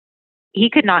he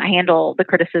could not handle the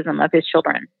criticism of his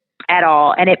children at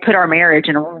all. And it put our marriage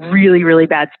in a really, really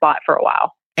bad spot for a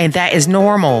while. And that is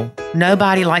normal.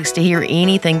 Nobody likes to hear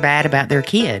anything bad about their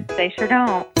kid. They sure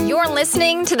don't. You're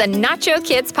listening to the Nacho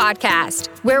Kids Podcast,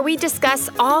 where we discuss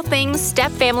all things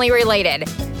step-family related.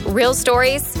 Real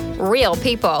stories, real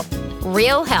people,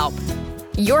 real help.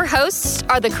 Your hosts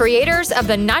are the creators of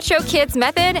the Nacho Kids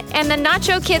Method and the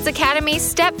Nacho Kids Academy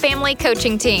Step Family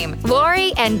Coaching Team,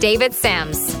 Lori and David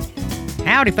Sims.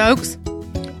 Howdy, folks.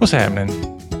 What's happening?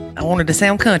 I wanted to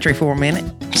sound country for a minute.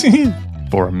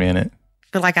 For a minute.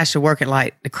 Feel like I should work at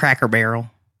like the Cracker Barrel.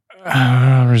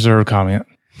 Reserved comment.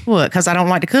 What? Because I don't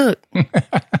like to cook?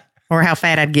 Or how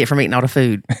fat I'd get from eating all the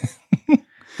food?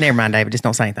 Never mind, David. Just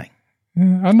don't say anything.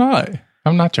 I'm not.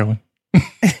 I'm not showing.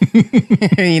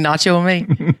 You not showing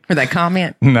me for that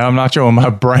comment? No, I'm not showing my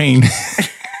brain.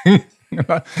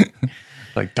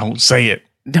 Like, don't say it.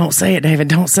 Don't say it, David.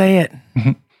 Don't say it.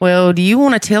 Well, do you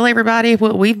want to tell everybody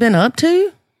what we've been up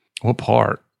to? What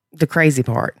part? The crazy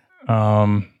part.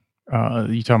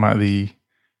 You talking about the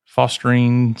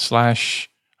fostering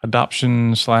 /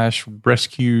 adoption /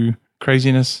 rescue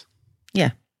craziness?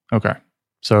 Yeah. Okay.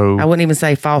 So I wouldn't even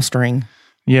say fostering.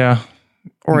 Yeah.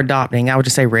 Or adopting. I would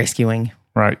just say rescuing.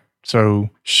 Right. So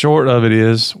short of it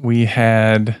is we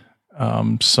had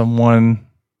someone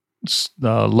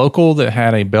local that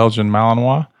had a Belgian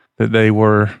Malinois that they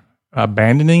were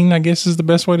abandoning, I guess is the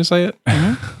best way to say it.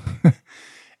 Mm-hmm.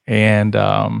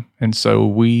 And so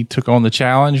we took on the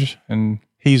challenge, and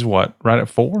he's what, right at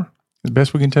 4? The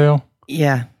best we can tell?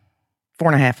 Yeah.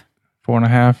 4.5.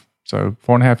 4.5. So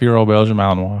 4.5-year-old Belgian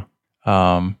Malinois.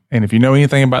 And if you know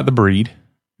anything about the breed,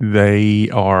 they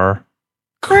are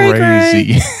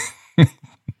crazy.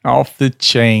 Off the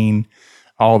chain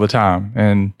all the time.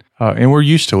 And we're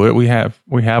used to it. We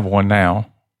have one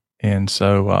now. And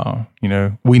so,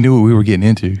 we knew what we were getting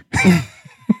into.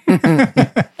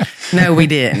 No, we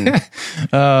didn't.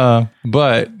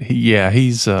 But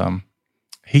he's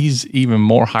even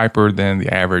more hyper than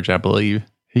the average, I believe.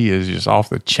 He is just off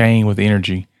the chain with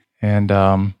energy. And,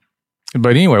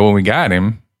 but anyway, when we got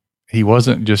him, he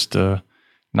wasn't just a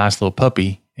nice little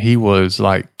puppy. He was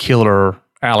like killer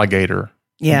alligator.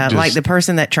 Yeah. Like the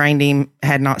person that trained him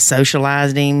had not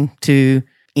socialized him to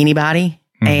anybody.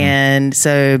 Mm-hmm. And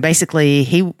so basically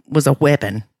he was a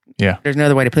weapon. Yeah. There's no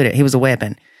other way to put it. He was a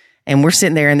weapon. And we're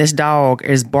sitting there and this dog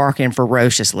is barking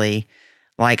ferociously.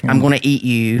 Like, I'm going to eat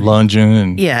you. Lunging.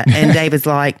 And yeah. And David's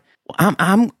like,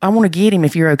 I want to get him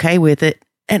if you're okay with it.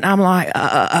 And I'm like,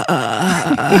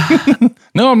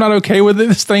 No, I'm not okay with it.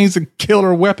 This thing's a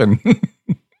killer weapon.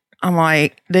 I'm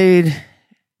like, dude,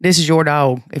 this is your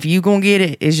dog. If you going to get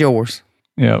it, it's yours.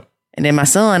 Yep. And then my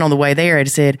son on the way there had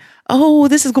said, oh,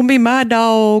 this is going to be my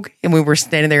dog. And we were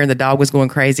standing there and the dog was going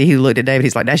crazy. He looked at David.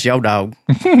 He's like, that's your dog.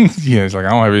 Yeah, he's like, I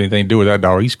don't have anything to do with that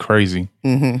dog. He's crazy.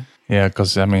 Mm-hmm. Yeah,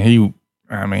 because,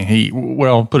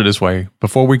 well, put it this way.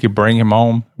 Before we could bring him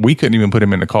home, we couldn't even put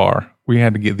him in the car. We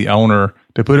had to get the owner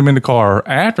to put him in the car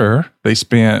after they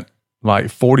spent like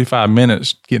 45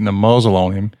 minutes getting the muzzle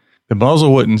on him. The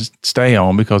muzzle wouldn't stay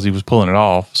on because he was pulling it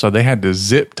off. So they had to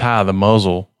zip tie the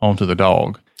muzzle onto the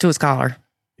dog. To his collar.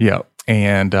 Yeah.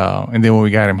 And then when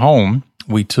we got him home,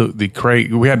 we took the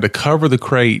crate. We had to cover the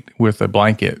crate with a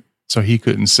blanket so he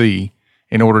couldn't see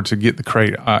in order to get the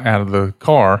crate out of the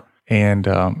car. And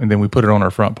then we put it on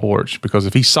our front porch because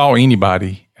if he saw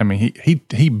anybody,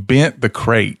 he bent the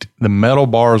crate, the metal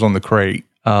bars on the crate,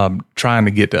 trying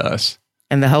to get to us.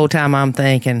 And the whole time I'm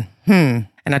thinking,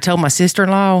 And I told my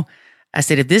sister-in-law, I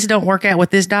said, if this don't work out with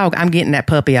this dog, I'm getting that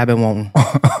puppy I've been wanting.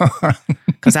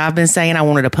 Because I've been saying I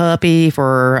wanted a puppy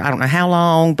for I don't know how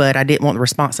long, but I didn't want the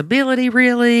responsibility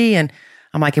really. And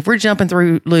I'm like, if we're jumping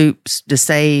through hoops to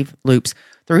save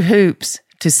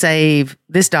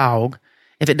this dog,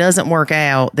 if it doesn't work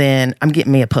out, then I'm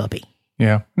getting me a puppy.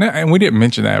 Yeah. And we didn't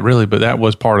mention that really, but that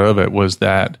was part of it was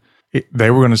that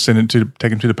they were going to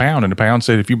take him to the pound. And the pound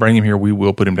said, if you bring him here, we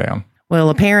will put him down. Well,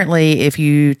 apparently, if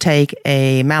you take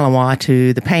a Malinois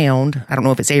to the pound, I don't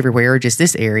know if it's everywhere or just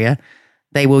this area,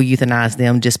 they will euthanize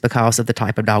them just because of the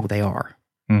type of dog they are.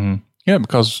 Mm-hmm. Yeah,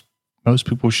 because most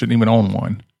people shouldn't even own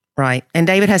one. Right. And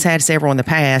David has had several in the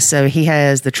past, so he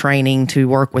has the training to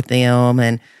work with them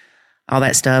and all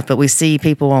that stuff. But we see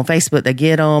people on Facebook that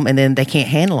get them and then they can't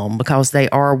handle them because they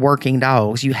are working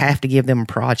dogs. You have to give them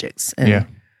projects. Yeah.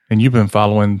 And you've been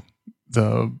following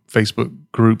the Facebook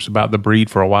groups about the breed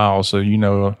for a while, so you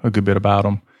know a good bit about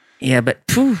them. Yeah, but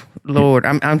Lord,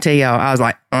 I'm telling y'all, I was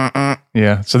like,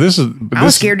 Yeah, so I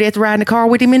was scared to death riding the car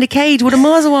with him in the cage with a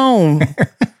muzzle on.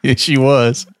 Yeah, she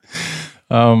was.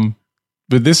 But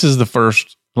this is the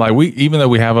first Like even though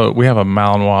we have a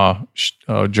Malinois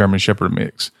German Shepherd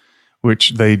mix,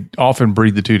 which they often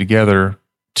breed the two together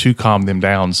to calm them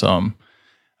down some.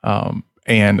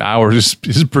 And ours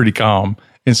is pretty calm.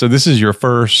 And so this is your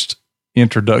first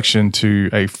introduction to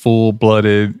a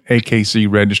full-blooded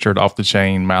AKC registered off the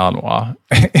chain Malinois.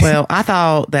 Well, I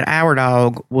thought that our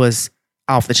dog was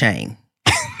off the chain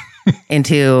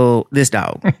until this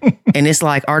dog. And it's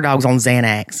like our dog's on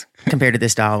Xanax compared to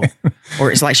this dog.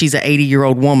 Or it's like she's an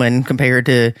 80-year-old woman compared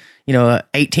to, an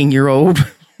 18-year-old.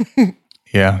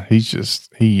 Yeah,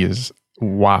 he is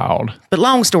wild. But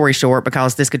long story short,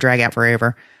 because this could drag out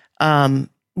forever,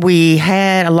 we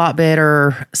had a lot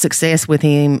better success with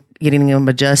him, getting him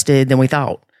adjusted than we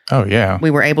thought. Oh, yeah. We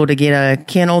were able to get a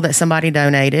kennel that somebody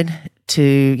donated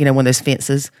to, one of those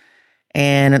fences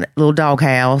and a little dog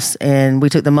house. And we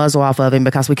took the muzzle off of him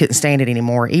because we couldn't stand it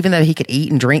anymore. Even though he could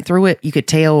eat and drink through it, you could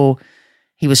tell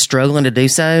he was struggling to do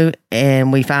so.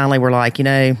 And we finally were like,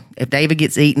 if David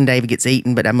gets eaten,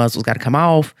 but that muzzle's got to come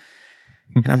off.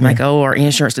 And I'm like, our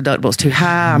insurance deductible's too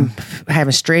high. I'm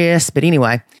having stress. But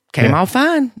anyway, came off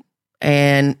fine.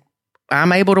 And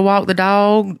I'm able to walk the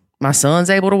dog. My son's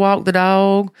able to walk the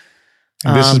dog.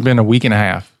 And this has been a week and a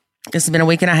half. This has been a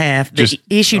week and a half. The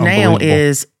issue now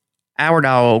is our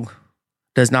dog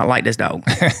does not like this dog.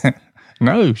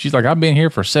 No, she's like, I've been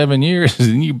here for 7 years,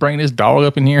 and you bring this dog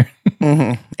up in here.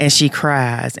 Mm-hmm. And she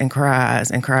cries and cries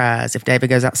and cries if David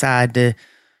goes outside to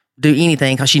do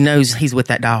anything because she knows he's with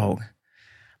that dog.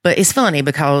 But it's funny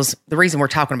because the reason we're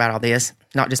talking about all this,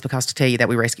 not just because to tell you that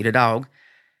we rescued a dog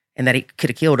and that it could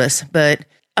have killed us, but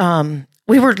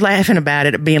we were laughing about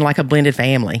it being like a blended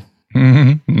family.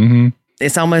 Mm-hmm. Mm-hmm.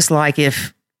 It's almost like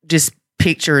if just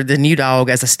picture the new dog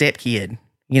as a step kid.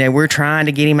 We're trying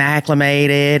to get him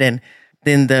acclimated, and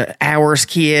then the ours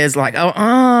kids like,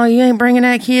 oh, you ain't bringing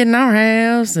that kid in our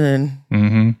house. And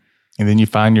then you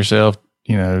find yourself,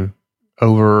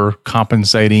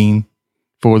 overcompensating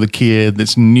for the kid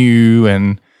that's new.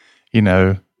 And,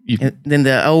 and then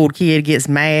the old kid gets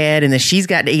mad and then she's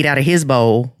got to eat out of his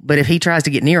bowl. But if he tries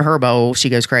to get near her bowl, she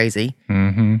goes crazy.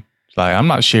 Mm-hmm. It's like, I'm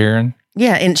not sharing.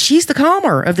 Yeah. And she's the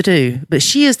calmer of the two, but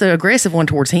she is the aggressive one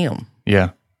towards him.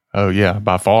 Yeah. Oh, yeah.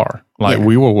 By far. Like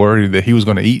we were worried that he was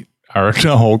going to eat our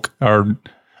dog, our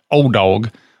old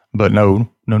dog, but no.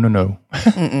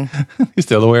 It's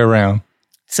the other way around.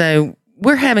 So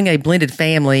we're having a blended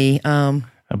family.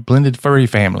 A blended furry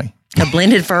family. A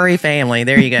blended furry family.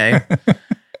 There you go.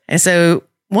 And so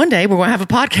one day we're going to have a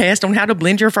podcast on how to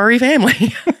blend your furry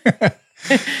family.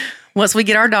 Once we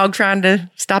get our dog trying to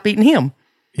stop eating him.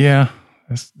 Yeah.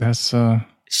 That's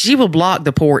She will block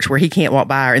the porch where he can't walk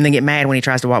by her and then get mad when he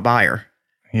tries to walk by her.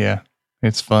 Yeah.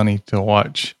 It's funny to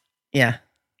watch. Yeah.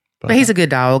 But he's a good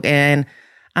dog. And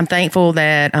I'm thankful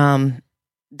that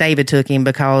David took him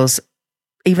because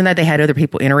even though they had other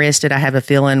people interested, I have a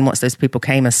feeling once those people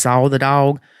came and saw the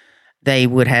dog, they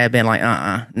would have been like,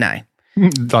 no.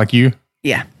 Like you?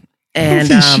 Yeah. And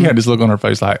she had this look on her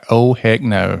face like, oh, heck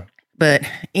no. But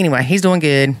anyway, he's doing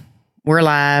good. We're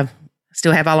alive.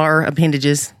 Still have all our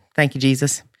appendages. Thank you,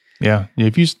 Jesus. Yeah.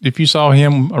 If you saw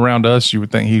him around us, you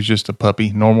would think he's just a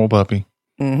puppy, normal puppy.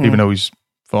 Mm-hmm. Even though he's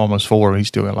almost 4, he's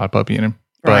still got a lot of puppy in him.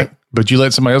 But you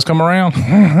let somebody else come around?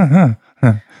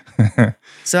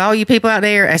 So all you people out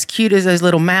there, as cute as those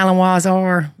little Malinois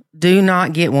are, do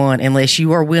not get one unless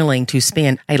you are willing to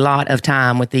spend a lot of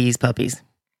time with these puppies.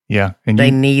 Yeah. And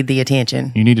they need the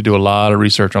attention. You need to do a lot of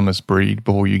research on this breed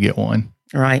before you get one.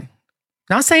 Right.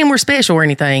 Not saying we're special or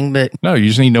anything, but... No, you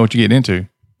just need to know what you get into.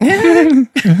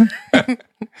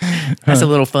 That's a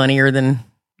little funnier than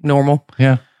normal.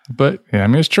 Yeah. But, I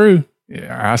mean, it's true.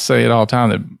 I say it all the time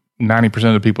that 90%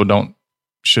 of the people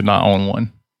should not own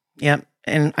one. Yep.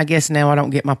 And I guess now I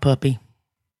don't get my puppy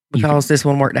because this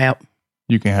one worked out.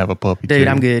 You can have a puppy, dude, too.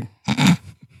 I'm good.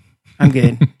 I'm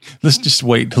good. Let's just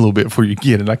wait a little bit before you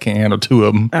get it. I can't handle 2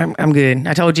 of them. I'm good.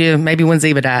 I told you maybe when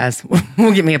Ziva dies,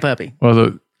 we'll get me a puppy.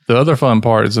 Well, the other fun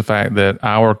part is the fact that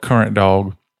our current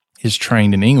dog is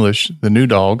trained in English. The new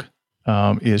dog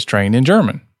is trained in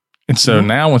German. And so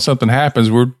now when something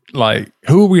happens, we're like,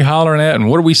 who are we hollering at and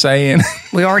what are we saying?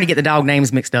 We already get the dog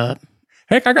names mixed up.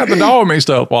 Heck, I got the dog mixed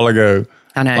up a while ago.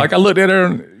 I know. Like I looked at her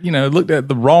and, looked at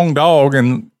the wrong dog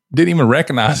and didn't even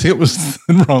recognize it was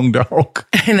the wrong dog.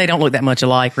 And they don't look that much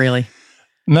alike, really.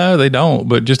 No, they don't.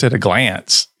 But just at a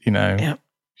glance, Yep.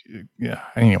 Yeah.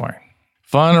 Anyway,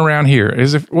 fun around here.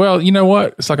 Well, you know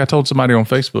what? It's like I told somebody on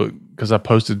Facebook because I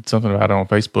posted something about it on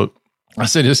Facebook. I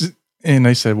said, and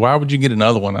they said, why would you get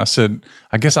another one? I said,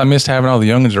 I guess I missed having all the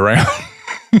youngins around.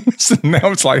 So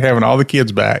now it's like having all the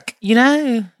kids back.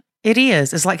 It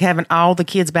is. It's like having all the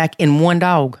kids back in one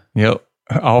dog. Yep.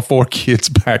 all 4 kids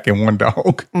back in one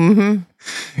dog.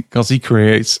 Because he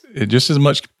creates just as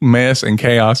much mess and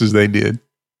chaos as they did.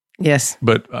 Yes.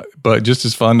 But just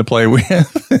as fun to play with.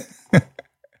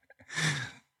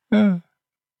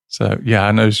 So, yeah,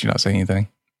 I noticed you're not saying anything.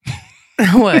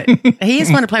 What? He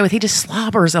is fun to play with. He just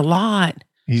slobbers a lot.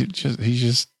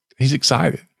 He's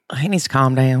excited. He needs to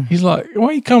calm down. He's like, well,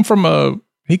 he come from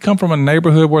a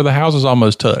neighborhood where the houses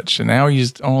almost touch, and now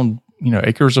he's on,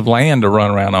 acres of land to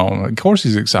run around on. Of course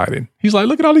he's excited. He's like,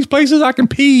 look at all these places I can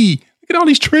pee. Look at all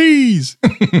these trees.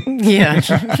 Yeah.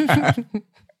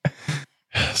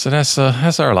 So that's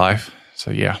our life.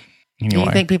 So yeah. Anyway. Do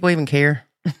you think people even care?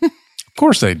 Of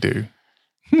course they do.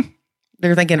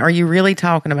 They're thinking, are you really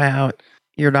talking about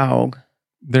your dog?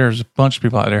 There's a bunch of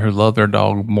people out there who love their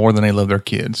dog more than they love their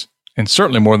kids. And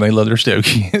certainly more than they love their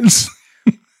stepkids.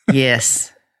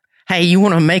 Yes. Hey, you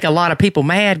want to make a lot of people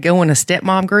mad? Go in a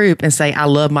stepmom group and say, I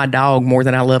love my dog more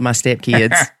than I love my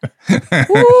stepkids.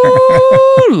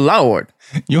 Ooh, Lord.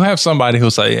 You'll have somebody who'll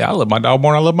say, I love my dog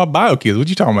more than I love my bio kids. What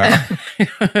you talking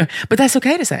about? But that's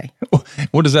okay to say.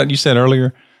 What is that you said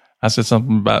earlier? I said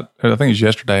something about, I think it was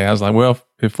yesterday. I was like, well,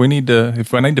 if I need to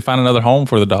find another home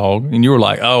for the dog, and you were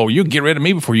like, oh, you get rid of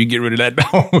me before you get rid of that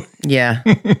dog. Yeah.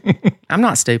 I'm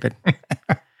not stupid.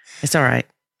 It's all right.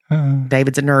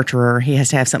 David's a nurturer. He has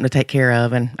to have something to take care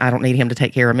of, and I don't need him to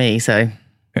take care of me. So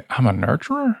I'm a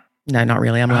nurturer? No, not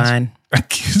really. I'm lying. I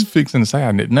was fixing to say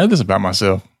I didn't know this about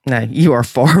myself. No, you are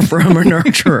far from a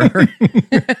nurturer.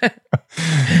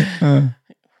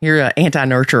 You're an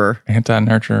anti-nurturer.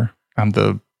 Anti-nurturer. I'm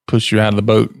the push you out of the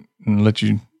boat and let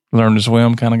you learn to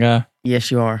swim kind of guy.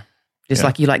 Yes, you are. Just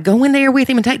like you go in there with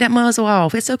him and take that muzzle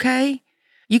off. It's okay.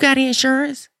 You got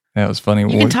insurance. That was funny.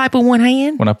 You can type with one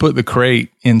hand. When I put the crate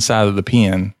inside of the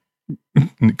pen,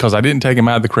 because I didn't take him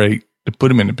out of the crate to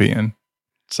put him in the pen.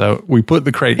 So we put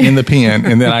the crate in the pen,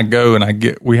 and then I go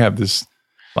and we have this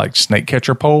like snake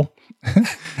catcher pole.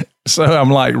 So I'm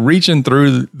like reaching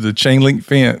through the chain link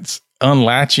fence,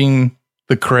 unlatching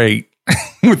the crate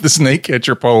with the snake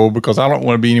catcher pole because I don't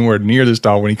want to be anywhere near this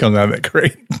dog when he comes out of that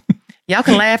crate. Y'all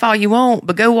can laugh all you want,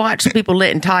 but go watch people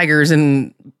letting tigers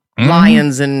and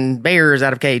lions and bears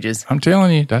out of cages. I'm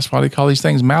telling you, that's why they call these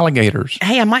things alligators.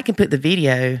 Hey, I might can put the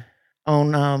video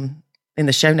on in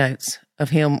the show notes of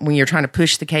him when you're trying to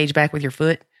push the cage back with your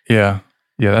foot. Yeah.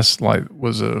 Yeah, that's like,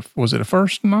 was it a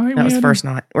first night? That was the first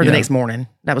night, or the next morning.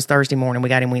 That was Thursday morning. We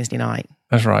got him Wednesday night.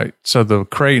 That's right. So the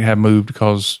crate had moved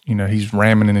because, he's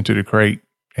ramming into the crate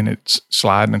and it's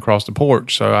sliding across the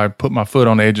porch. So I put my foot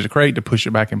on the edge of the crate to push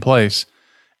it back in place.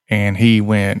 And he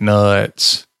went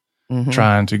nuts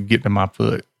trying to get to my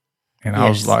foot. And I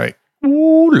was like,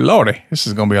 ooh, Lordy, this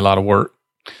is going to be a lot of work.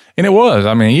 And it was.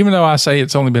 I mean, even though I say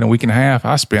it's only been a week and a half,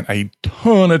 I spent a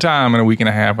ton of time in a week and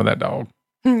a half with that dog.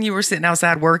 You were sitting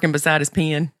outside working beside his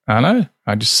pen. I know.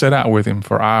 I just sat out with him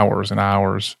for hours and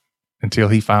hours until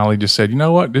he finally just said, you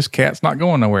know what? This cat's not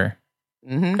going nowhere.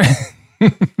 Mm-hmm.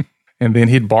 And then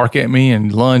he'd bark at me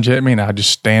and lunge at me, and I'd just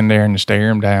stand there and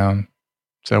stare him down.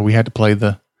 So we had to play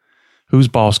the who's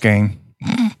boss game.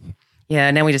 Yeah,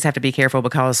 now we just have to be careful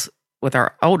because with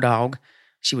our old dog,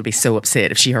 she would be so upset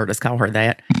if she heard us call her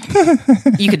that.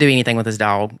 You could do anything with this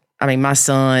dog. I mean, my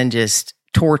son just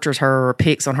tortures her or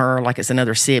picks on her like it's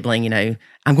another sibling,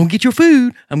 I'm going to get your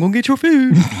food. I'm going to get your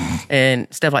food.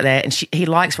 And stuff like that. And he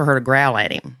likes for her to growl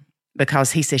at him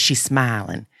because he says she's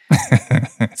smiling.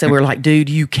 So we're like, dude,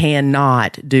 you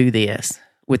cannot do this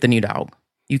with the new dog.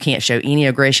 You can't show any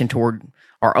aggression toward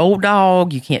our old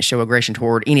dog. You can't show aggression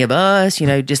toward any of us,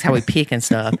 just how we pick and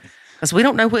stuff. Because we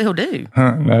don't know what he'll do.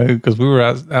 No, because we were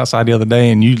outside the other day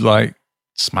and you like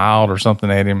smiled or something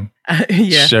at him.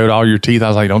 Yeah. Showed all your teeth. I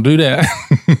was like, don't do that.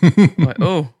 Like,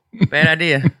 oh, bad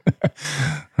idea.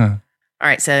 All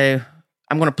right, so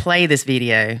I'm going to play this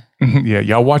video. Yeah,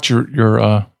 y'all watch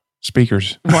your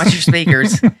speakers. Watch your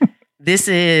speakers. This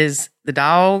is the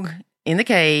dog in the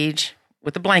cage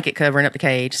with the blanket covering up the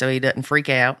cage so he doesn't freak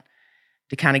out,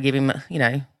 to kind of give him,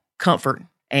 comfort.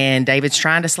 And David's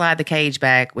trying to slide the cage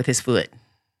back with his foot.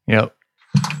 Yep.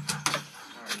 All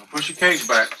right, push your cage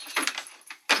back.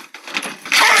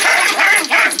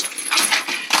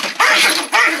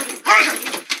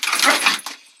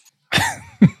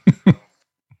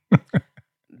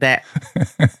 That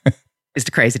is the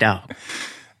crazy dog.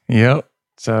 Yep.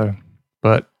 So,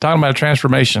 but talking about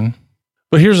transformation.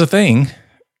 But here's the thing,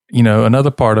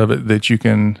 another part of it that you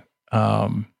can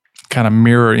kind of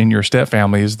mirror in your step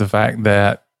family is the fact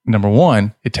that, number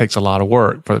one, it takes a lot of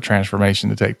work for the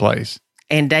transformation to take place.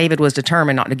 And David was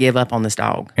determined not to give up on this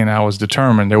dog. And I was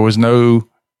determined. There was no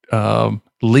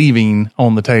leaving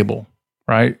on the table,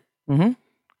 right? Mm-hmm.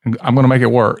 I'm going to make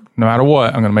it work. No matter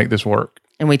what, I'm going to make this work.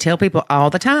 And we tell people all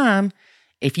the time,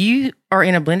 if you are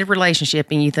in a blended relationship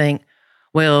and you think,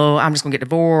 well, I'm just going to get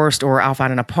divorced or I'll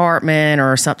find an apartment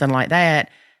or something like that,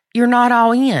 you're not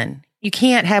all in. You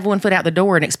can't have one foot out the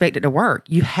door and expect it to work.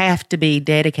 You have to be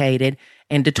dedicated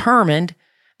and determined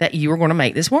that you are going to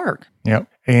make this work. Yep.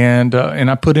 And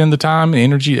I put in the time,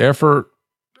 energy, effort.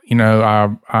 You know,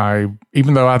 I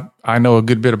even though I know a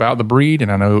good bit about the breed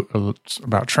and I know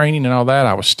about training and all that,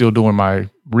 I was still doing my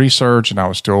research and I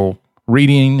was still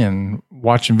reading and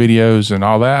watching videos and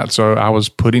all that. So I was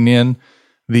putting in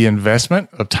the investment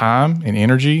of time and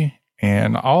energy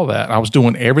and all that. I was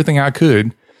doing everything I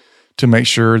could to make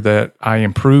sure that I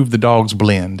improved the dog's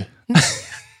blend.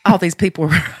 All these people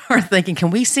are thinking, can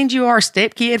we send you our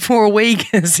step kid for a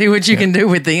week and see what you can do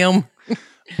with them?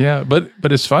 Yeah, but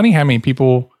it's funny how many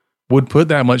people would put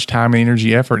that much time and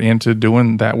energy, effort into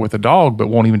doing that with a dog, but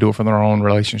won't even do it for their own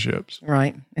relationships.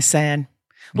 Right. It's sad.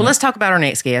 Well, let's talk about our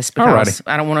next guest because Alrighty.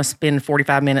 I don't want to spend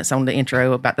 45 minutes on the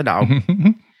intro about the dog.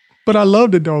 But I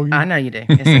love the dog. I know you do.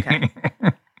 It's okay.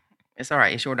 It's all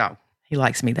right. It's your dog. He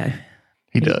likes me, though.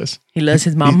 He does. He loves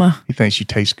his mama. He thinks you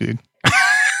taste good.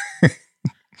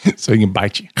 So he can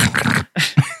bite you.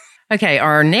 Okay,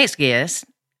 our next guest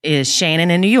is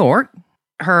Shannon in New York.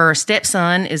 Her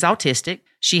stepson is autistic.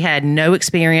 She had no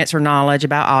experience or knowledge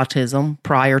about autism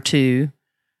prior to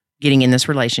getting in this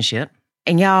relationship.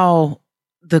 And y'all,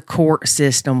 the court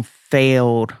system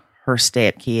failed her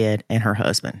stepkid and her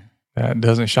husband. That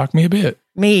doesn't shock me a bit.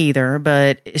 Me either,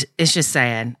 but it's just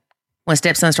sad. When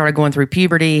stepson started going through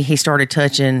puberty, he started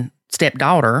touching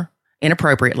stepdaughter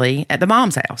inappropriately at the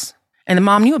mom's house. And the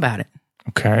mom knew about it.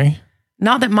 Okay.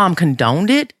 Not that mom condoned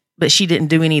it, but she didn't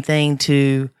do anything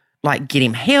to like get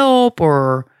him help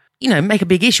or, you know, make a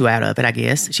big issue out of it, I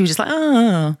guess. She was just like,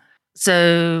 oh.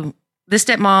 So this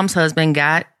stepmom's husband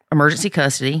got emergency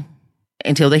custody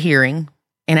until the hearing.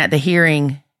 And at the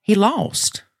hearing, he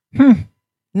lost.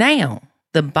 Now,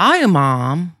 the bio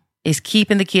mom is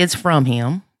keeping the kids from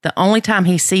him. The only time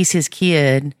he sees his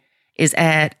kid is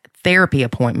at therapy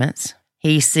appointments.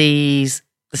 He sees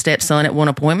the stepson at one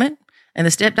appointment and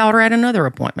the stepdaughter at another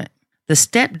appointment. The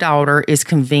stepdaughter is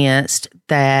convinced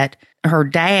that her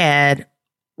dad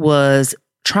was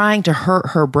trying to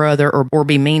hurt her brother or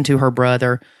be mean to her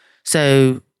brother,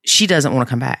 so she doesn't want to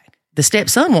come back. The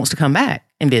stepson wants to come back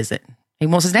and visit. He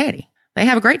wants his daddy. They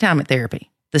have a great time at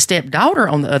therapy. The stepdaughter,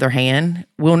 on the other hand,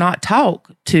 will not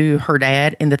talk to her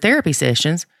dad in the therapy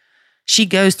sessions. She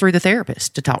goes through the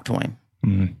therapist to talk to him.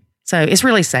 Mm-hmm. So it's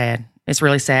really sad. It's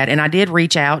really sad. And I did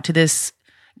reach out to this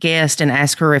guest and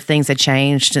ask her if things had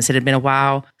changed since it had been a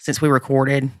while since we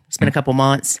recorded. It's been a couple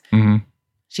months. Mm-hmm.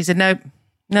 She said, nope,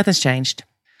 nothing's changed.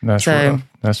 That's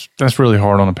really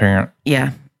hard on a parent.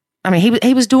 Yeah. I mean,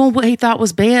 he was doing what he thought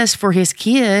was best for his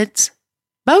kids,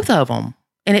 both of them.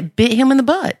 And it bit him in the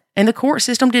butt. And the court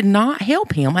system did not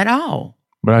help him at all.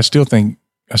 But I still think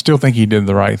he did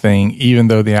the right thing, even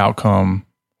though the outcome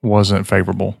wasn't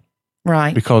favorable.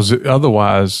 Right. Because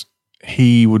otherwise,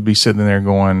 he would be sitting there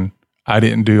going, I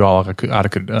didn't do all I could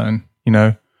have done, you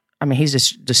know? I mean, he's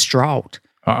just distraught.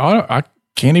 I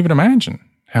can't even imagine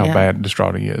how bad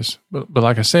distraught he is. But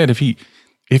like I said, if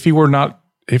he were not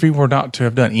to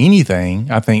have done anything,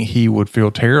 I think he would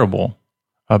feel terrible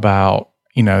about,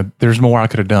 you know, there's more I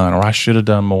could have done, or I should have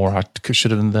done more. I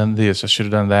should have done this. I should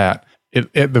have done that.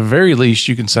 At the very least,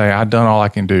 you can say, I've done all I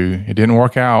can do. It didn't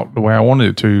work out the way I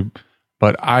wanted it to,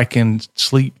 but I can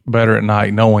sleep better at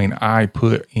night knowing I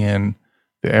put in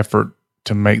the effort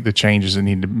to make the changes that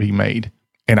need to be made.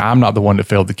 And I'm not the one that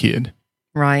failed the kid.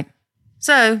 Right.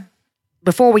 So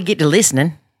before we get to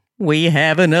listening, we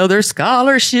have another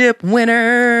scholarship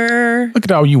winner. Look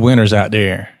at all you winners out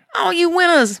there. All you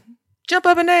winners. Jump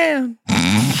up and down.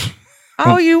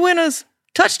 All you winners.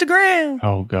 Touch the ground.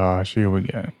 Oh, gosh. Here we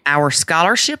go. Our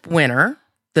scholarship winner,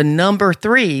 the number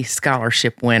 3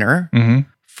 scholarship winner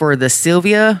for the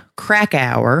Sylvia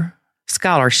Krakauer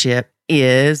scholarship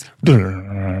is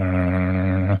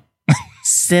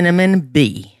Cinnamon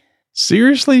B.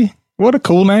 Seriously? What a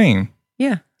cool name.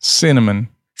 Yeah. Cinnamon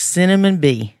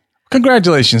B.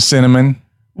 Congratulations, Cinnamon.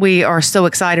 We are so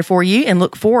excited for you and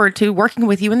look forward to working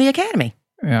with you in the academy.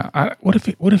 Yeah. What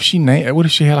if she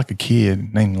had like a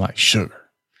kid named like Sugar?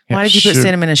 Why did you put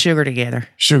cinnamon and sugar together?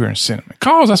 Sugar and cinnamon.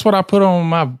 Cause that's what I put on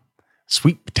my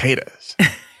sweet potatoes.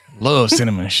 Love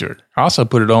cinnamon and sugar. I also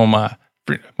put it on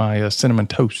my cinnamon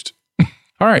toast.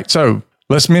 All right. So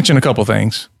let's mention a couple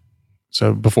things.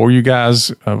 So before we get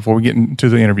into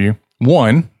the interview,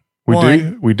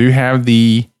 we do have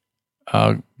the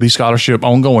scholarship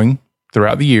ongoing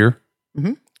throughout the year.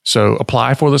 Mm-hmm. So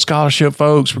apply for the scholarship,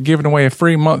 folks. We're giving away a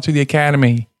free month to the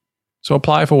academy. So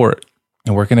apply for it.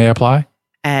 And where can they apply?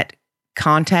 At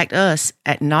contact us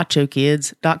at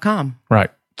nachokids.com.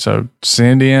 Right. So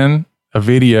send in a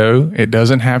video. It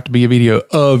doesn't have to be a video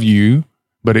of you,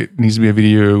 but it needs to be a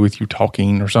video with you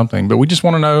talking or something. But we just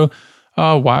want to know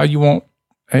why you want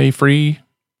a free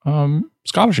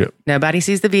scholarship. Nobody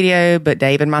sees the video but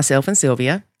Dave and myself and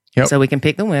Sylvia. Yep. So we can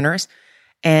pick the winners.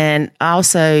 And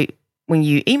also, when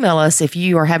you email us, if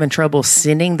you are having trouble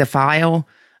sending the file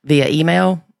via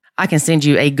email, I can send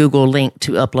you a Google link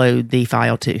to upload the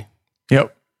file to.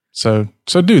 Yep. So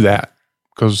do that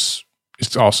because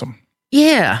it's awesome.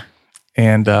 Yeah.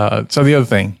 And so the other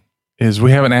thing is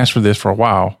we haven't asked for this for a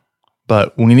while,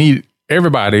 but we need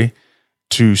everybody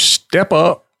to step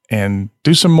up and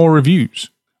do some more reviews.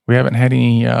 We haven't had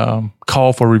any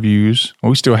call for reviews.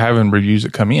 We still having reviews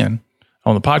that come in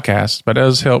on the podcast, but it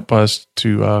does help us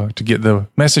to get the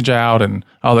message out and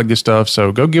all that good stuff.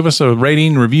 So go give us a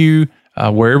rating, review,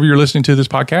 wherever you're listening to this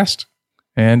podcast,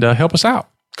 and help us out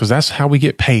because that's how we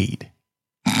get paid.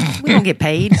 We don't get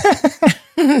paid.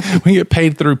 We get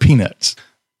paid through peanuts.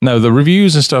 No, the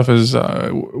reviews and stuff is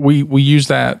we use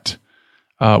that.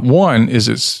 One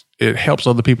is it helps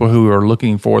other people who are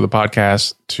looking for the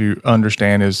podcast to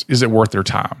understand is it worth their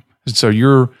time. And so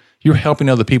you're helping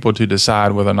other people to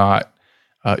decide whether or not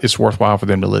it's worthwhile for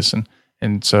them to listen.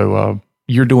 And so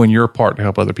you're doing your part to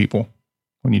help other people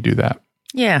when you do that.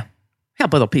 Yeah.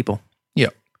 Help other people. Yeah.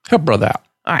 Help brother out.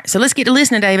 All right. So let's get to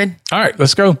listening, David. All right,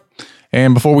 let's go.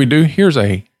 And before we do, here's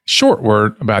a short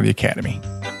word about the Academy.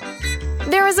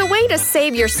 There is a way to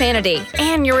save your sanity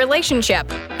and your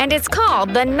relationship, and it's called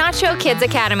the Nacho Kids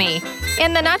Academy.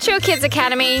 In the Nacho Kids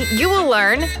Academy, you will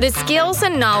learn the skills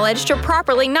and knowledge to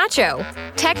properly nacho,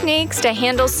 techniques to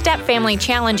handle step-family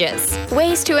challenges,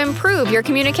 ways to improve your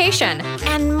communication,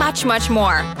 and much, much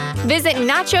more. Visit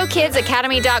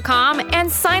NachoKidsAcademy.com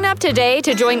and sign up today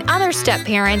to join other step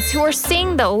parents who are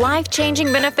seeing the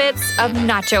life-changing benefits of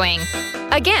nachoing.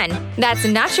 Again, that's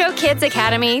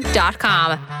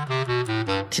NachoKidsAcademy.com.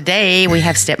 Today, we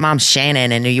have stepmom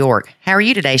Shannon in New York. How are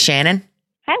you today, Shannon?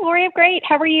 Hi, Lori. I'm great.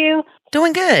 How are you?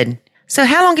 Doing good. So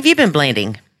how long have you been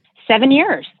blending? 7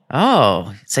 years.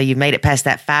 Oh, so you've made it past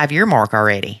that 5-year mark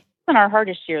already. It wasn't our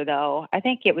hardest year, though. I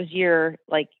think it was year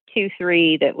 2,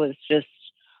 3 that was just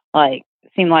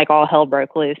seemed like all hell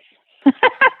broke loose.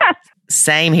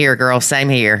 Same here, girl. Same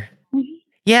here. Mm-hmm.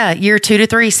 Yeah, year 2 to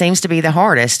 3 seems to be the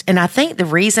hardest. And I think the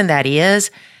reason that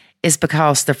is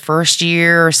because the first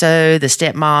year or so, the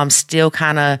stepmom still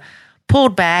kind of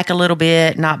pulled back a little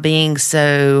bit, not being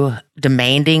so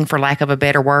demanding, for lack of a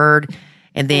better word.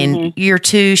 And then year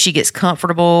 2, she gets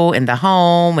comfortable in the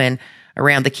home and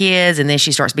around the kids, and then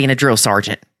she starts being a drill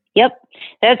sergeant. Yep,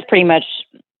 that's pretty much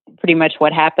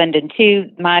what happened. And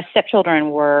 2, my stepchildren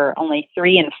were only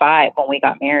 3 and 5 when we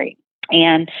got married,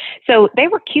 and so they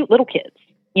were cute little kids.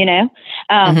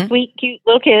 Sweet, cute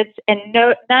little kids, and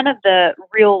none of the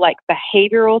real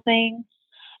behavioral things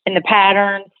and the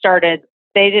patterns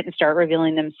they didn't start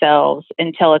revealing themselves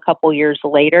until a couple years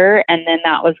later. And then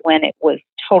that was when it was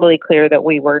totally clear that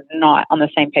we were not on the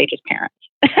same page as parents.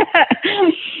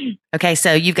 Okay.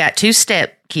 So you've got 2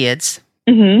 step kids,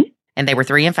 and they were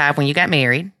 3 and 5 when you got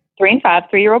married. 3 and 5,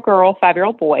 3-year-old girl,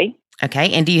 5-year-old boy.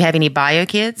 Okay. And do you have any bio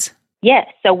kids? Yes.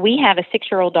 So we have a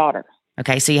 6-year-old daughter.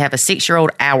 Okay, so you have a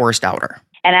 6-year-old Ours daughter.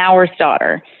 An Ours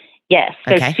daughter, yes.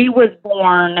 So okay. She was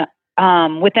born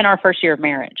within our first year of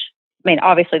marriage. I mean,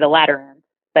 obviously the latter end,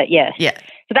 but yes. Yeah.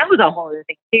 So that was a whole other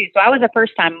thing too. So I was a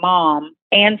first-time mom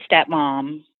and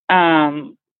stepmom,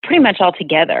 pretty much all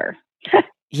together.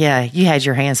 Yeah, you had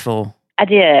your hands full. I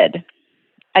did.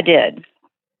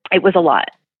 It was a lot.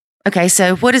 Okay,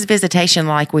 so what is visitation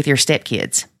like with your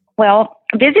stepkids? Well,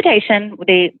 visitation,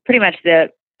 pretty much the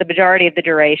majority of the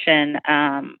duration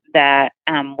that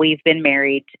we've been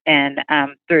married and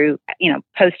through,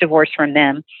 post-divorce from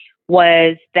them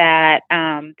was that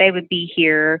they would be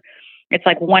here. It's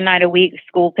like one night a week,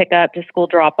 school pickup to school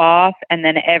drop off. And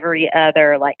then every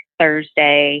other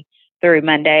Thursday through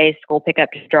Monday, school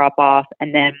pickup to drop off.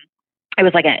 And then it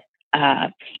was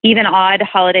a even odd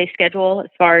holiday schedule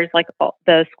as far as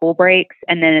the school breaks.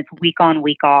 And then it's week on,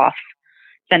 week off,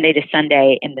 Sunday to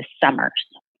Sunday in the summers.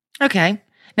 Okay.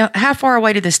 Now, how far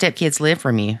away do the stepkids live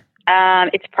from you?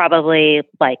 It's probably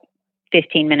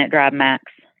 15-minute drive max.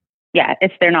 Yeah,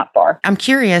 they're not far. I'm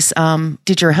curious,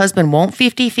 did your husband want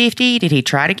 50-50? Did he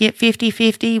try to get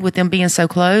 50-50 with them being so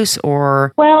close,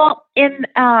 or? Well,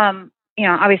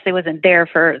 obviously wasn't there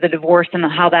for the divorce and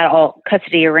how that all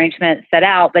custody arrangement set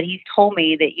out, but he's told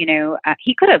me that,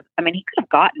 he could have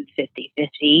gotten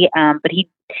 50-50, but he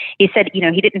said,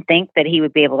 he didn't think that he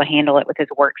would be able to handle it with his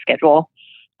work schedule.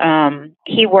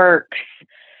 He works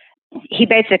he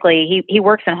basically he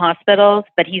works in hospitals,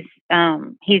 but he's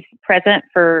present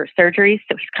for surgeries,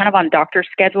 so he's kind of on doctor's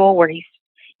schedule where he's,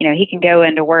 he can go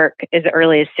into work as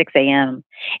early as 6 a.m.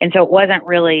 And so it wasn't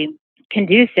really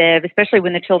conducive, especially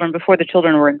when before the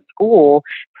children were in school.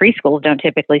 Preschools don't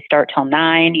typically start till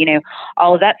 9,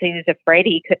 all of that. So he was afraid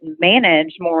he couldn't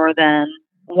manage more than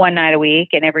one night a week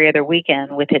and every other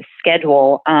weekend with his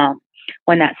schedule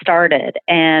when that started.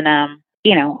 And,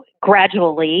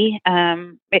 gradually,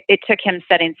 it took him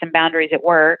setting some boundaries at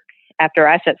work after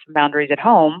I set some boundaries at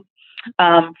home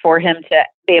for him to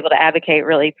be able to advocate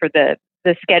really for the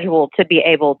schedule to be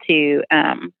able to,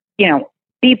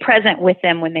 be present with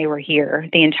them when they were here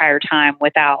the entire time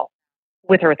with or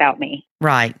without me.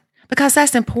 Right. Because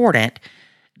that's important.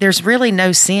 There's really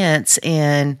no sense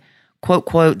in, quote,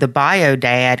 quote, the bio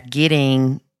dad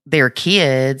getting their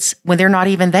kids when they're not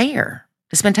even there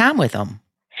to spend time with them.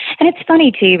 And it's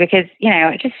funny, too, because,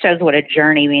 it just shows what a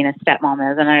journey being a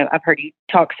stepmom is. And I've heard you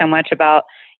talk so much about,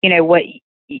 what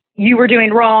you were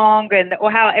doing wrong and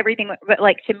how everything, but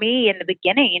like to me in the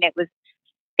beginning,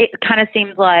 it kind of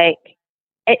seems like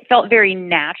it felt very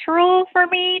natural for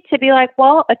me to be like,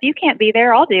 well, if you can't be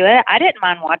there, I'll do it. I didn't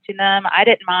mind watching them. I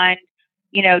didn't mind,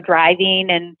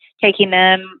 driving and taking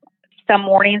them some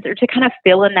mornings or to kind of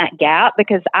fill in that gap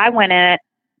because I wasn't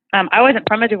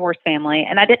from a divorced family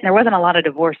and there wasn't a lot of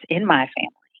divorce in my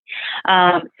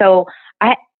family. So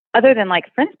other than like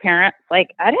friends' parents, like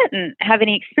I didn't have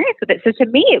any experience with it. So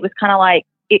to me, it was kind of like,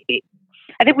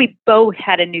 I think we both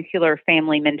had a nuclear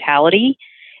family mentality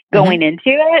going into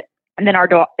it. And then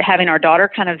having our daughter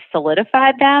kind of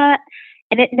solidified that.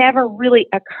 And it never really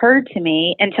occurred to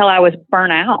me until I was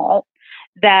burnt out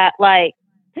that like,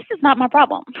 this is not my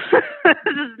problem. This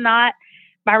is not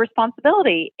my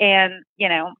responsibility. And,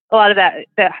 a lot of that,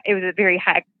 it was a very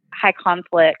high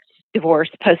conflict divorce,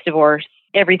 post-divorce,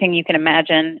 everything you can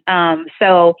imagine.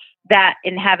 So that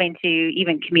in having to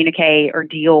even communicate or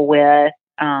deal with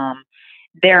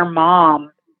their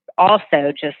mom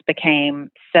also just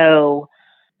became so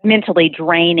mentally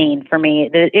draining for me.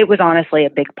 It was honestly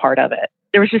a big part of it.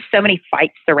 There was just so many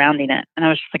fights surrounding it. And I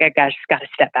was just like, I just got to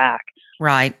step back.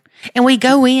 Right. And we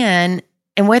go in,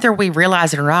 and whether we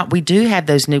realize it or not, we do have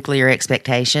those nuclear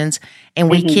expectations and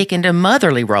we kick into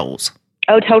motherly roles.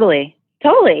 Oh, totally.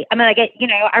 Totally. I mean,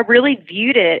 I really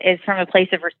viewed it as from a place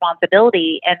of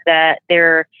responsibility and that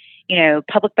their,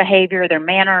 public behavior, their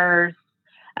manners,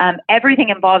 everything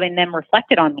involving them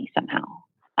reflected on me somehow.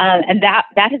 And that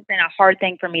has been a hard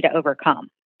thing for me to overcome.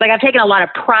 Like I've taken a lot of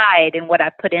pride in what I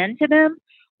put into them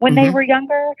when they were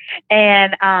younger.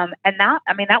 And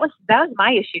that was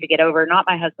my issue to get over, not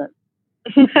my husband's.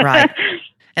 Right.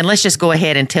 And let's just go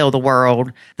ahead and tell the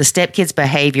world the stepkids'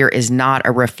 behavior is not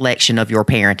a reflection of your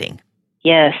parenting.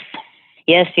 Yes.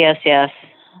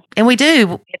 And we do. You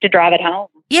have to drive it home.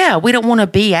 Yeah. We don't want to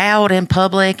be out in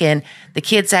public and the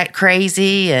kids act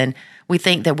crazy and we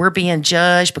think that we're being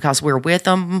judged because we're with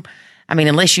them. I mean,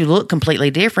 unless you look completely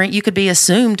different, you could be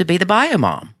assumed to be the bio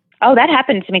mom. Oh, that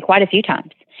happened to me quite a few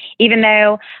times. Even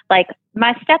though, like,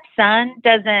 my stepson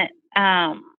doesn't,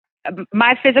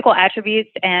 my physical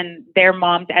attributes and their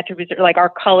mom's attributes are like our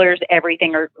colors,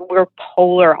 everything we're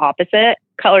polar opposite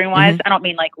coloring wise. I don't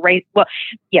mean like race. Well,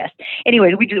 yes.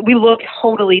 Anyway, we look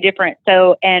totally different.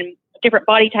 So, and different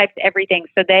body types, everything.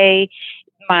 So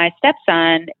my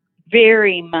stepson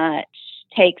very much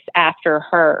takes after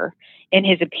her in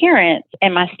his appearance.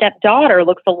 And my stepdaughter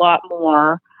looks a lot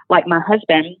more like my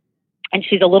husband. And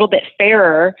she's a little bit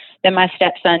fairer than my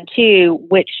stepson too,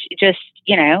 which just,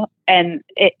 and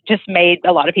it just made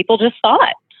a lot of people just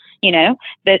thought,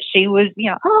 that she was,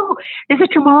 oh, is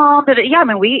it your mom? Yeah, I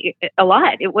mean, a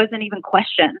lot. It wasn't even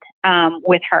questioned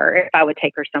with her if I would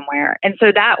take her somewhere. And so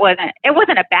it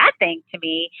wasn't a bad thing to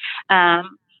me.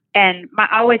 And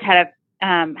I always had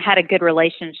a good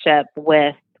relationship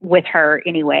with her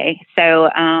anyway. So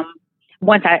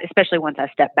especially once I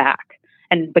stepped back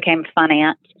and became a fun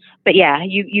aunt. But yeah,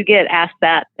 you get asked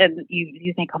that and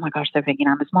you think, oh my gosh, they're thinking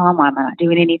I'm his mom. Why am I not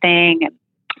doing anything? And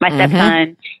my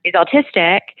stepson is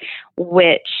autistic,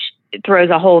 which throws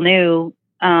a whole new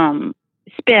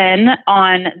spin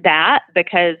on that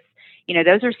because,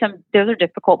 those are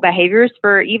difficult behaviors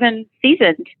for even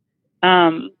seasoned,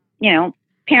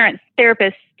 parents,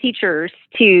 therapists, teachers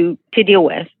to deal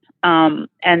with.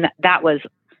 And that was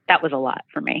a lot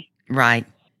for me. Right.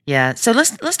 Yeah. So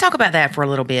let's talk about that for a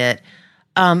little bit.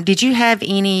 Did you have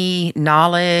any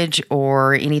knowledge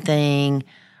or anything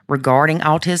regarding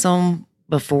autism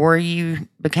before you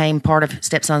became part of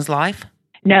Stepson's life?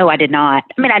 No, I did not.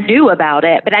 I mean, I knew about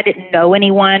it, but I didn't know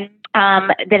anyone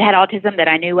that had autism that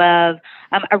I knew of.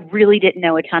 I really didn't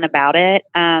know a ton about it.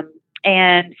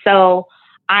 And so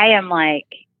I am like,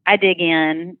 I dig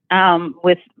in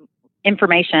with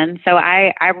information. So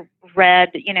I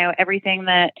read, everything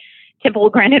that Temple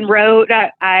Grandin wrote.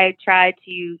 I tried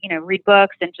to, read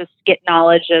books and just get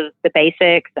knowledge of the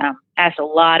basics. Asked a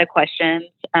lot of questions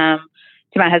to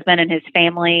my husband and his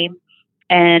family.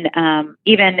 And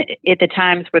even at the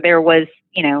times where there was,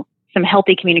 some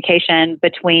healthy communication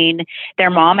between their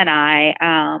mom and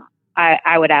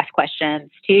I would ask questions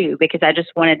too, because I just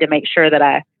wanted to make sure that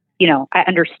I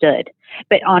understood.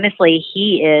 But honestly,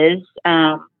 he's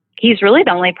really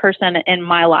the only person in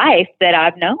my life that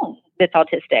I've known that's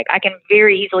autistic. I can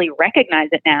very easily recognize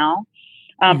it now,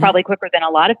 probably quicker than a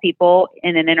lot of people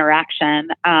in an interaction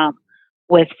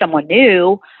with someone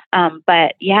new.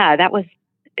 But yeah,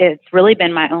 it's really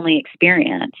been my only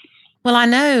experience. Well, I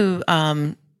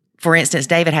know, for instance,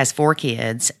 David has 4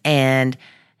 kids, and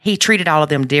he treated all of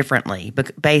them differently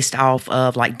based off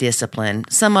of like discipline.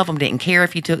 Some of them didn't care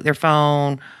if you took their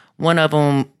phone. One of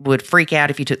them would freak out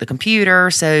if you took the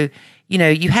computer. So,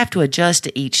 you have to adjust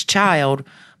to each child.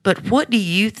 But what do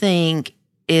you think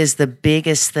is the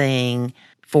biggest thing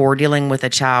for dealing with a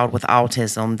child with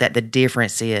autism that the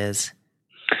difference is?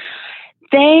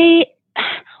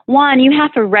 One, you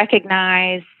have to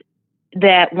recognize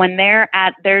that when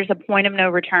there's a point of no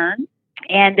return,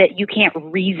 and that you can't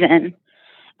reason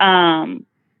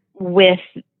with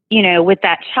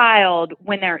that child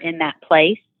when they're in that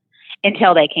place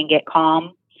until they can get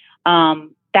calm.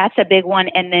 That's a big one.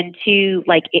 And then 2,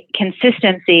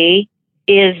 consistency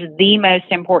is the most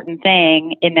important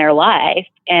thing in their life,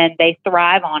 and they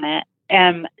thrive on it.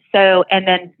 I'm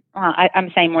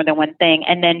saying more than one thing.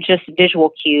 And then just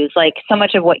visual cues, like so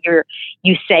much of what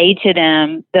you say to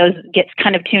them, those gets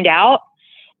kind of tuned out.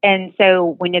 And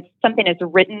so when it's something that's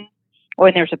written, or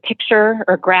when there's a picture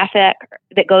or graphic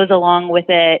that goes along with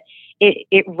it,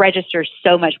 it registers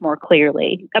so much more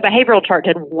clearly. A behavioral chart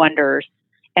did wonders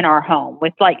in our home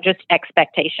with just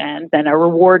expectations, and a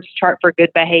rewards chart for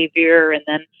good behavior. And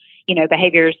then,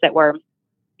 behaviors that were,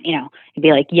 it'd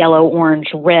be like yellow, orange,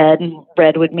 red. And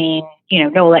red would mean,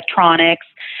 no electronics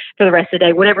for the rest of the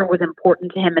day, whatever was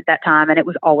important to him at that time. And it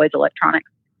was always electronics.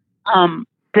 So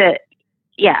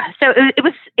it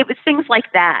was things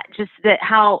like that, just that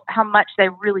how much they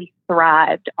really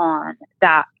thrived on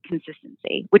that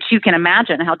consistency, which you can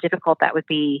imagine how difficult that would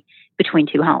be between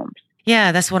 2 homes.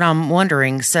 Yeah, that's what I'm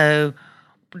wondering. So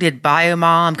did bio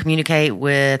mom communicate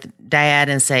with dad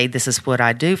and say, this is what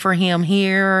I do for him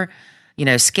here,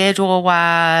 schedule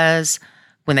wise,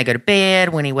 when they go to bed,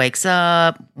 when he wakes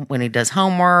up, when he does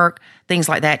homework, things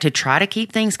like that, to try to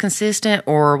keep things consistent?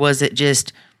 Or was it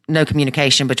just no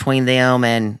communication between them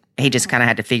and he just kind of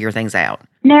had to figure things out?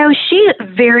 No, she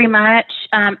very much,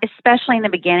 especially in the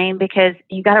beginning, because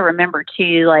you got to remember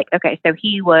too, so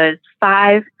he was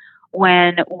 5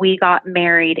 when we got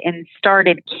married and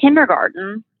started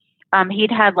kindergarten.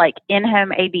 He'd had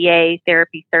in-home ABA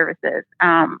therapy services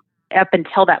up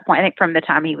until that point. I think from the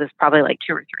time he was probably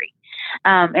 2 or 3,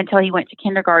 until he went to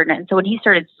kindergarten. And so when he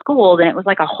started school, then it was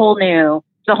a whole new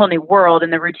world,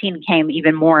 and the routine became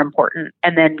even more important.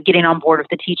 And then getting on board with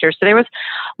the teacher. So there was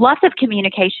lots of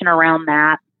communication around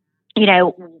that.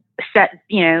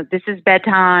 This is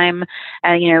bedtime.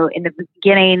 In the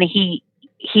beginning,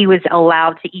 he was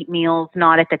allowed to eat meals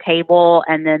not at the table,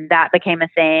 and then that became a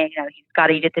thing. He's got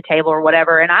to eat at the table or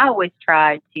whatever. And I always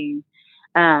tried to,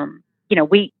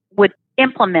 we would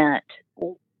implement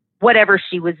whatever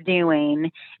she was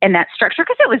doing in that structure,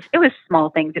 because it was small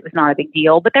things. It was not a big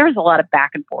deal, but there was a lot of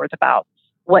back and forth about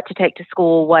what to take to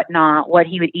school, what not, what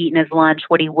he would eat in his lunch,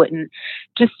 what he wouldn't.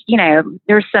 Just,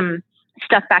 there's some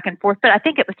stuff back and forth, but I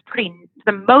think it was for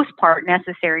the most part,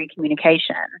 necessary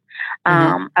communication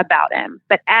about him.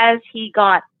 But as he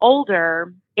got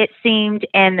older, it seemed,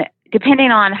 and depending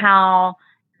on how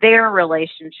their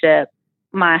relationship,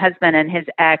 my husband and his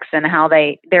ex, and how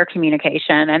their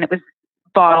communication, and it was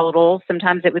volatile.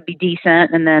 Sometimes it would be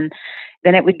decent, and then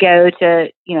it would go to,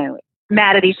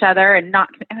 mad at each other and not.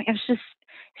 It was just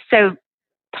so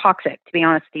toxic, to be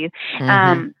honest with you.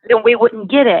 Then we wouldn't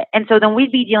get it. And so then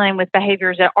we'd be dealing with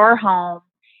behaviors at our home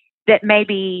that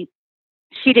maybe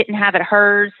she didn't have at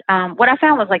hers. What I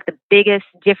found was the biggest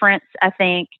difference, I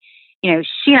think, she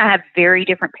and I have very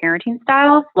different parenting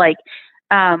styles.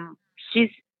 She's,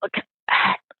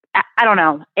 I don't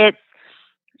know.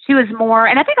 She was more,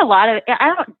 and I think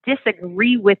I don't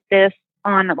disagree with this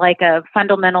on a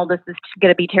fundamental, this is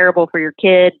going to be terrible for your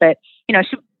kid, but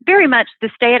she very much the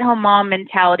stay-at-home mom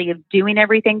mentality of doing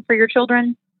everything for your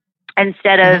children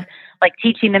instead of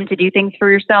teaching them to do things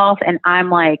for yourself. And I'm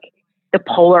the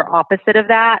polar opposite of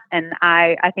that. And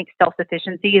I think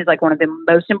self-sufficiency is like one of the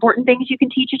most important things you can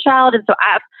teach a child. And so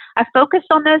I've focused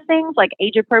on those things like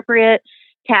age appropriate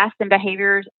tasks and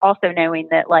behaviors, also knowing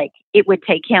that like it would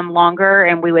take him longer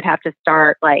and we would have to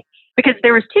start like, because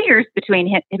there was 2 years between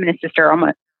him and his sister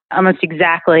almost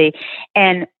exactly.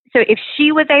 And so if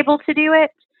she was able to do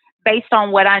it based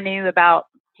on what I knew about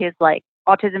his like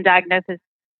autism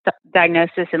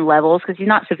diagnosis and levels, because he's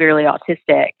not severely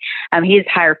autistic, he is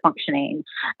higher functioning,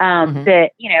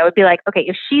 that, you know, it'd be like, okay,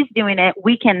 if she's doing it,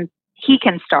 he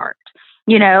can start,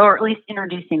 you know, or at least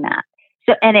introducing that.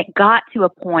 So, and it got to a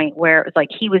point where it was like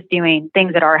he was doing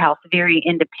things at our house very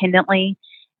independently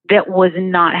that was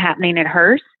not happening at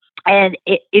hers. And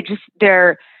it just,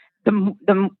 the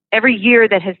every year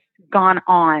that has gone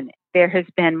on, there has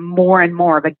been more and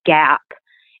more of a gap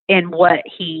in what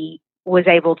he was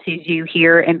able to do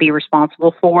here and be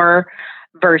responsible for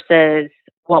versus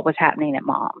what was happening at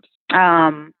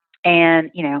mom's. And,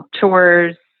 you know,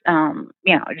 chores,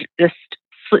 you know, just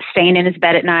staying in his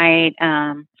bed at night,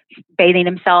 bathing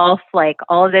himself, like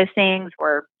all of those things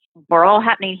were all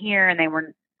happening here,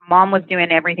 and mom was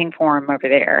doing everything for him over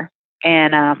there.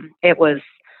 And it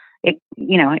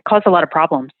caused a lot of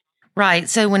problems. Right.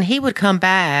 So when he would come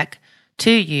back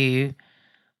to you,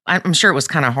 I'm sure it was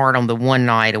kind of hard on the one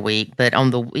night a week, but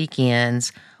on the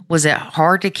weekends, was it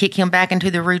hard to kick him back into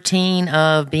the routine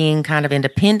of being kind of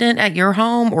independent at your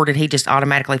home, or did he just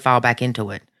automatically fall back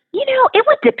into it? You know, it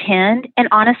would depend. And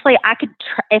honestly, I could,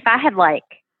 if I had like,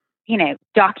 you know,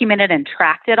 documented and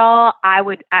tracked it all, I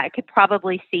could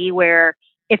probably see where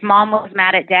if mom was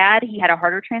mad at dad, he had a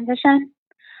harder transition.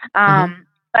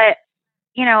 But,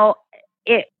 you know,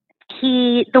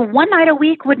 the one night a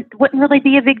week wouldn't really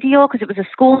be a big deal because it was a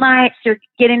school night. So you're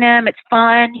getting him. It's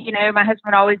fun. You know, my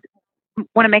husband always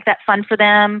want to make that fun for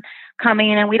them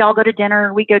coming, and we'd all go to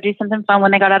dinner. We'd go do something fun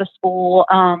when they got out of school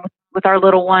with our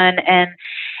little one. And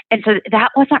so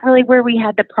that wasn't really where we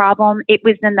had the problem. It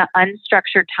was in the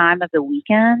unstructured time of the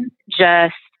weekend,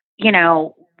 just, you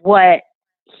know, what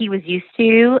he was used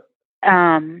to.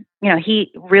 You know,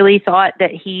 he really thought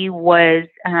that he was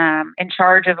in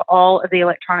charge of all of the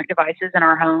electronic devices in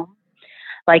our home.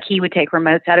 Like he would take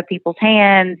remotes out of people's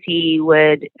hands. He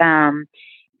would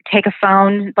take a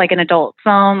phone, like an adult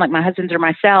phone, like my husband's or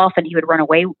myself, and he would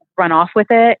run off with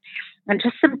it. And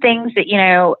just some things that, you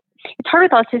know, it's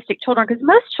hard with autistic children because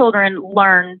most children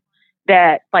learn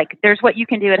that like there's what you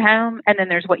can do at home and then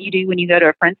there's what you do when you go to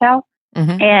a friend's house.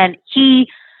 And he,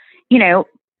 you know,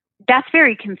 that's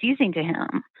very confusing to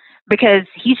him because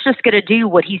he's just going to do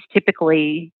what he's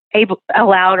typically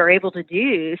allowed or able to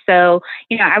do. So,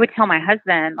 you know, I would tell my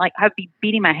husband, like I'd be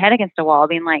beating my head against a wall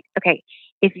being like, okay,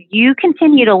 if you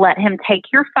continue to let him take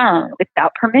your phone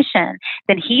without permission,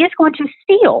 then he is going to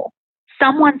steal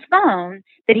someone's phone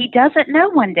that he doesn't know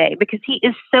one day because he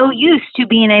is so used to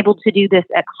being able to do this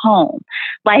at home.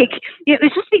 Like it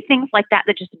was just be things like that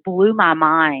just blew my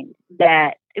mind,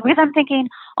 that because I'm thinking,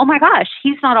 oh my gosh,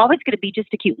 he's not always going to be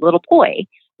just a cute little boy.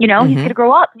 You know, he's going to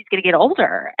grow up, he's going to get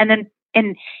older. And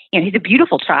you know, he's a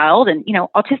beautiful child, and, you know,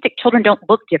 autistic children don't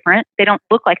look different. They don't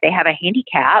look like they have a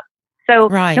handicap. So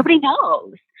nobody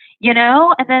knows, you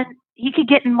know, and then he could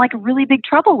get in like really big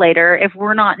trouble later if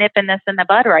we're not nipping this in the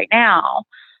bud right now.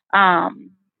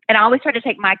 And I always try to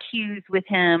take my cues with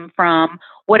him from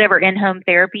whatever in-home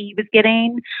therapy he was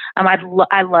getting.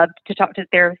 I love to talk to the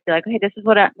therapist, be like, okay, this is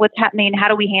what's happening. How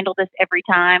do we handle this every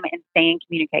time and stay in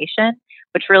communication?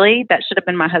 Which really, that should have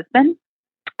been my husband.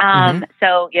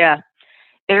 So yeah,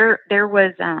 there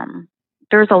was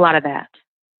a lot of that.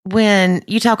 When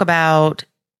you talk about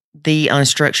the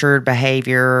unstructured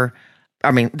behavior,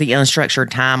 the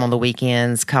unstructured time on the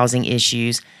weekends causing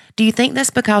issues, do you think that's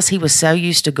because he was so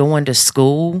used to going to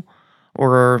school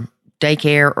or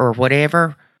daycare or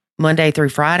whatever Monday through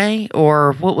Friday?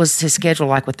 Or what was his schedule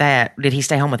like with that? Did he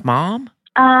stay home with mom?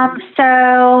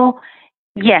 So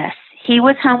yes, he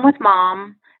was home with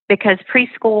mom because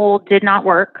preschool did not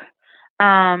work.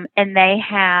 And they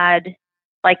had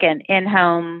like an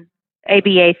in-home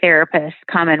ABA therapist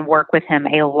come and work with him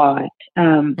a lot.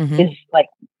 Is like,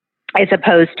 as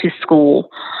opposed to school.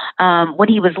 When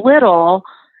he was little,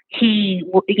 he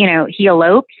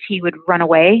eloped. He would run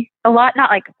away a lot, not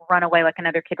like run away like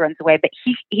another kid runs away, but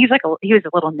he was a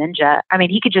little ninja. I mean,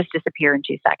 he could just disappear in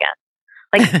 2 seconds,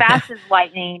 like fast as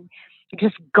lightning,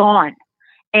 just gone.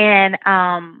 And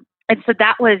so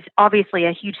that was obviously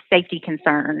a huge safety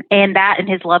concern, and that and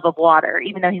his love of water,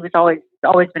 even though he was always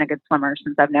been a good swimmer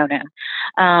since I've known him.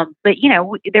 But, you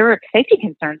know, there were safety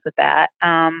concerns with that.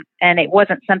 And it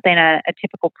wasn't something a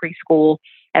typical preschool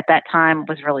at that time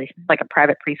was really like a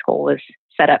private preschool was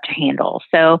set up to handle.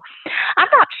 So I'm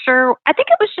not sure. I think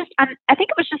it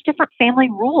was just different family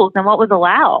rules and what was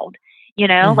allowed.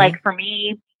 Like for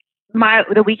me,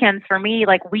 the weekends for me,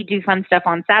 like we do fun stuff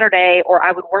on Saturday, or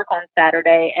I would work on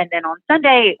Saturday, and then on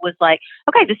Sunday it was like,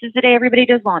 okay, this is the day everybody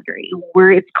does laundry.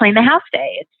 It's clean the house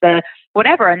day. It's the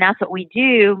whatever, and that's what we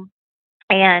do.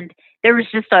 And there was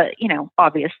just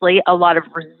obviously a lot of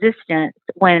resistance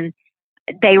when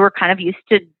they were kind of used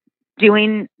to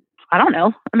doing, I don't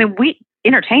know. I mean, we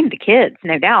entertained the kids,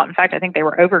 no doubt. In fact, I think they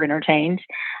were over entertained.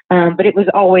 But it was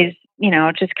always,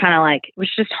 just kind of like, it was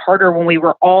just harder when we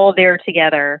were all there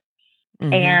together.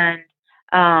 Mm-hmm. And,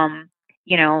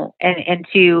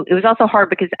 it was also hard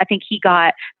because I think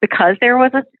because there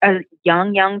was a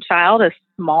young child, a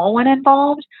small one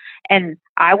involved. And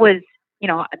I was,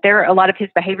 there are a lot of his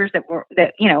behaviors that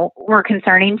were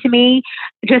concerning to me,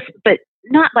 but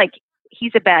not like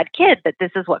he's a bad kid, but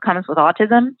this is what comes with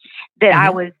autism, that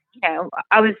Mm-hmm.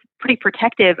 I was pretty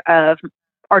protective of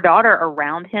our daughter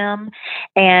around him.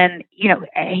 And,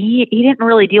 he didn't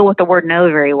really deal with the word no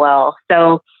very well.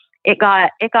 So it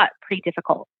got pretty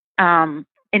difficult,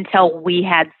 until we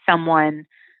had someone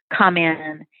come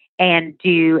in and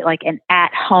do like an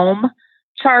at-home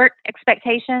chart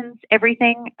expectations,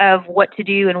 everything of what to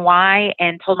do and why,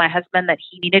 and told my husband that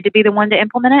he needed to be the one to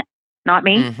implement it, not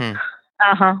me.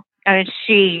 Mm-hmm. I mean,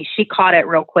 she caught it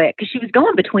real quick because she was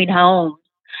going between homes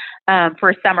for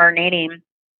a summer nannying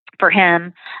for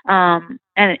him. And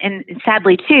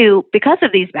sadly too, because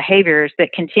of these behaviors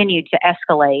that continued to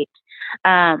escalate,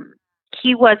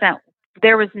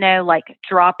 there was no like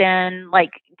drop-in,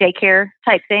 like daycare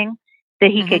type thing that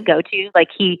he could go to. Like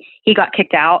he got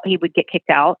kicked out. He would get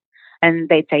kicked out and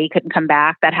they'd say he couldn't come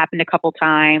back. That happened a couple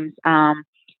times.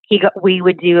 We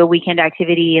would do a weekend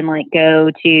activity and like go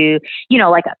to,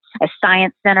 like a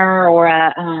science center or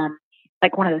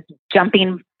like one of those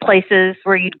jumping places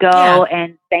where you'd go,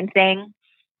 and same thing.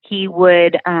 He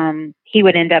would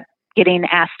end up getting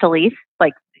asked to leave,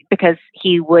 like, because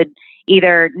he would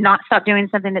either not stop doing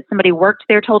something that somebody worked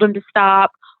there told him to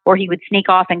stop, or he would sneak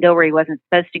off and go where he wasn't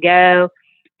supposed to go.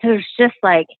 So it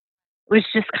was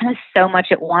just kind of so much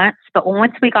at once. But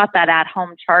once we got that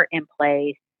at-home chart in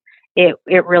place, it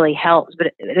really helps.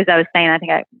 But as I was saying, I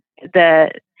think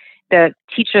the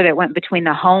teacher that went between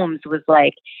the homes was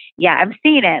like, yeah, I'm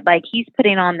seeing it. Like he's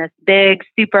putting on this big,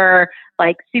 super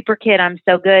kid, I'm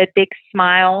so good, big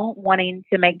smile, wanting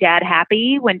to make dad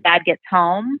happy when dad gets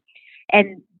home,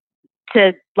 and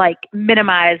to like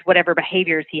minimize whatever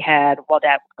behaviors he had while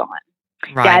dad was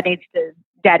gone. Right.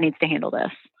 Dad needs to handle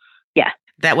this. Yeah.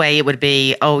 That way it would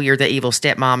be, oh, you're the evil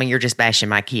stepmom and you're just bashing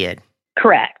my kid.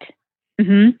 Correct.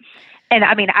 Mm-hmm. And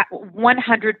I mean, I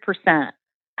 100%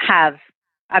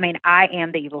 I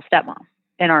am the evil stepmom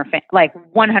in our family, like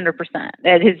 100%.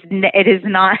 It is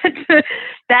not,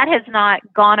 that has not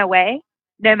gone away,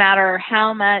 no matter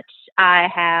how much I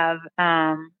have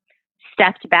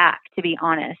stepped back, to be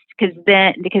honest.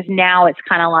 Because now it's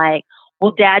kind of like, well,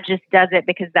 dad just does it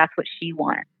because that's what she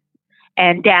wants.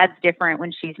 And dad's different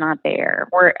when she's not there.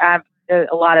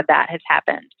 A lot of that has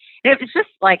happened. And it was just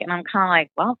like, and I'm kind of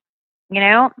like, well,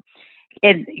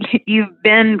 you've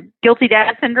been guilty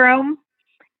dad syndrome,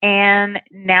 and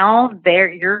now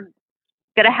you're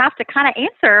going to have to kind of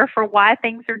answer for why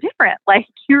things are different. Like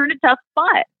you're in a tough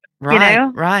spot,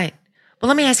 Right. Well,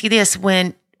 let me ask you this.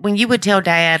 When you would tell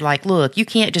dad, like, look, you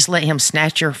can't just let him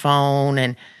snatch your phone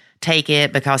and take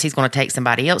it because he's going to take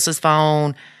somebody else's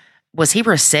phone. Was he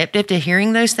receptive to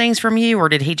hearing those things from you, or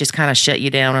did he just kind of shut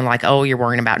you down and like, oh, you're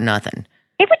worrying about nothing?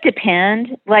 It would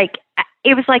depend. Like,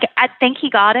 it was like, I think he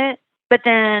got it, but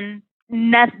then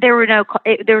there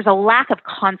was a lack of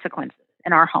consequences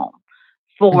in our home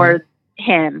for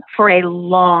him for a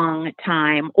long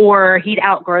time, or he'd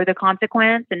outgrow the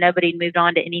consequence and nobody moved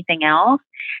on to anything else.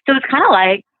 So it's kind of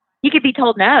like, he could be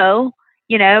told no,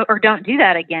 or don't do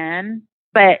that again,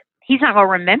 but he's not going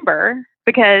to remember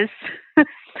because,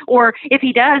 or if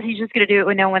he does, he's just going to do it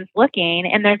when no one's looking,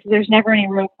 and there's never any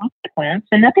real consequence,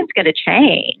 and nothing's going to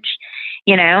change,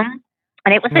 And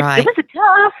it was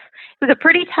a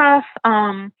pretty tough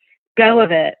go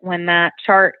of it when that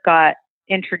chart got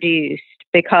introduced,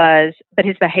 but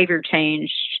his behavior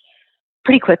changed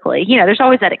pretty quickly. There's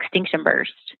always that extinction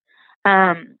burst.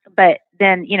 But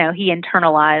then, he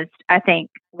internalized, I think,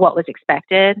 what was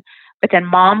expected. But then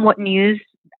mom wouldn't use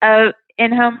a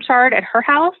in-home chart at her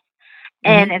house.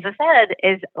 And as I said,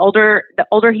 the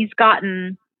older he's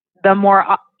gotten, the more,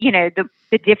 the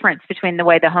difference between the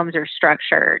way the homes are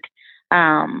structured.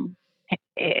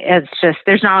 It's just,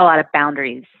 there's not a lot of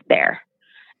boundaries there.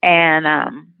 And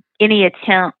any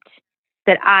attempt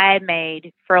that I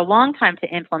made for a long time to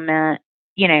implement,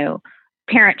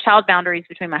 parent-child boundaries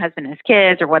between my husband and his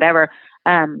kids or whatever,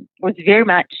 was very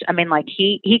much, I mean, like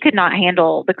he could not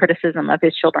handle the criticism of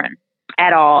his children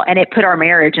at all. And it put our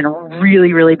marriage in a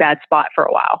really, really bad spot for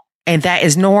a while. And that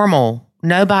is normal.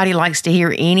 Nobody likes to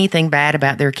hear anything bad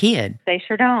about their kid. They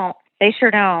sure don't. They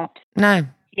sure don't. No.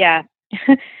 Yeah.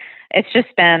 It's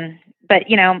just been, but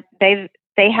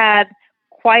they had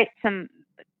quite some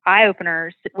eye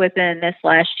openers within this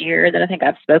last year that I think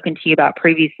I've spoken to you about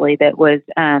previously. That was,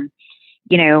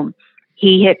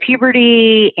 he hit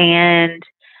puberty and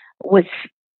was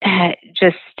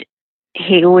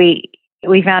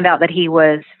we found out that he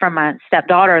was from my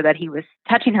stepdaughter, that he was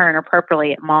touching her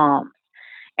inappropriately at Mom,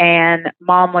 and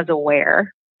Mom was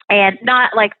aware. And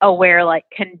not like aware, like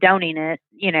condoning it,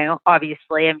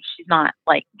 obviously. I mean, she's not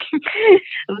like,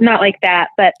 not like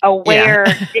that, but aware,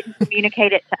 didn't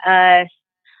communicate it to us,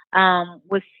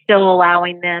 was still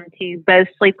allowing them to both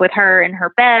sleep with her in her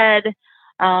bed.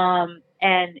 And,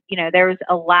 there was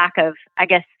a lack of, I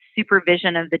guess,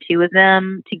 supervision of the two of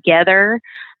them together.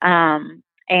 My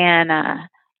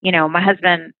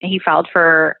husband, he filed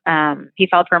for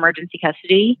emergency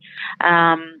custody.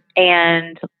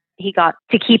 And he got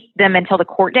to keep them until the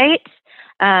court date.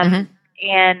 And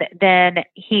then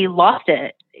he lost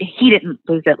it. He didn't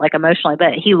lose it like emotionally,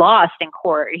 but he lost in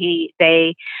court.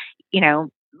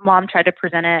 Mom tried to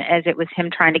present it as it was him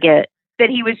trying to get,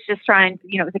 that he was just trying,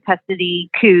 it was a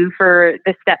custody coup for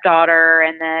the stepdaughter,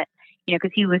 and that, because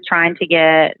he was trying to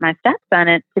get my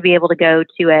stepson to be able to go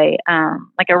to a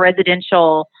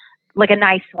residential, like a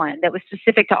nice one that was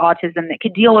specific to autism, that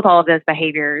could deal with all of those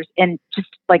behaviors and just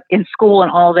like in school and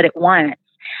all of it at once.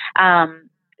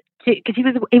 Because he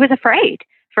was afraid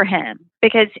for him,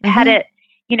 because had it,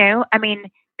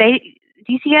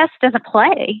 DCS doesn't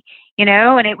play,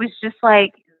 and it was just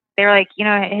like, they're like,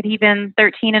 had he been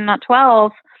 13 and not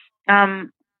 12,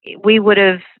 we would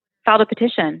have filed a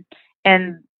petition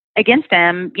and against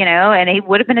him, and he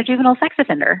would have been a juvenile sex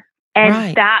offender.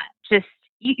 And that just,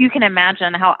 you can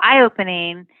imagine how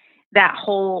eye-opening that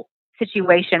whole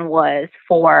situation was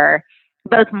for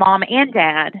both Mom and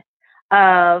Dad,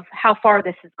 of how far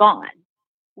this has gone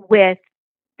with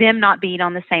them not being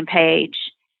on the same page,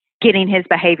 getting his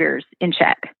behaviors in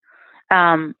check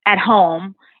at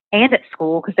home and at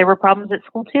school, because there were problems at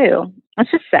school too. It's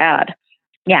just sad.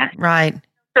 Yeah. Right.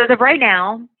 So as of right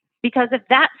now, because of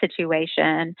that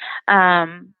situation,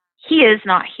 he is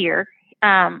not here.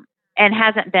 And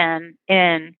hasn't been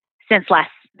since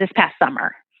this past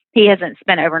summer. He hasn't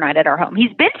spent overnight at our home.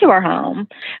 He's been to our home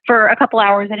for a couple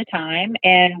hours at a time,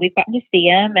 and we've gotten to see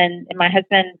him, and my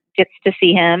husband gets to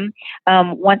see him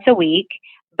once a week.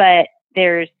 But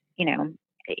there's,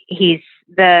 he's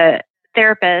the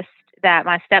therapist that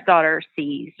my stepdaughter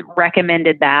sees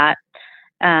recommended that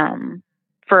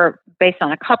based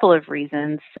on a couple of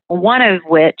reasons. One of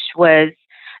which was,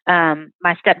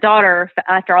 my stepdaughter,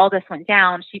 after all this went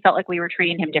down, she felt like we were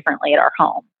treating him differently at our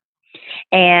home,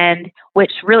 and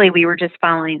which really we were just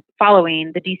following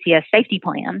the DCS safety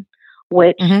plan,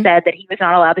 which said that he was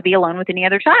not allowed to be alone with any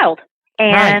other child.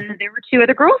 And there were two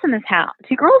girls in this house,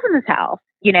 and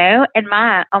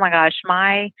my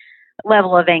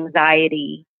level of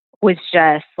anxiety was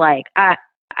just like, I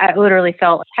literally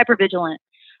felt hypervigilant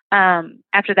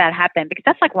after that happened, because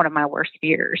that's like one of my worst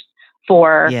fears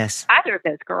for either of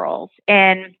those girls.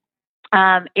 And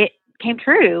it came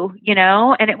true,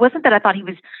 and it wasn't that I thought he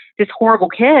was this horrible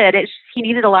kid. It's just, he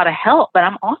needed a lot of help, but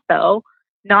I'm also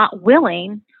not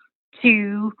willing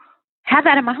to have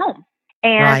that in my home.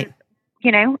 And,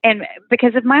 and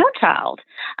because of my own child.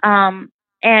 And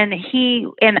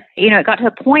it got to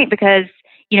a point because,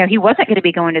 he wasn't going to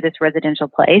be going to this residential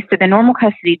place. So the normal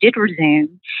custody did resume,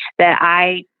 that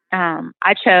I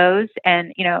chose,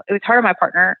 and, it was hard on my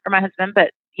partner or my husband,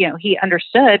 but, he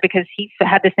understood because he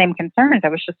had the same concerns. I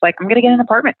was just like, I'm going to get an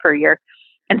apartment for a year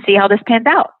and see how this pans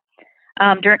out.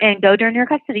 And go during your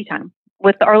custody time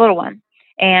with our little one,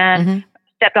 and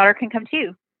stepdaughter can come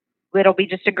too. It'll be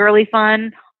just a girly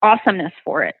fun awesomeness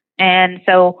for it. And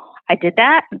so I did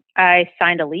that. I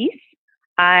signed a lease.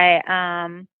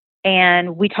 And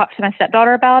we talked to my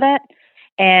stepdaughter about it,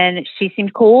 and she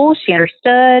seemed cool. She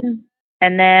understood.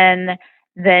 And then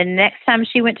the next time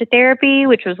she went to therapy,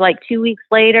 which was like 2 weeks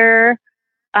later,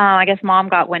 I guess Mom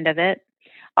got wind of it.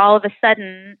 All of a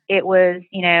sudden it was,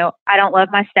 I don't love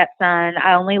my stepson.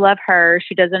 I only love her.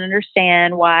 She doesn't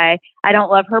understand why I don't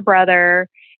love her brother.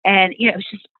 And, it's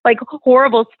just like a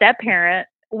horrible step parent,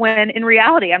 when in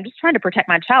reality, I'm just trying to protect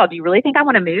my child. Do you really think I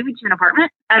want to move into an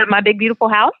apartment out of my big, beautiful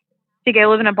house to go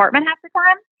live in an apartment half the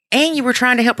time? And you were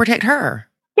trying to help protect her.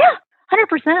 Yeah,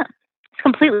 100%. It's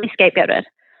completely scapegoated.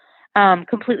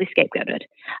 completely scapegoated,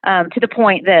 to the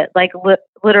point that like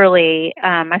literally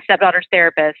my stepdaughter's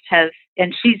therapist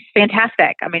and she's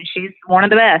fantastic. I mean, she's one of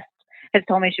the best, has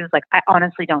told me, she was like, I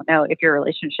honestly don't know if your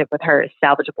relationship with her is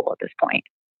salvageable at this point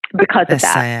because That's of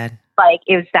that. sad. Like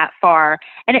it was that far.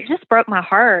 And it just broke my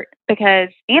heart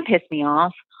and pissed me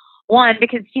off. One,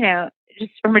 because,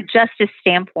 just from a justice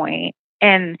standpoint,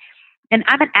 and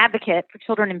I'm an advocate for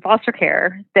children in foster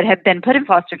care that have been put in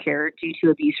foster care due to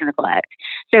abuse or neglect.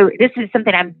 So this is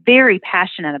something I'm very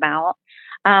passionate about.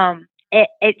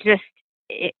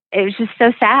 It was just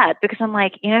so sad because I'm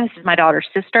like, this is my daughter's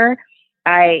sister.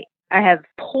 I have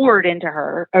poured into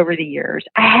her over the years.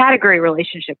 I had a great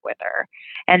relationship with her.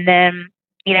 And then,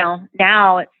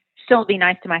 now it's still be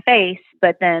nice to my face,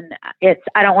 but then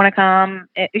I don't want to come.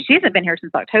 She hasn't been here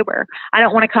since October. I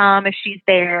don't want to come if she's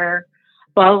there,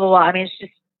 blah, blah, blah. I mean, it's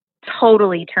just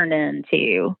totally turned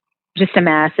into just a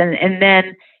mess. And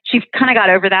then she kind of got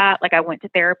over that. Like I went to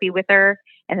therapy with her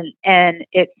and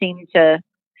it seemed to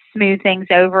smooth things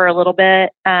over a little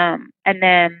bit. And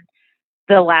then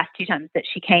the last 2 times that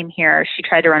she came here, she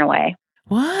tried to run away.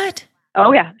 What?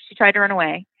 Oh yeah. She tried to run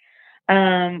away.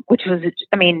 Which was,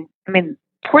 I mean,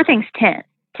 poor thing's 10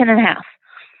 and a half.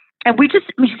 And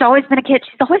she's always been a kid.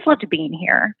 She's always loved being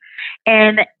here.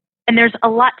 And there's a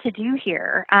lot to do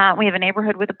here. We have a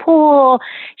neighborhood with a pool.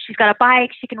 She's got a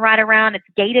bike. She can ride around. It's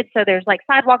gated. So there's like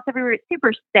sidewalks everywhere. It's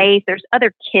super safe. There's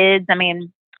other kids. I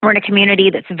mean, we're in a community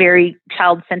that's very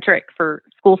child-centric for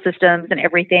school systems and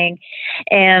everything.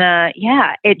 And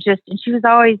and she was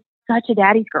always such a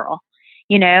daddy's girl,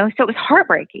 so it was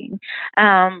heartbreaking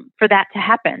for that to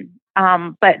happen.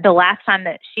 But the last time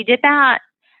that she did that,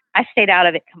 I stayed out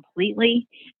of it completely.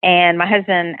 And my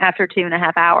husband, after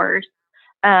 2.5 hours,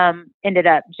 ended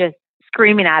up just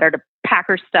screaming at her to pack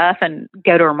her stuff and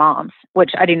go to her mom's,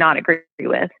 which I do not agree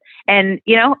with. And,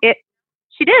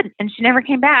 she did, and she never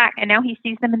came back. And now he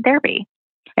sees them in therapy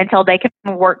until they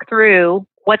can work through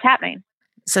what's happening.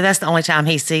 So that's the only time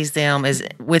he sees them is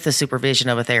with the supervision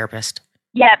of a therapist.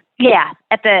 Yeah,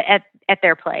 at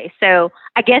their place. So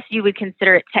I guess you would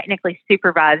consider it technically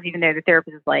supervised, even though the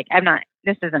therapist is like,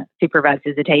 this isn't supervised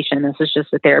visitation. This is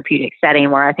just a therapeutic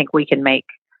setting where I think we can make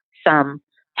some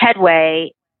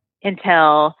headway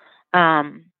until,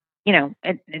 and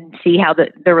see how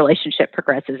the relationship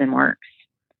progresses and works.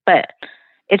 But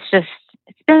it's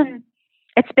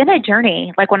been a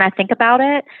journey. Like when I think about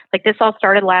it, like this all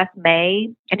started last May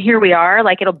and here we are,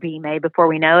 like it'll be May before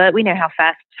we know it. We know how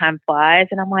fast time flies.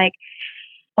 And I'm like,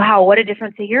 wow, what a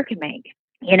difference a year can make.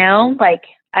 Like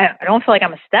I don't feel like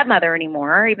I'm a stepmother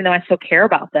anymore, even though I still care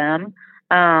about them.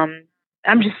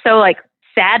 I'm just so like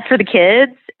sad for the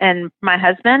kids and my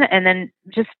husband and then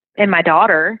and my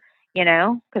daughter,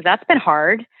 cause that's been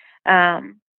hard.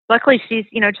 Luckily she's,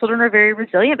 children are very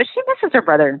resilient, but she misses her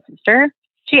brother and sister.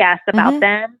 She asks about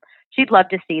them. She'd love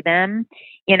to see them,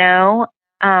 she knows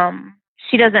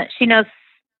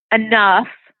enough,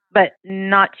 but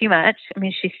not too much. I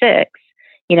mean, she's 6,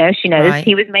 she knows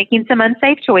he was making some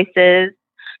unsafe choices.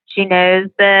 She knows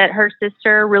that her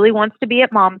sister really wants to be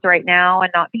at mom's right now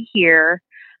and not be here.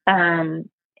 And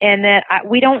that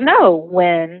we don't know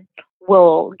when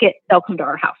they'll come to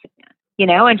our house again,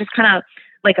 and just kind of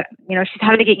like, she's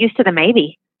having to get used to the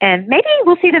maybe. And maybe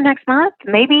we'll see them next month.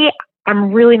 Maybe,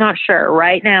 I'm really not sure.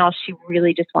 Right now, she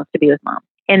really just wants to be with mom.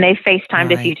 And they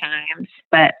FaceTimed a few times,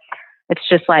 but it's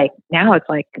just like, now it's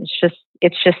like,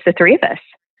 it's just the 3 of us.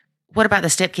 What about the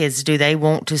stepkids? Do they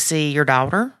want to see your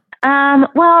daughter?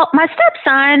 Well, my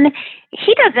stepson,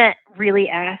 he doesn't really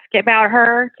ask about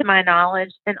her to my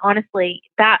knowledge. And honestly,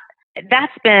 that's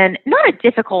been not a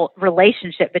difficult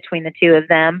relationship between the 2 of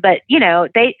them, but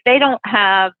they don't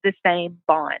have the same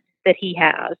bond that he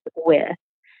has with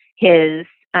his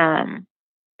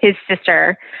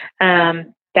sister,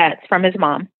 that's from his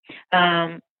mom.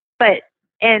 But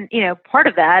part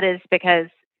of that is because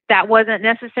that wasn't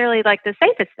necessarily like the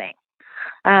safest thing.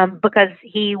 Because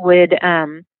he would,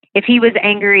 if he was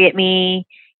angry at me,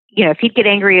 if he'd get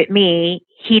angry at me,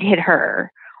 he'd hit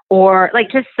her or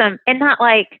like just and not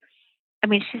like, I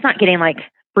mean, she's not getting like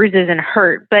bruises and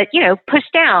hurt, but,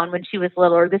 pushed down when she was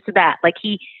little or this or that. Like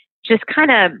he just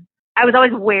I was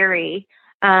always wary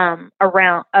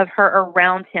of her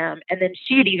around him. And then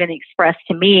she had even expressed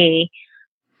to me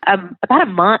about a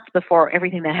month before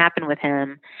everything that happened with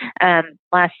him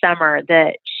last summer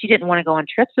that she didn't want to go on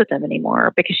trips with him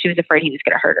anymore because she was afraid he was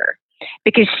going to hurt her,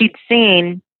 because she'd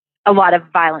seen a lot of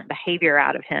violent behavior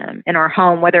out of him in our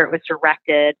home, whether it was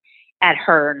directed at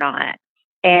her or not.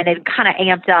 And it kind of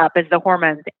amped up as the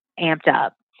hormones amped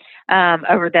up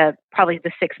over probably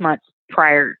the 6 months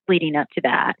prior leading up to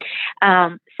that.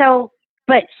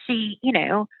 But she,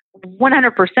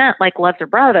 100% like loves her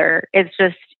brother. It's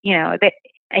just, that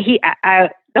the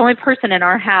only person in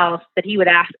our house that he would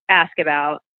ask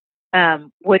about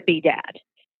would be Dad,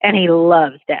 and he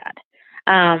loves Dad.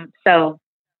 And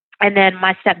then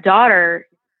my stepdaughter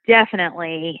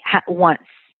definitely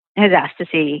has asked to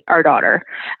see our daughter,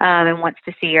 and wants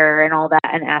to see her and all that,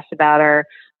 and asked about her.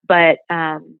 But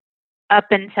up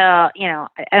until,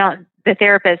 the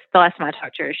therapist, the last time I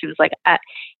talked to her, she was like,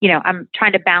 I'm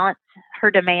trying to balance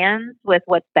her demands with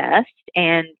what's best.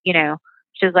 And,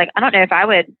 she was like, I don't know if I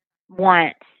would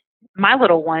want my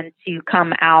little one to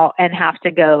come out and have to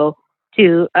go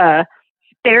to a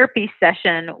therapy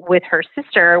session with her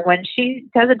sister when she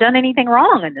hasn't done anything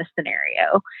wrong in this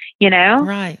scenario,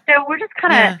 Right. So we're just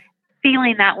kind of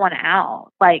feeling that one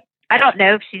out. Like, I don't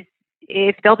know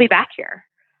if they'll be back here.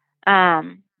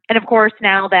 And of course,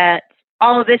 now that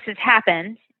all of this has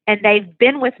happened and they've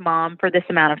been with Mom for this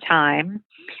amount of time,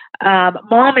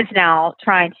 Mom is now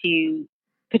trying to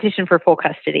petition for full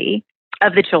custody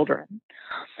of the children.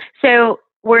 So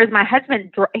whereas my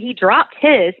husband, he dropped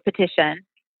his petition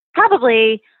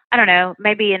probably, I don't know,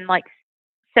 maybe in like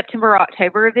September or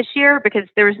October of this year, because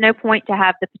there was no point to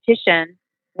have the petition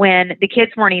when the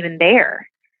kids weren't even there,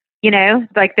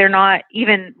 like they're not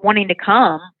even wanting to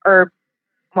come, or,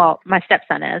 well, my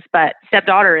stepson is, but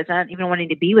stepdaughter isn't even wanting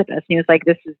to be with us. And he was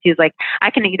like,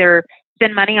 I can either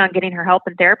spend money on getting her help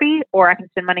in therapy, or I can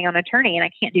spend money on an attorney, and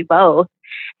I can't do both.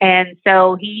 And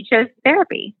so he chose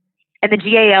therapy. And the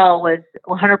GAL was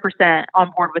 100%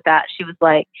 on board with that. She was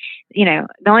like, the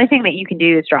only thing that you can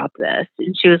do is drop this.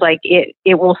 And she was like,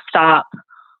 it will stop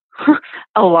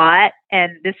a lot.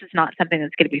 And this is not something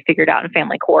that's going to be figured out in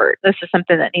family court. This is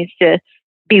something that needs to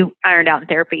be ironed out in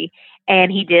therapy.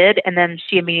 And he did. And then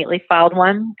she immediately filed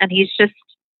one. And he's just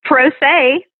pro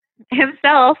se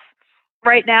himself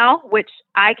right now, which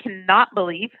I cannot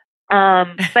believe.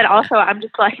 But also I'm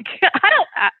just like,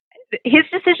 his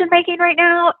decision making right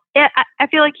now, I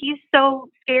feel like he's so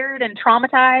scared and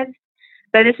traumatized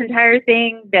by this entire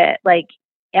thing that, like,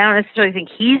 I don't necessarily think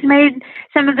he's made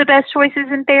some of the best choices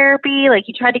in therapy. Like,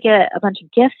 he tried to get a bunch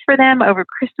of gifts for them over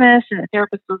Christmas, and the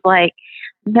therapist was like,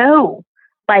 no,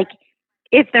 like,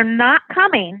 if they're not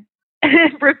coming,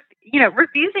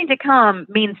 refusing to come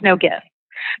means no gift.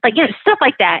 Like, stuff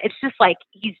like that. It's just like,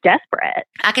 he's desperate.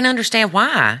 I can understand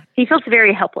why. He feels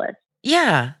very helpless.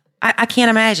 Yeah. I can't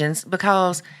imagine,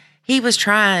 because he was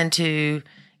trying to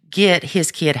get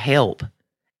his kid help,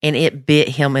 and it bit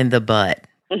him in the butt.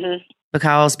 Mm-hmm.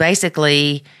 Because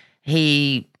basically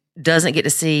he doesn't get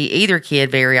to see either kid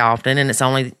very often, and it's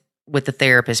only with the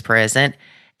therapist present.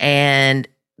 And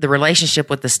the relationship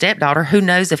with the stepdaughter, who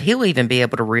knows if he'll even be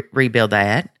able to rebuild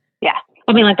that. Yeah.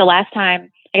 I mean, like the last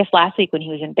time, I guess last week when he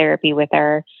was in therapy with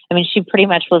her, I mean, she pretty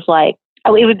much was like,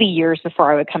 oh, it would be years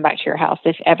before I would come back to your house,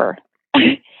 if ever.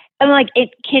 I'm like, he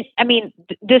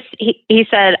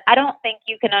said, I don't think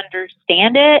you can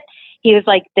understand it. He was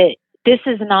like, this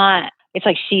is not, it's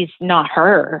like, she's not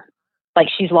her. Like,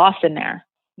 she's lost in there,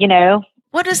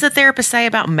 What does the therapist say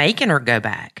about making her go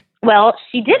back? Well,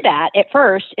 she did that at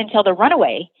first until the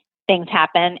runaway things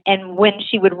happened. And when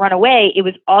she would run away, it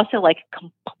was also like a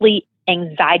complete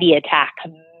anxiety attack,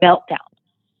 meltdown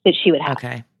that she would have.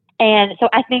 Okay. And so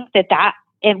I think that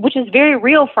which is very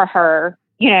real for her,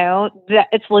 that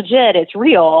it's legit, it's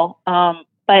real.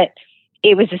 But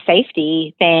it was a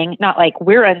safety thing, not like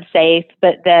we're unsafe,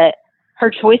 but that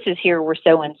her choices here were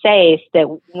so unsafe that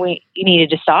we needed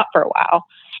to stop for a while.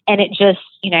 And it just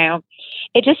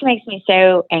makes me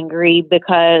so angry,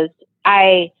 because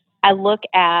I look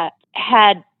at,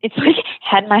 had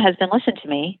my husband listened to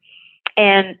me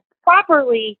and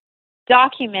properly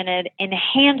documented and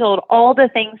handled all the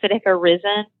things that have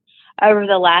arisen over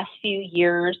the last few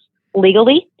years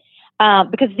legally,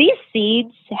 because these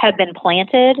seeds have been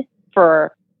planted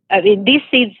these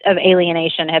seeds of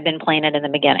alienation have been planted in the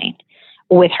beginning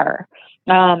with her.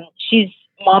 Mom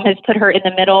has put her in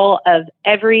the middle of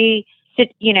every,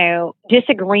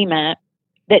 disagreement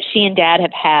that she and Dad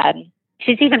have had.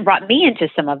 She's even brought me into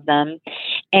some of them,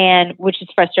 and which is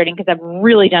frustrating, because I've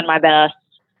really done my best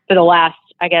for the last,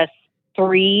 I guess,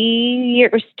 3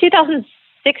 years.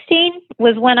 2016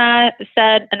 was when I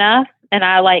said enough, and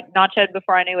I nachoed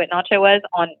before I knew what nacho was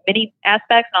on many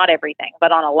aspects, not everything,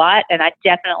 but on a lot. And I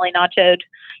definitely nachoed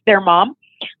their mom.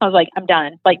 I was like, I'm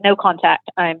done. Like, no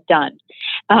contact. I'm done.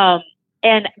 But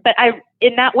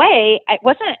in that way, I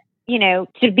wasn't,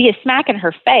 to be a smack in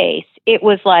her face. It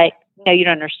was like, no, you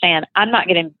don't understand. I'm not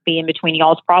going to be in between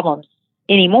y'all's problems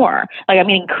anymore. Like, I'm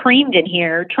getting creamed in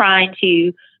here trying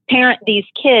to parent these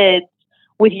kids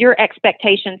with your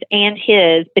expectations and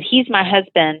his, but he's my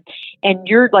husband, and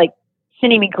you're like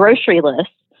sending me grocery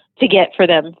lists to get for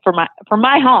them for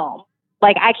my home.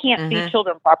 Like I can't feed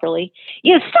children properly,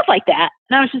 stuff like that.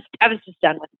 And I was just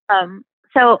done with it.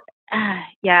 So I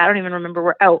don't even remember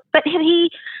where. But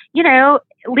he,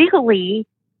 legally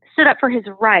stood up for his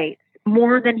rights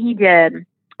more than he did,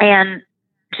 and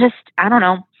just I don't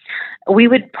know. We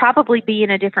would probably be in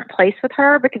a different place with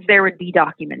her because there would be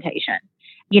documentation.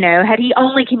 Had he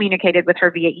only communicated with her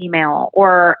via email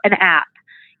or an app,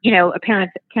 a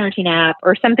parenting app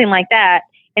or something like that,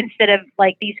 instead of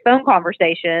like these phone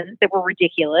conversations that were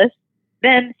ridiculous,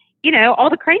 then, all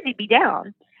the crazy be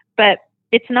down. But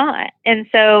it's not. And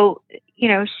so,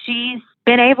 she's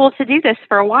been able to do this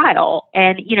for a while.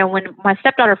 And, when my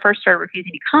stepdaughter first started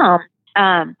refusing to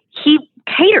come, he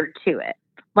catered to it.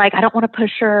 Like, I don't want to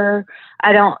push her.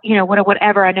 I don't,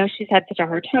 whatever. I know she's had such a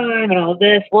hard time and all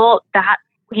this. Well, that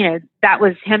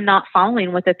was him not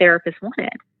following what the therapist wanted,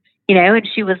 and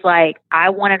she was like, I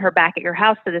wanted her back at your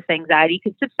house so this anxiety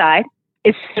could subside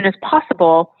as soon as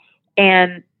possible.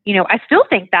 And, I still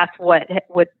think that's what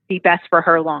would be best for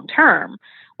her long term,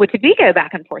 would to be go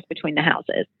back and forth between the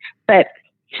houses. But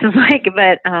she's like,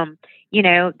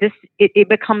 it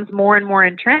becomes more and more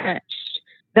entrenched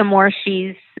the more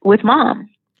she's with mom.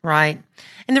 Right.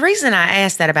 And the reason I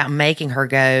asked that about making her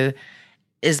go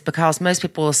is because most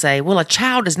people will say, well, a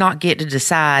child does not get to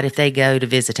decide if they go to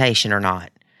visitation or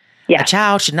not. Yeah. A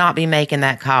child should not be making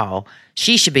that call.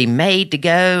 She should be made to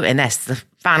go, and that's the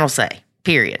final say,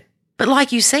 period. But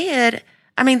like you said,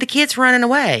 the kid's running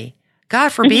away. God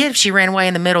forbid if she ran away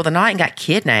in the middle of the night and got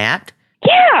kidnapped.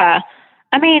 Yeah.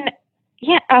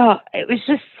 It was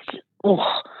just,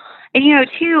 and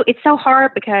too, it's so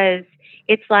hard because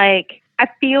it's like, I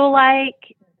feel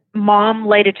like mom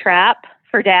laid a trap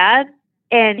for dad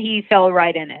and he fell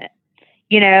right in it.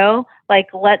 Like,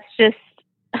 let's just,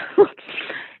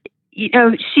 she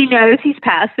knows he's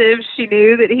passive. She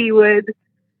knew that he would,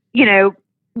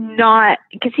 not,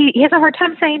 because he has a hard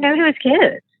time saying no to his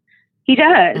kids. He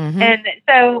does. And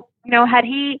so, had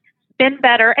he been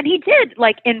better, and he did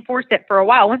like enforce it for a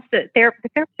while once the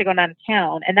therapist had gone out of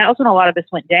town. And that was when a lot of this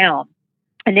went down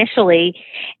initially.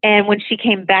 And when she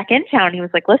came back in town, he was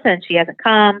like, listen, she hasn't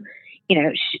come.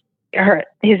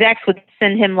 His ex would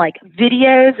send him like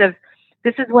videos of,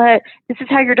 this is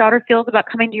how your daughter feels about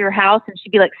coming to your house. And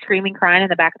she'd be like screaming, crying in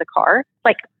the back of the car,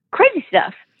 like crazy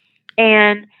stuff.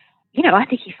 And, I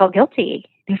think he felt guilty.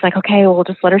 He was like, okay, well, we'll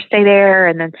just let her stay there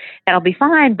and then that'll be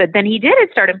fine. But then he did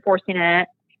start enforcing it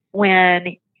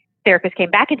when therapist came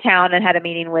back in town and had a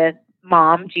meeting with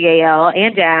mom, GAL,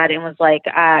 and dad, and was like,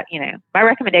 my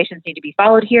recommendations need to be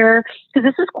followed here because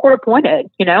this is court appointed,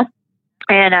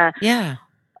 and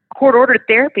court ordered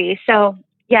therapy. So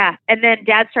yeah. And then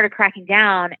dad started cracking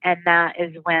down, and that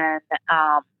is when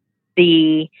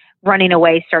the running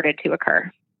away started to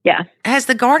occur. Yeah. Has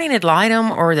the guardian ad litem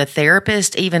or the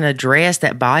therapist even addressed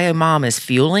that bio mom is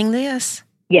fueling this?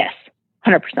 Yes,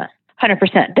 100%.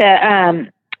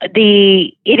 100%.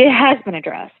 It has been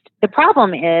addressed. The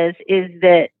problem is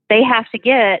that they have to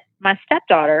get my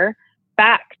stepdaughter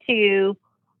back to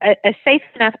a safe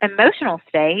enough emotional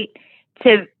state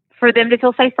for them to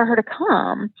feel safe for her to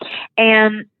come.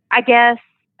 And I guess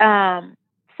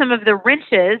some of the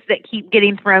wrenches that keep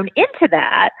getting thrown into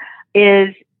that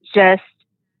is just,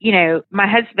 my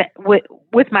husband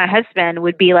with my husband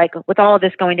would be like, with all of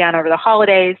this going down over the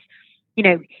holidays,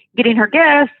 getting her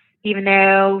gifts, even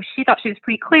though she thought she was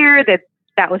pretty clear that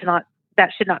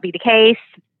should not be the case.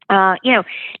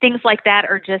 Things like that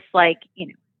are just like,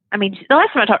 the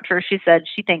last time I talked to her, she said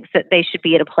she thinks that they should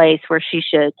be at a place where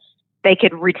they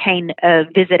could retain a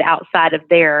visit outside of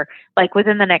there, like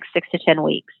within the next 6 to 10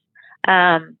 weeks.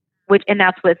 And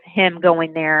that's with him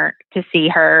going there to see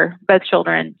her, both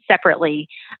children separately,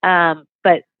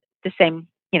 but the same,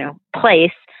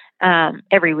 place,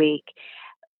 every week.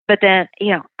 But then,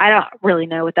 I don't really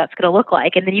know what that's going to look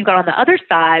like. And then you've got on the other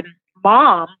side,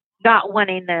 mom not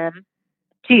wanting them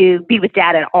to be with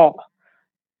dad at all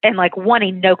and like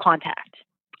wanting no contact.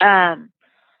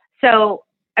 So,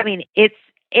 it's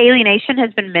alienation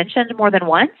has been mentioned more than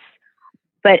once,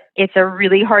 but it's a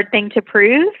really hard thing to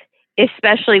prove,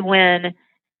 especially when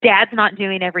dad's not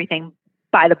doing everything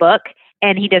by the book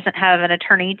and he doesn't have an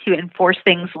attorney to enforce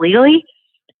things legally.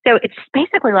 So it's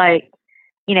basically like,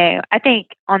 I think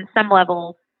on some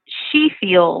level, she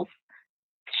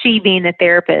being the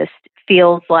therapist,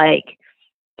 feels like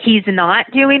he's not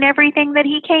doing everything that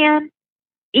he can,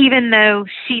 even though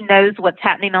she knows what's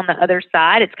happening on the other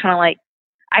side. It's kind of like,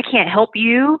 I can't help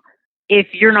you if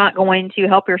you're not going to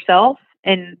help yourself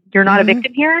and you're not a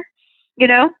victim here,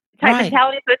 type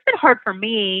mentality. So it's been hard for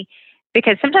me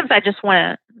because sometimes I just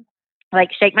want to like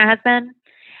shake my husband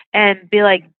and be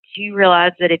like, do you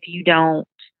realize that if you don't,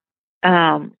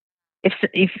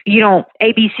 if you don't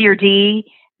A, B, C, or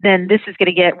D, then this is going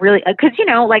to get really, because,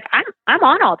 like I'm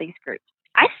on all these groups.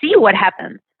 I see what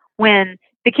happens when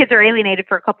the kids are alienated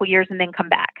for a couple years and then come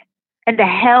back, and the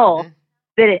hell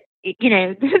that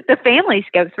the families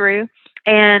go through.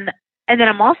 And then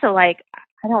I'm also like,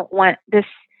 I don't want this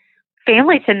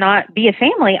family to not be a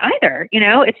family either.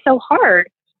 It's so hard,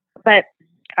 but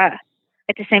at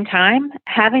the same time,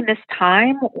 having this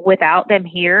time without them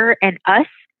here and us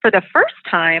for the first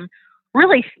time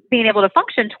really being able to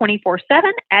function 24/7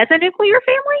 as a nuclear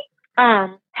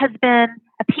family has been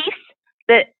a piece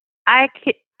that I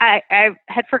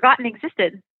had forgotten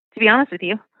existed, to be honest with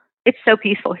you. It's so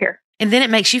peaceful here. And then it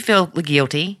makes you feel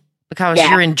guilty because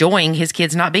you're enjoying his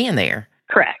kids not being there.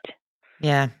 Correct.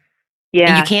 Yeah. Yeah.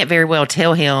 And you can't very well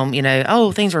tell him,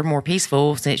 oh, things are more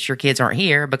peaceful since your kids aren't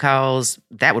here, because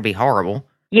that would be horrible.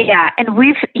 Yeah. And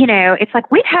we've, it's like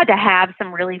we've had to have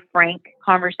some really frank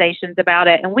conversations about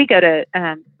it. And we go to,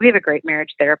 we have a great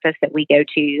marriage therapist that we go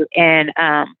to, and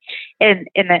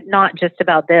that not just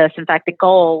about this. In fact, the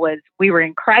goal was we were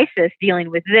in crisis dealing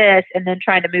with this and then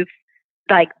trying to move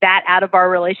like that out of our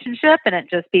relationship and it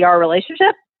just be our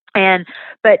relationship.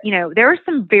 But there were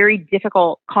some very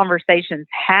difficult conversations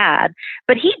had,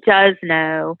 but he does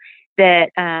know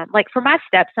that, like for my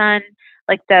stepson,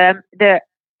 like the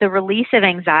release of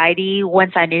anxiety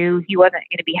once I knew he wasn't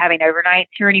going to be having overnights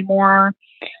here anymore,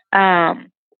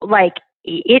 like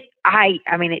it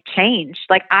changed.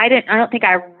 Like I don't think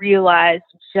I realized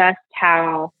just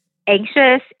how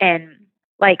anxious and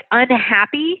like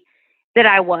unhappy that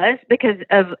I was because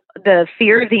of the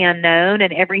fear of the unknown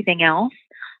and everything else.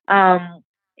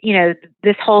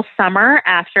 This whole summer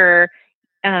after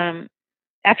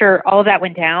all of that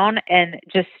went down, and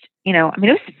just, it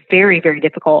was very, very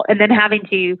difficult. And then having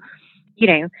to,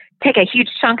 take a huge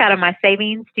chunk out of my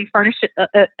savings to furnish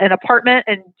an apartment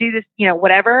and do this,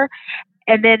 whatever.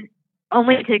 And then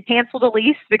only to cancel the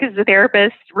lease because the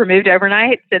therapist removed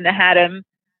overnights and had him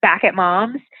back at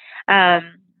mom's,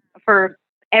 for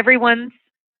everyone's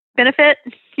benefit,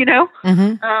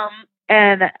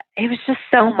 and it was just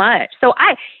so much. So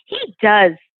he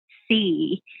does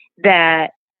see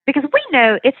that, because we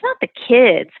know it's not the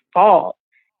kids' fault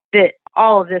that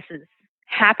all of this is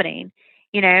happening.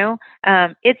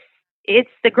 It's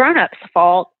the grown-ups'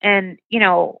 fault. And,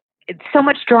 so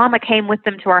much drama came with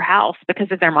them to our house because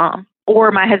of their mom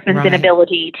or my husband's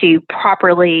inability to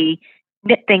properly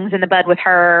nip things in the bud with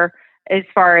her as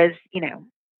far as,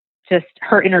 just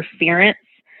her interference.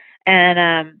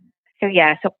 And, so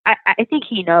I think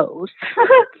he knows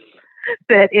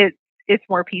that it's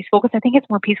more peaceful, because I think it's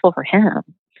more peaceful for him,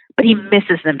 but he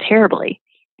misses them terribly.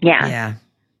 Yeah. Yeah.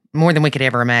 More than we could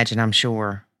ever imagine, I'm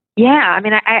sure. Yeah. I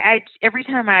mean, I every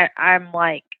time I'm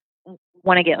like,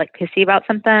 want to get like pissy about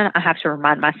something, I have to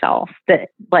remind myself that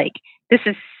like, this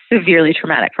is severely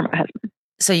traumatic for my husband.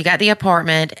 So you got the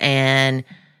apartment, and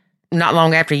not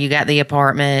long after you got the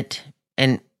apartment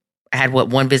and had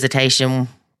one visitation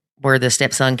where the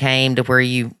stepson came to where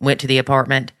you went to the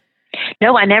apartment?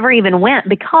 No, I never even went,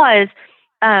 because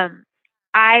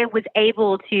I was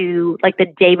able to, like the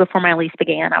day before my lease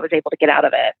began, I was able to get out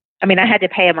of it. I mean, I had to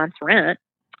pay a month's rent,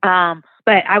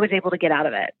 but I was able to get out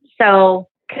of it. So,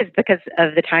 because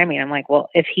of the timing, I'm like, well,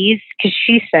 because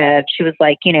she was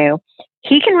like, he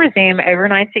can resume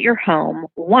overnights at your home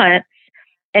once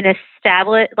and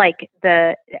establish, like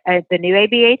the new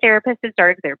ABA therapist has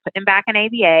started, they're putting him back in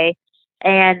ABA,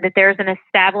 and that there's an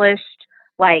established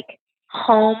like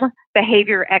home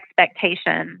behavior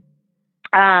expectation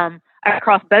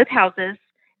across both houses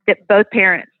that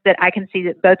I can see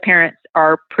that both parents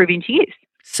are proving to use.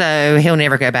 So he'll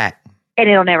never go back. And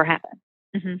it'll never happen.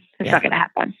 It's not going to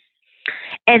happen.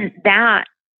 And that,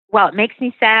 while it makes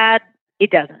me sad, it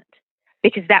doesn't,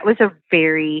 because that was a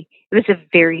very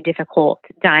difficult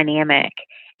dynamic.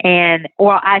 And,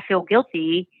 I feel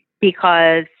guilty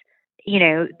because,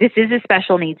 this is a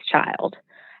special needs child.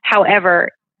 However,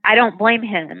 I don't blame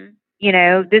him.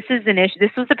 This is an issue.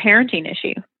 This was a parenting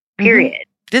issue, period.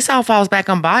 Mm-hmm. This all falls back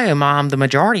on bio mom, the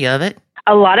majority of it.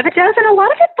 A lot of it does, and a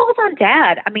lot of it falls on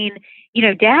dad. I mean,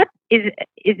 dad is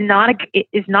not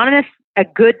a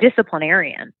good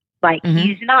disciplinarian. Like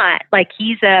he's not. Like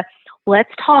he's a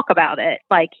let's talk about it.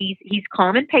 Like he's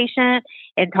calm and patient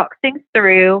and talks things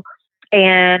through,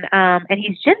 and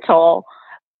he's gentle.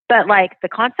 But like the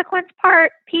consequence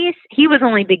piece, he was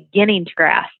only beginning to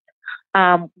grasp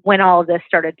when all of this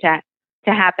started to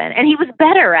happen, and he was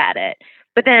better at it.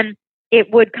 But then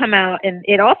it would come out, and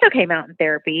it also came out in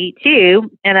therapy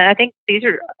too. And I think these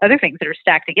are other things that are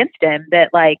stacked against him. That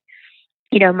like,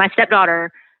 my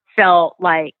stepdaughter felt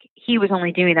like he was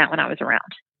only doing that when I was around.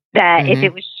 That if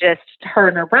it was just her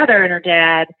and her brother and her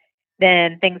dad,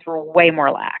 then things were way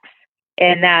more lax.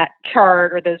 And that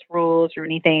chart or those rules or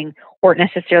anything weren't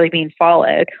necessarily being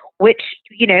followed, which,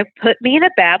 put me in a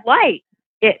bad light.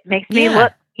 It makes me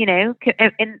look,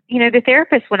 and the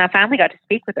therapist, when I finally got to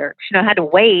speak with her, had to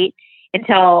wait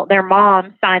until their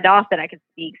mom signed off that I could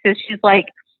speak. So she's like,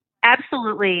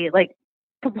 absolutely, like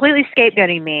completely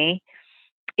scapegoating me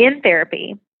in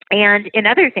therapy and in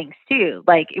other things too.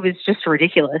 Like, it was just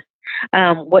ridiculous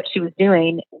what she was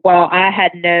doing, while I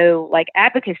had no like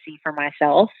advocacy for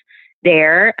myself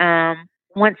there.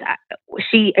 Once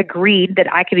she agreed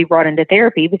that I could be brought into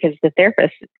therapy, because the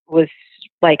therapist was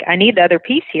like, I need the other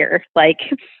piece here. Like,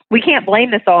 we can't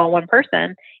blame this all on one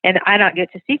person, and I not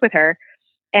get to speak with her.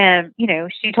 And,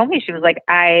 she told me, she was like,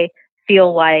 I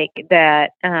feel like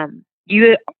that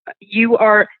you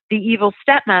are the evil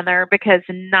stepmother because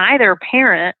neither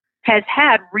parent has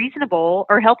had reasonable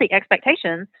or healthy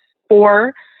expectations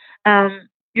for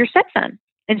your stepson.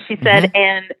 And she said,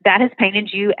 and that has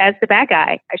painted you as the bad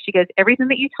guy. She goes, everything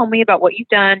that you told me about what you've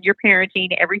done, your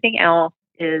parenting, everything else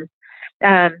is,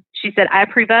 she said, I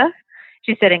approve of.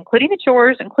 She said, including the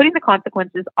chores, including the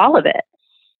consequences, all of it.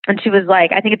 And she was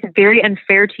like, I think it's very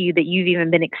unfair to you that you've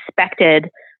even been expected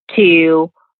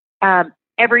to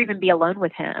ever even be alone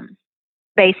with him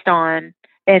based on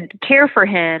and care for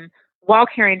him while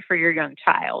caring for your young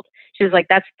child. She was like,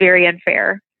 that's very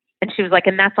unfair. And she was like,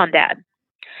 and that's on dad.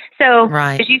 So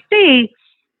as you see,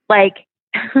 like,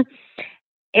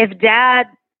 if dad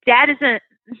isn't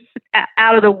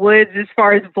out of the woods as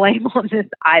far as blame on this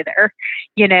either,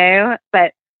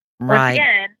 but once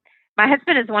again, my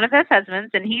husband is one of those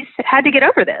husbands, and he's had to get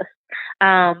over this,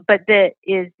 but that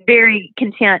is very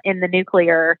content in the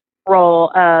nuclear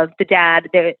role of the dad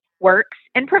that works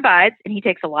and provides, and he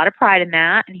takes a lot of pride in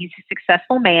that, and he's a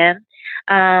successful man,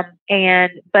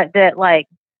 but that like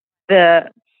the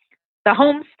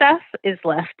home stuff is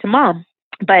left to mom.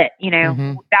 But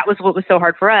that was what was so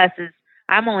hard for us, is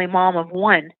I'm only mom of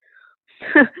one,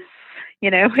 and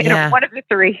one of the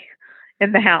three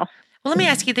in the house. Well, let me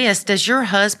ask you this. Does your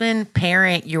husband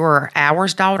parent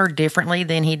ours daughter differently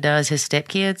than he does his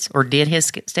stepkids, or did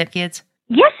his stepkids?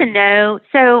 Yes and no.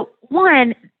 So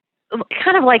one,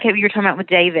 kind of like you were talking about with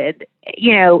David,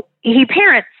 he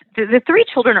parents, the three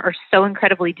children are so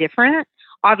incredibly different.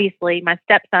 Obviously, my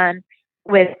stepson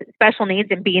with special needs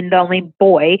and being the only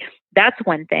boy, that's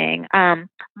one thing.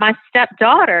 My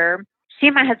stepdaughter, she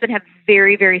and my husband have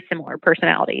very, very similar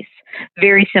personalities,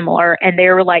 very similar. And they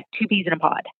were like two peas in a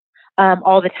pod.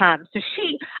 All the time. So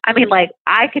I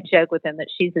could joke with him that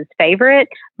she's his favorite,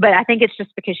 but I think it's just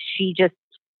because she just,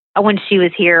 when she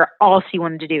was here, all she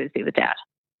wanted to do was be with dad.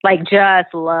 Like,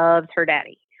 just loves her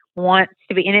daddy, wants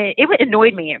to be. And it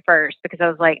annoyed me at first, because I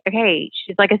was like, okay,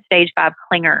 she's like a stage 5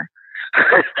 clinger.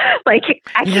 Like,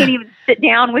 I can't even sit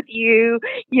down with you.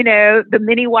 The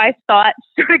mini wife thoughts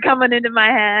started coming into my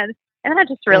head. And then I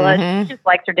just realized she just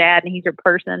likes her dad and he's her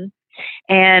person.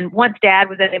 And once dad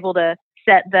was able to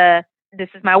set this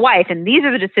is my wife, and these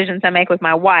are the decisions I make with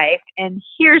my wife, and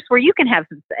here's where you can have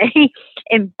some say,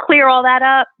 and clear all that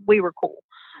up, we were cool.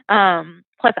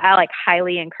 Plus, I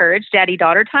highly encouraged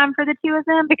daddy-daughter time for the two of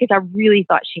them, because I really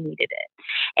thought she needed it.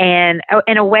 And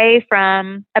away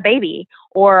from a baby,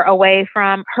 or away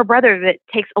from her brother that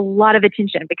takes a lot of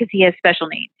attention because he has special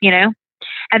needs,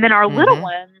 And then our little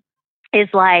one is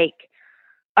like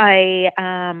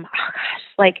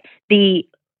the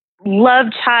love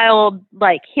child,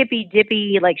 like hippy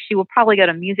dippy, like she will probably go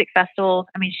to music festivals.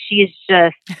 I mean, she is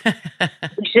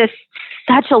just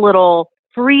such a little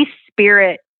free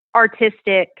spirit,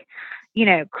 artistic,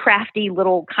 crafty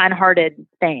little kind-hearted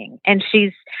thing. And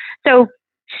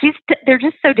they're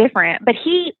just so different, but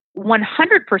he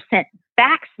 100%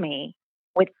 backs me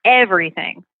with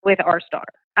everything with our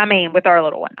daughter. I mean, with our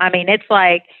little one. I mean, it's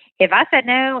like, if I said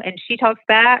no and she talks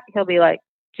back, he'll be like,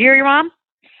 "Do you hear your mom?"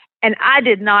 And I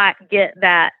did not get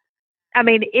that. I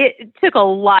mean, it took a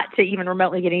lot to even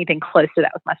remotely get anything close to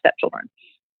that with my stepchildren.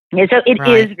 And so it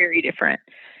is very different.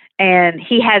 And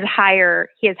he has higher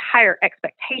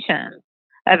expectations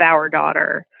of our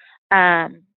daughter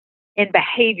in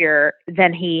behavior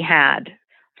than he had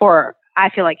I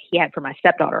feel like he had for my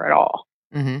stepdaughter at all.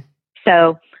 Mm-hmm.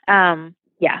 So,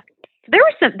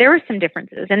 there were some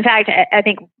differences. In fact, I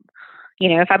think,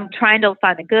 if I'm trying to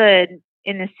find the good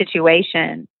in this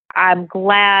situation, I'm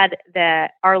glad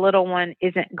that our little one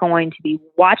isn't going to be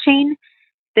watching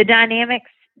the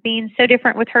dynamics being so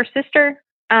different with her sister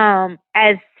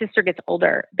as sister gets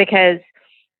older, because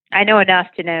I know enough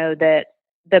to know that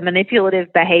the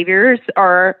manipulative behaviors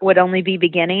would only be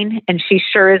beginning. And she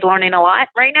sure is learning a lot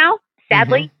right now,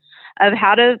 sadly, of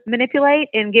how to manipulate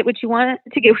and get what you want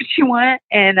to get what you want.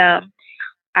 And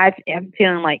I'm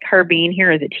feeling like her being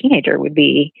here as a teenager would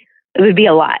be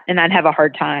a lot. And I'd have a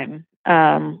hard time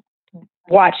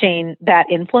watching that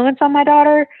influence on my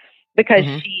daughter, because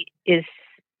she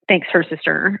thinks her big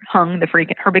sister hung the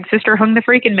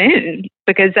freaking moon,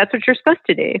 because that's what you're supposed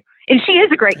to do. And she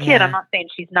is a great kid. Yeah. I'm not saying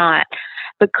she's not,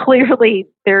 but clearly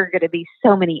there are going to be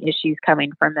so many issues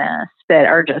coming from this that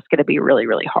are just going to be really,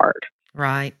 really hard.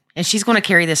 Right. And she's going to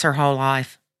carry this her whole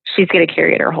life. She's going to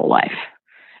carry it her whole life.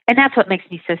 And that's what makes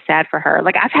me so sad for her.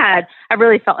 Like I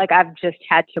really felt like I've just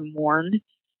had to mourn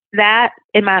that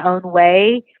in my own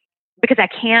way, because I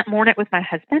can't mourn it with my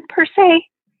husband per se,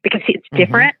 because it's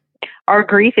different. Our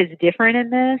grief is different in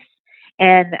this.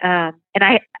 And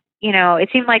I, it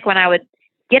seemed like when I would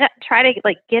try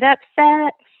to get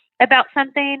upset about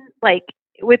something like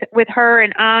with her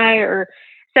and or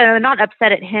so not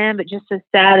upset at him, but just so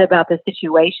sad about the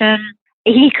situation,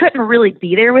 he couldn't really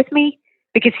be there with me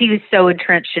because he was so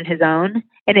entrenched in his own,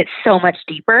 and it's so much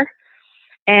deeper.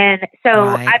 And so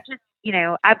I've just,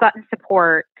 I've gotten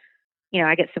support,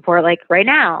 I get support like right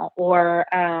now, or,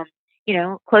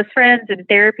 close friends and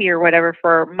therapy or whatever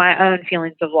for my own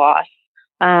feelings of loss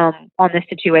on this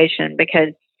situation,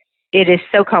 because it is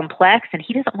so complex and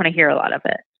he doesn't want to hear a lot of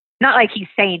it. Not like he's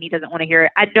saying he doesn't want to hear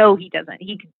it. I know he doesn't.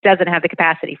 He doesn't have the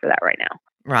capacity for that right now.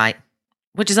 Right.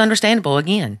 Which is understandable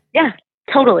again. Yeah,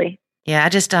 totally. Yeah, I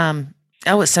just,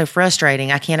 it's so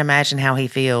frustrating. I can't imagine how he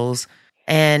feels.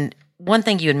 And one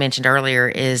thing you had mentioned earlier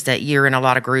is that you're in a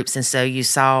lot of groups, and so you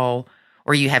saw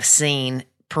or you have seen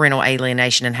parental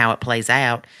alienation and how it plays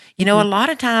out. A lot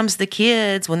of times the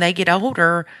kids, when they get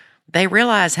older, they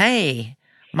realize, hey,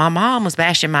 my mom was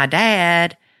bashing my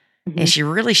dad, and she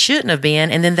really shouldn't have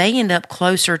been. And then they end up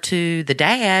closer to the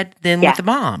dad than with the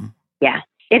mom. Yeah,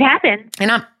 it happens. And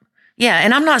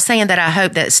I'm not saying that I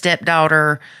hope that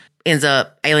stepdaughter ends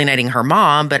up alienating her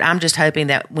mom, but I'm just hoping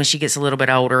that when she gets a little bit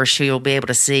older, she'll be able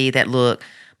to see that, look,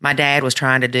 my dad was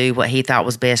trying to do what he thought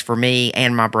was best for me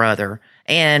and my brother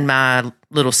and my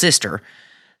little sister.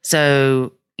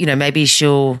 So, maybe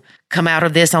she'll come out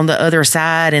of this on the other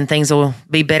side and things will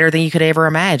be better than you could ever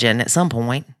imagine at some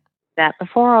point. That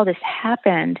before all this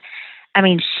happened, I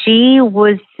mean, my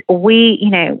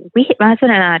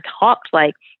husband and I talked,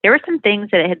 like there were some things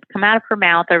that had come out of her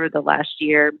mouth over the last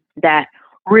year that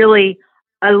really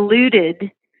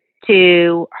alluded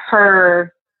to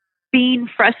her being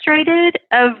frustrated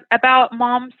about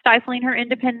mom stifling her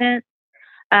independence,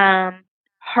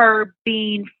 her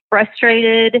being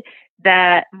frustrated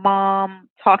that mom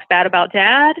talks bad about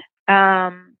dad,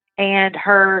 and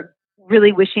her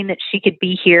really wishing that she could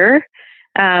be here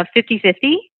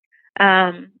 50-50,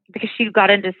 because she got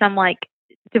into some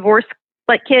divorce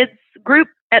kids group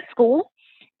at school,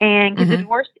 and kids are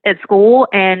divorced at school,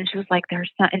 and she was like,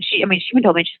 there's not, and she even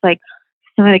told me, she's like,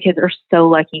 some of the kids are so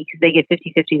lucky because they get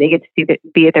 50-50. They get to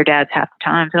be at their dad's half the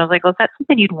time. And I was like, well, is that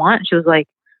something you'd want? And she was like,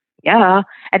 yeah.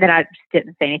 And then I just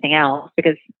didn't say anything else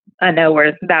because I know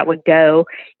where that would go,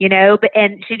 but,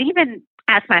 and she'd even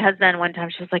asked my husband one time,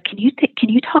 she was like, can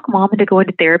you talk mom into going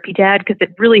to therapy, dad? Because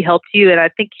it really helps you. And I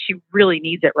think she really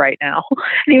needs it right now.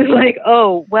 And he was like,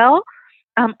 oh, well,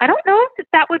 I don't know if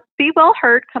that would be well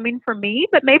heard coming from me,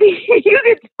 but maybe you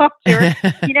could talk to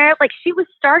her. She was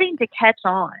starting to catch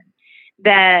on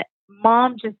that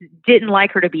mom just didn't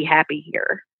like her to be happy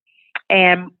here,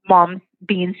 and mom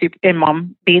being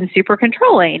super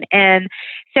controlling. And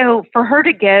so for her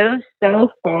to go so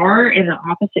far in the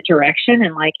opposite direction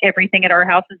and everything at our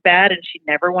house is bad and she'd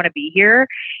never want to be here,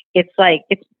 it's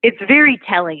very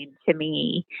telling to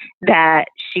me that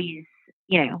she's,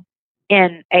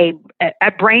 in a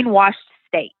brainwashed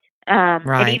state. Right.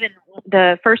 And even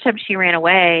the first time she ran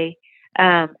away,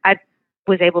 I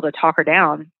was able to talk her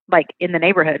down in the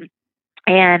neighborhood.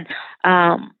 And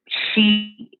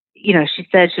she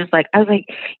said, she was like, I was like,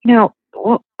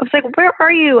 where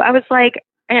are you? I was like,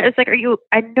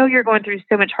 I know you're going through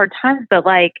so much hard times, but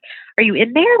are you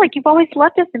in there? You've always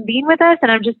loved us and been with us.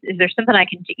 And is there something I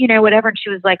can do, whatever. And she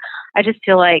was like, I just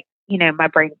feel like, my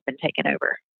brain's been taken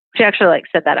over. She actually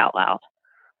said that out loud.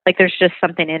 There's just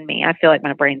something in me. I feel like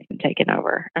my brain's been taken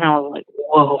over. And I was like,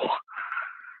 whoa.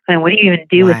 I mean, what do you even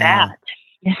do with that?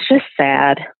 It's just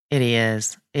sad. It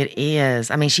is. It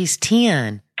is. I mean, she's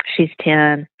 10. She's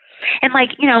 10. And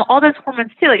all those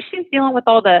hormones too, she's dealing with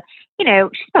all the,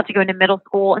 she's about to go into middle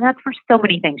school, and that's where so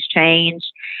many things change.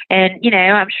 And,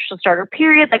 I'm sure she'll start her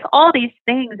period, all these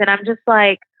things. And I'm just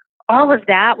all of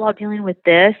that while dealing with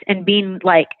this and being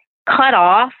cut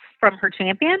off from her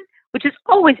champion which has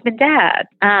always been dad.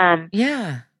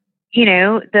 Yeah. You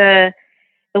know, the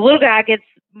little guy gets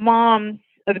mom's,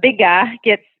 or the big guy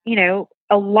gets, you know,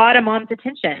 a lot of mom's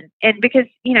attention. And because,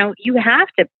 you know, you have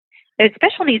to, a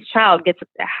special needs child gets,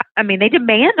 I mean, they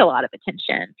demand a lot of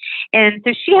attention. And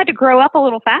so she had to grow up a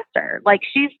little faster. Like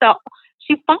she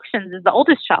functions as the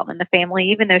oldest child in the family,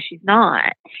 even though she's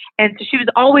not. And so she was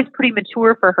always pretty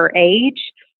mature for her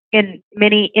age in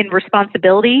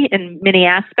responsibility in many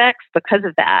aspects because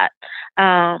of that.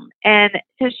 And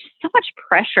there's just so much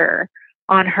pressure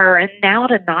on her. And now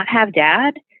to not have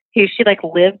dad, who she like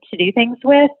lived to do things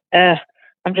with,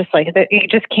 I'm just like, it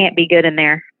just can't be good in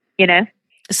there, you know?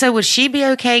 So would she be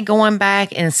okay going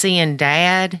back and seeing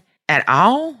dad at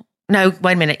all? No,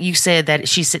 wait a minute. You said that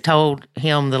she told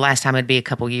him the last time it'd be a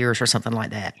couple years or something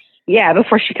like that. Yeah,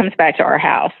 before she comes back to our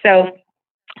house. So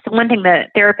one thing the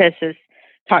therapist has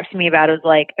talked to me about is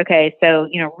like, okay, so,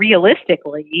 you know,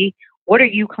 realistically, what are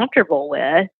you comfortable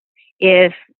with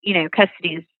if, you know,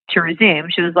 custody is to resume?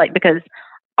 She was like, because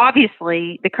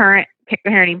obviously the current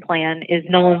parenting plan is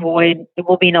null and void. It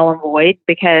will be null and void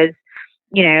because,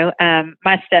 you know,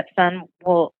 my stepson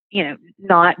will, you know,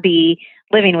 not be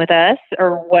living with us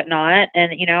or whatnot.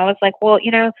 And, you know, I was like, well,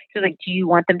 you know, she was like, do you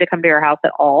want them to come to your house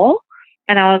at all?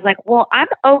 And I was like, well, I'm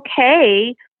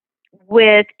okay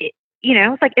with, you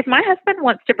know, it's like if my husband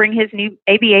wants to bring his new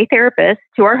ABA therapist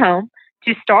to our home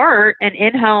to start an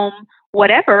in-home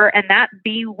whatever, and that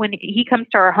be when he comes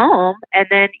to our home, and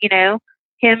then, you know,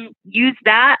 him use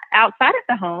that outside of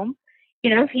the home, you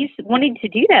know, if he's wanting to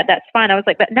do that, that's fine. I was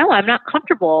like, but no, I'm not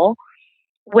comfortable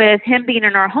with him being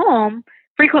in our home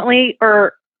frequently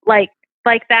or like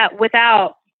that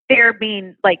without there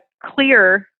being like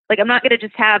clear, like I'm not going to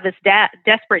just have this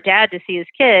desperate dad to see his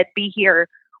kid be here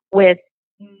with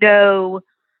no,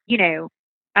 you know,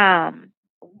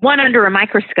 one, under a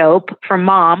microscope from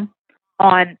mom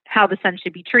on how the son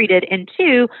should be treated, and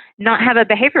two, not have a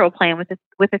behavioral plan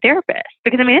with a therapist.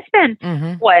 Because I mean, it's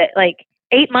been like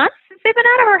 8 months since they've been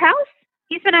out of our house.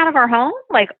 He's been out of our home.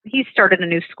 Like he's started a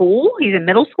new school. He's in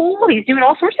middle school. He's doing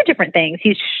all sorts of different things.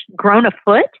 He's grown a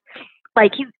foot.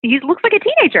 Like he looks like a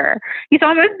teenager. He's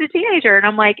almost a teenager. And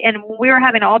I'm like, and we were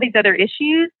having all these other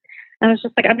issues. And I was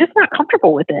just like, I'm just not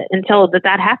comfortable with it until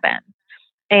that happened.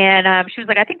 And she was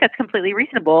like, I think that's completely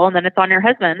reasonable. And then it's on your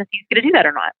husband if he's going to do that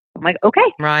or not. I'm like, okay.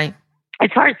 Right. As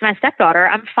far as my stepdaughter,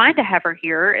 I'm fine to have her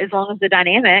here as long as the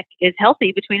dynamic is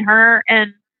healthy between her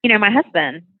and, you know, my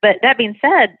husband. But that being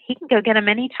said, he can go get them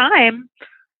anytime.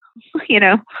 You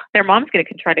know, their mom's going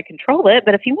to try to control it.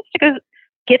 But if he wants to go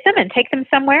get them and take them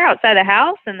somewhere outside the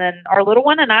house, and then our little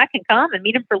one and I can come and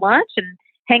meet him for lunch and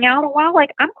hang out a while,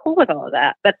 like I'm cool with all of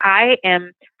that. But I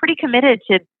am pretty committed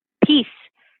to peace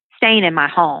staying in my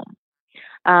home.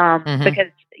 Because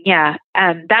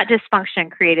that dysfunction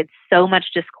created so much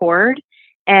discord,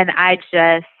 and I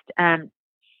just, I'm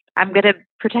going to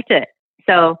protect it.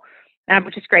 So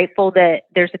I'm just grateful that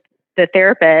the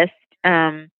therapist,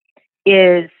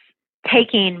 is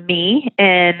taking me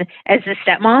and as a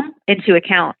stepmom into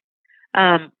account,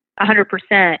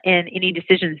 100% in any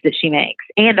decisions that she makes,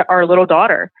 and our little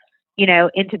daughter, you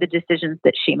know, into the decisions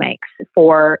that she makes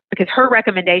because her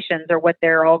recommendations are what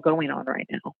they're all going on right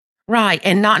now. Right.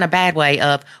 And not in a bad way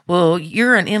of, well,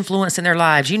 you're an influence in their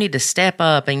lives. You need to step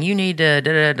up and you need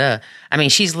to I mean,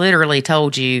 she's literally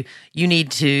told you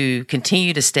need to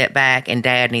continue to step back and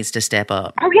dad needs to step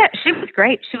up. Oh, yeah. She was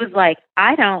great. She was like,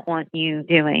 I don't want you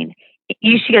doing,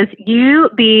 she goes, you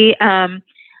be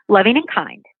loving and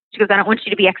kind. She goes, I don't want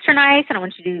you to be extra nice. I don't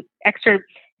want you to do extra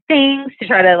things to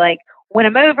try to like win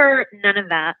them over. None of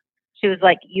that. She was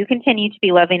like, you continue to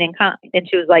be loving and kind. And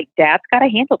she was like, Dad's got to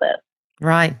handle this.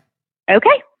 Right.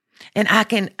 Okay. And I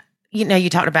can, you know, you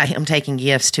talked about him taking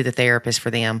gifts to the therapist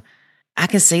for them. I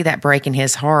can see that breaking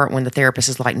his heart when the therapist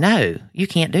is like, no, you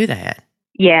can't do that.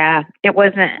 Yeah, it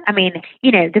wasn't. I mean,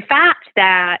 you know, the fact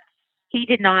that he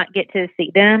did not get to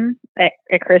see them at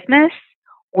Christmas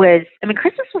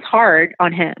Christmas was hard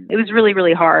on him. It was really,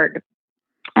 really hard.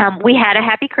 We had a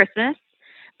happy Christmas,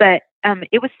 but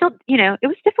it was still, you know, it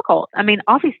was difficult. I mean,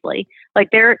 obviously, like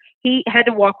he had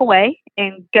to walk away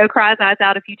and go cry his eyes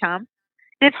out a few times.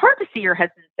 And it's hard to see your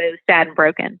husband so sad and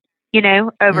broken, you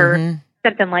know, over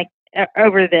something like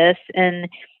over this. And,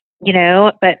 you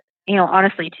know, but, you know,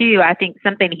 honestly, too, I think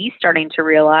something he's starting to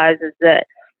realize is that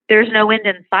there's no end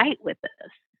in sight with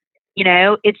this. You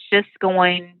know, it's just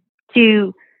going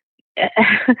to,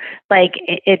 like,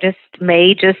 it just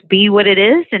may just be what it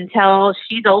is until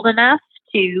she's old enough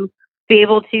to be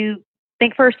able to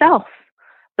think for herself.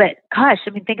 But gosh,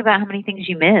 I mean, think about how many things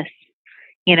you miss,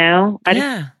 you know?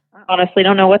 I honestly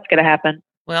don't know what's going to happen.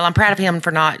 Well, I'm proud of him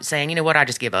for not saying, you know what, I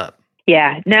just give up.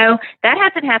 Yeah, no, that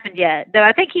hasn't happened yet. Though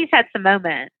I think he's had some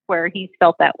moments where he's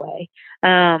felt that way.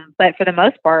 But for the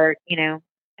most part,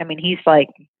 I mean, he's like,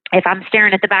 if I'm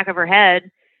staring at the back of her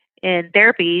head in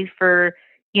therapy for,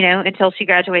 until she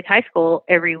graduates high school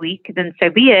every week, then so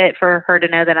be it for her to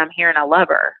know that I'm here and I love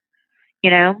her,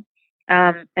 and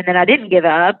then I didn't give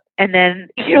up. And then,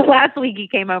 last week he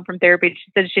came home from therapy and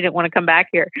she said she didn't want to come back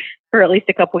here for at least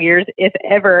a couple years, if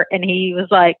ever. And he was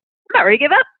like, I'm not ready to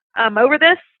give up. I'm over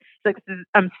this. Like,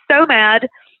 I'm so mad.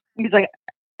 He's like,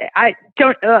 I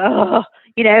don't, and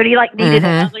he like needed it.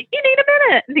 I was like, you need a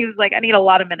minute. And he was like, I need a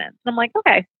lot of minutes. And I'm like,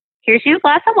 okay, here's your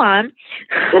glass of wine.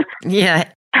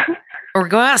 Yeah. Or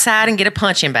go outside and get a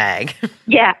punching bag.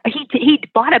 Yeah. He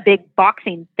bought a big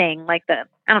boxing thing, like I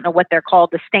don't know what they're called,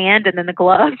 the stand and then the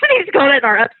gloves. And he's got it in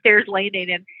our upstairs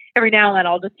landing. And every now and then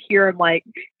I'll just hear him like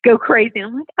go crazy.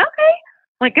 I'm like, okay.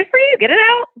 I'm like, good for you. Get it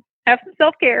out. Have some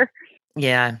self-care.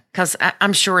 Yeah, because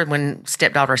I'm sure when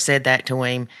stepdaughter said that to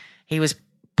him,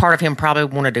 part of him probably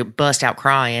wanted to bust out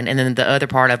crying. And then the other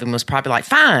part of him was probably like,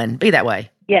 fine, be that way.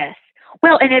 Yes.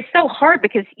 Well, and it's so hard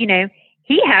because,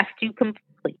 he has to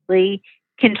completely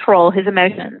control his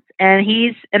emotions. And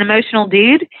he's an emotional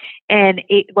dude. And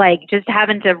just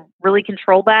having to really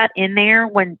control that in there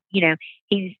when,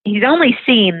 he's only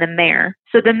seeing them there.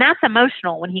 So then that's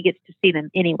emotional when he gets to see them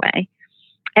anyway.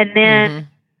 And then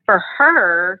for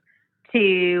her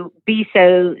to be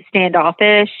so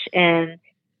standoffish and,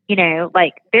 I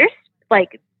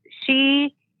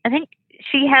think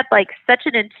she had such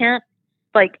an intense,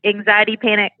 anxiety,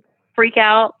 panic, freak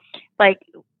out,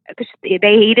 he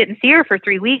didn't see her for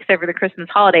 3 weeks over the Christmas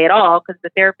holiday at all because the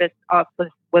therapist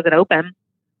wasn't open.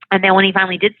 And then when he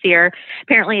finally did see her,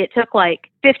 apparently it took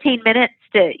 15 minutes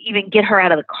to even get her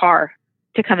out of the car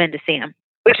to come in to see him,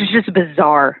 which is just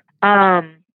bizarre.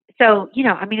 So,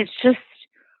 I mean, it's just,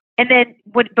 and then,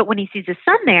 but when he sees his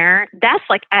son there, that's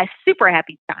a super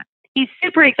happy time. He's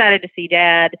super excited to see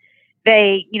dad.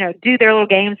 They, do their little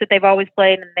games that they've always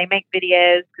played and they make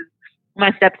videos because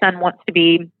my stepson wants to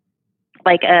be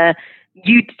a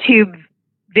YouTube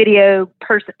video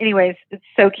person. Anyways, it's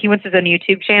so he wants his own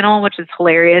YouTube channel, which is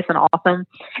hilarious and awesome.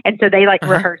 And so they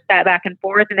rehearse that back and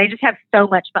forth and they just have so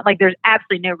much fun. There's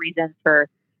absolutely no reason for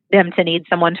them to need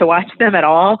someone to watch them at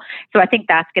all. So I think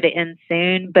that's going to end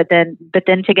soon. But then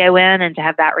to go in and to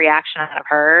have that reaction out of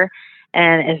her,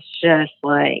 and it's just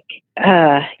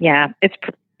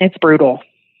it's brutal.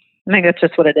 I think that's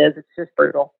just what it is. It's just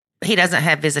brutal. He doesn't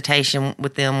have visitation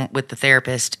with them with the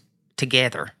therapist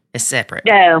together. It's separate.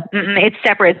 No, it's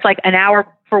separate. It's an hour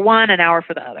for one, an hour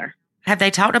for the other. Have they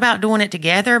talked about doing it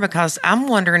together? Because I'm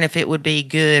wondering if it would be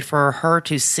good for her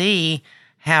to see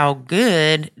how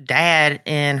good dad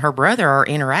and her brother are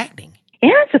interacting.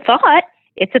 Yeah, it's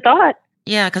a thought.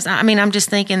 Yeah, because I'm just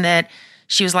thinking that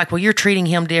she was like, well, you're treating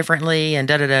him differently and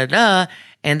da-da-da-da.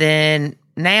 And then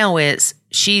now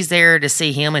she's there to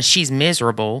see him and she's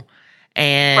miserable.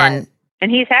 And right. And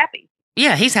he's happy.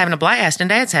 Yeah, he's having a blast and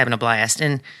dad's having a blast.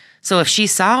 And so if she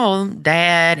saw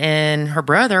dad and her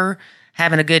brother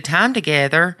having a good time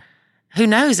together, who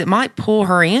knows, it might pull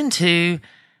her into,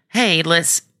 hey,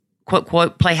 let's quote,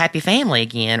 quote, play happy family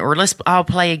again, or let's all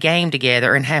play a game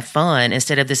together and have fun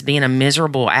instead of this being a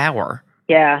miserable hour.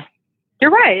 Yeah,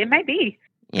 you're right. It might be.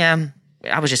 Yeah,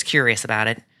 I was just curious about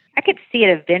it. I could see it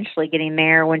eventually getting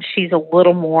there when she's a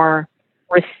little more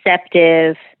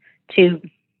receptive to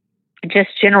just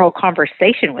general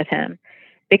conversation with him.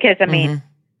 Because, I mean,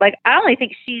 I only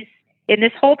think she's, in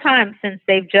this whole time since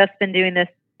they've just been doing this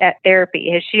at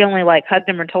therapy, has she only hugged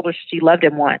him or told her she loved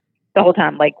him once the whole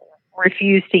time,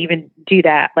 refused to even do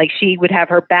that. She would have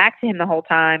her back to him the whole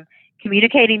time,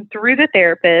 communicating through the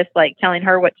therapist, telling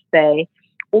her what to say,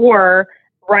 or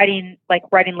writing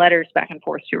letters back and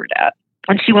forth to her dad.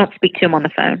 And she won't speak to him on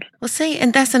the phone. Well, see,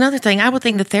 and that's another thing. I would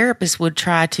think the therapist would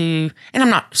try to, and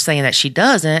I'm not saying that she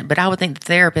doesn't, but I would think the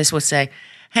therapist would say,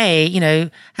 hey,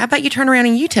 how about you turn around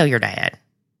and you tell your dad?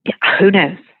 Yeah, who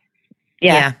knows?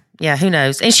 Yeah, who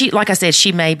knows? And she, like I said,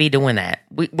 she may be doing that.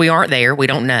 We aren't there. We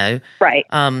don't know. Right.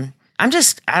 I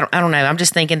don't know. I'm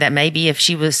just thinking that maybe if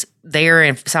she was there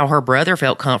and saw her brother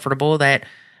felt comfortable, that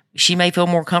she may feel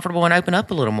more comfortable and open up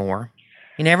a little more.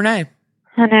 You never know.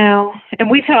 I know. And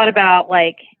we thought about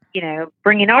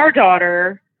bringing our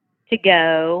daughter to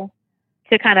go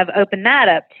to kind of open that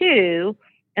up too.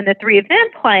 And the three of them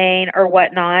playing or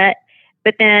whatnot.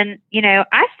 But then,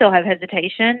 I still have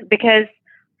hesitation because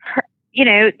her,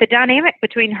 the dynamic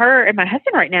between her and my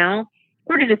husband right now,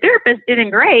 according to the therapist,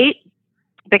 isn't great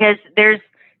because there's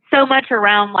so much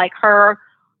around her.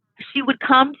 She was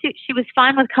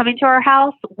fine with coming to our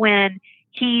house when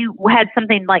he had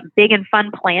something big and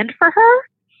fun planned for her.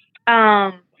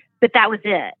 but that was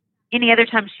it. Any other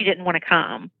time she didn't want to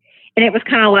come. And it was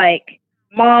kind of like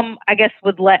Mom, I guess,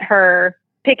 would let her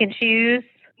pick and choose,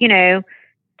 you know,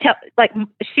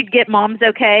 she'd get Mom's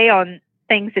okay on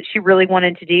things that she really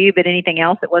wanted to do, but anything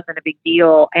else, it wasn't a big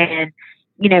deal. And,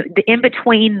 you know, in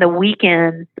between the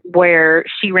weekends where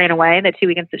she ran away, the 2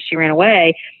 weekends that she ran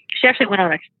away, she actually went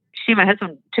on my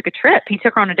husband took a trip. He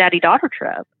took her on a daddy-daughter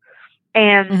trip.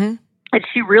 And that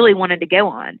she really wanted to go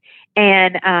on.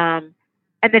 And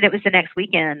then it was the next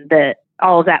weekend that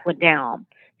all of that went down.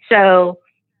 So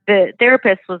the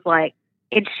therapist was like,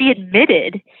 and she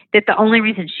admitted that the only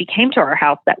reason she came to our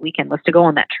house that weekend was to go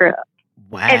on that trip.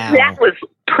 Wow. And that was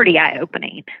pretty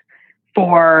eye-opening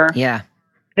for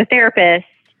the therapist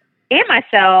and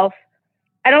myself.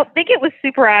 I don't think it was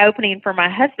super eye-opening for my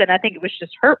husband. I think it was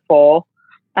just hurtful.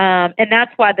 And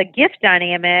that's why the gift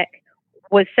dynamic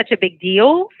was such a big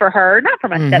deal for her, not for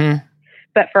my stepson,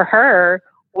 but for her,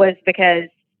 was because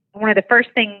one of the first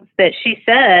things that she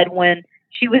said when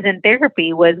she was in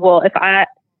therapy was, well, if I,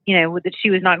 you know, that she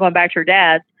was not going back to her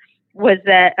dad's, was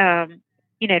that,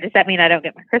 you know, does that mean I don't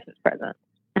get my Christmas present?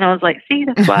 And I was like, see,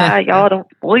 that's why y'all don't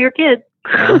spoil your kids.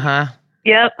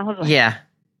 Yep. I was like, yeah,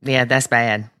 that's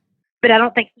bad. But I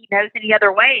don't think he knows any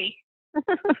other way.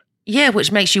 Yeah,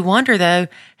 which makes you wonder, though,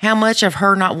 how much of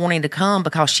her not wanting to come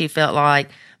because she felt like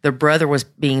the brother was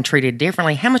being treated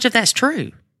differently, how much of that's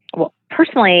true? Well,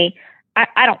 personally,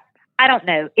 I don't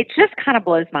know. It just kind of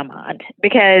blows my mind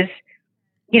because,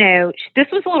 you know, this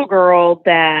was a little girl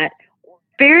that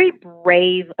very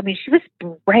brave. I mean, she was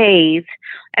brave.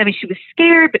 I mean, she was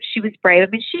scared, but she was brave.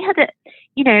 I mean, she had to,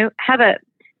 you know, have a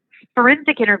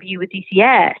forensic interview with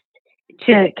DCS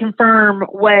to confirm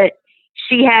what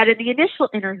she had in the initial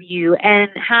interview, and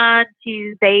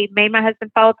they made my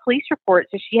husband file a police report.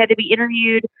 So she had to be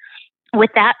interviewed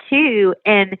with that too.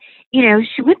 And, you know,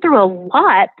 she went through a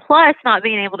lot, plus not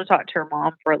being able to talk to her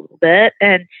mom for a little bit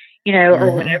and, you know,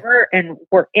 or whatever.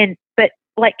 But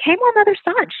like came on the other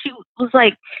side. She was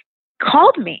like,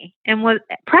 called me and was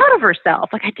proud of herself.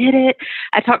 Like, I did it.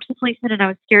 I talked to the policeman and I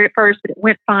was scared at first, but it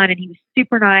went fine. And he was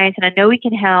super nice. And I know he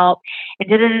can help and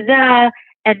da-da-da-da.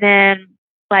 And then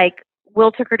like,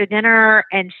 Will took her to dinner,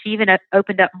 and she even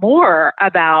opened up more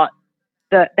about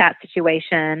that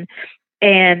situation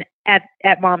and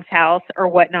at Mom's house or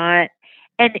whatnot.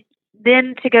 And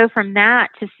then to go from that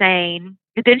to saying,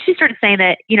 then she started saying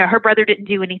that, you know, her brother didn't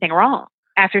do anything wrong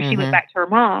after she went back to her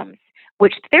mom's,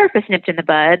 which the therapist nipped in the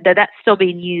bud, though that's still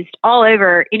being used all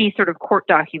over any sort of court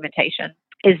documentation,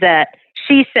 is that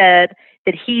she said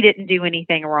that he didn't do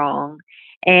anything wrong.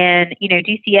 And, you know,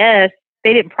 DCS,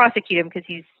 they didn't prosecute him because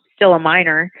he's still a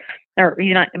minor, or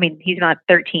he's not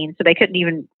 13, so they couldn't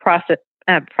even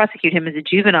prosecute him as a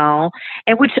juvenile.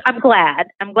 And which I'm glad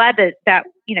that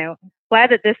you know,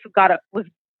 glad that this was,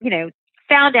 you know,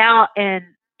 found out and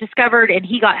discovered, and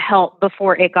he got help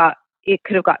before it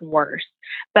could have gotten worse.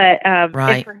 But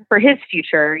right. for his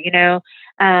future, you know,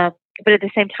 but at the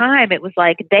same time, it was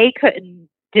like they couldn't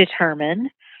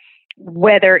determine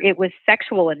whether it was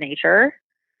sexual in nature.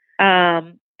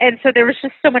 And so there was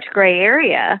just so much gray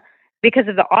area because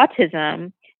of the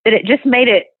autism that it just made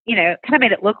it, you know, kind of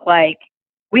made it look like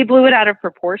we blew it out of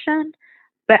proportion.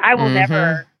 But I will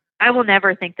never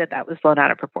think that was blown out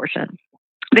of proportion,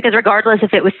 because regardless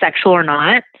if it was sexual or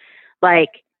not, like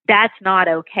that's not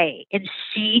okay. And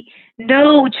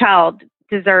no child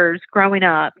deserves growing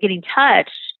up getting touched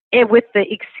with the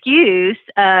excuse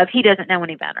of he doesn't know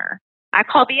any better. I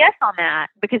call BS on that,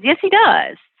 because yes, he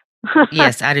does.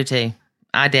 Yes, I do too.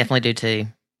 I definitely do too.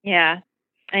 Yeah.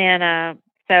 And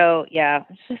so, yeah,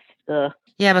 it's just,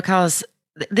 yeah, because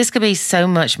this could be so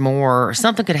much more.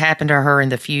 Something could happen to her in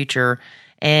the future,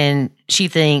 and she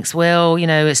thinks, well, you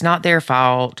know, it's not their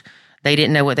fault. They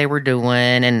didn't know what they were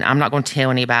doing, and I'm not going to tell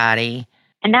anybody.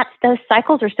 And those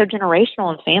cycles are so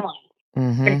generational in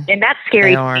families. And that's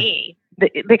scary to me,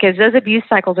 because those abuse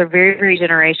cycles are very, very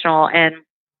generational. And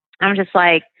I'm just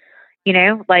like, you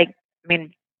know, like, I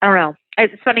mean, I don't know.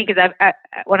 It's funny because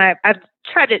I've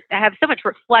tried to have so much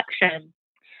reflection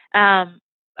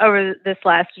over this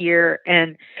last year,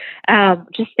 and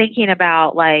just thinking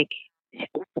about like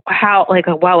how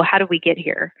did we get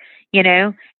here, you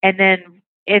know? And then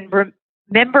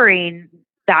remembering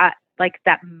that, like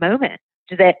that moment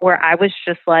where I was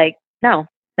just like, no,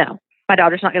 my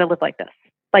daughter's not going to live like this.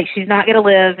 Like, she's not going to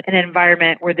live in an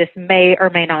environment where this may or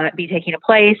may not be taking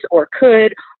place, or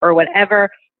could, or whatever.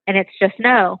 And it's just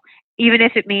no. Even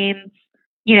if it means,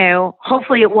 you know,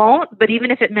 hopefully it won't, but even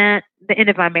if it meant the end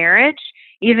of my marriage,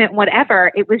 even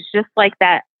whatever, it was just like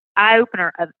that eye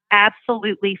opener of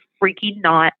absolutely freaking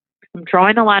not. I'm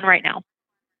drawing the line right now.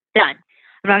 Done.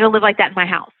 I'm not going to live like that in my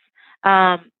house.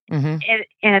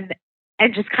 and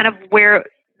just kind of where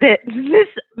this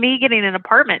me getting an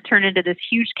apartment turned into this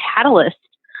huge catalyst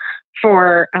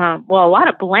for a lot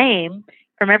of blame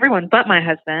from everyone but my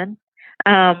husband.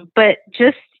 But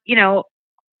just,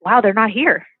 wow, they're not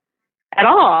here at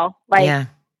all. Like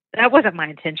that wasn't my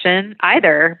intention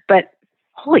either, but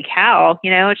holy cow,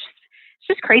 it's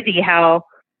just crazy how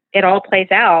it all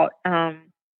plays out.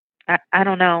 I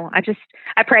don't know. I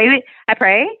pray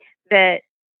that,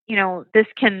 this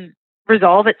can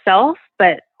resolve itself,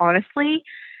 but honestly,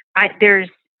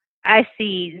 I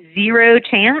see zero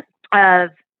chance of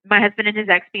my husband and his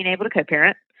ex being able to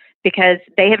co-parent because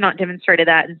they have not demonstrated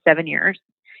that in 7 years.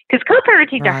 Because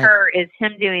co-parenting to her is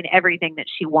him doing everything that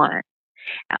she wants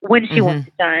when she wants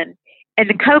it done. And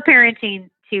the co-parenting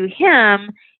to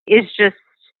him is just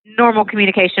normal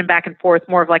communication back and forth,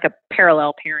 more of like a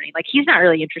parallel parenting. Like he's not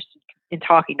really interested in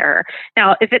talking to her.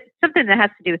 Now, if it's something that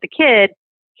has to do with the kid,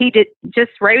 he did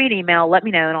just write me an email, let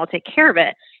me know, and I'll take care of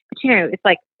it. But it's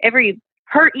like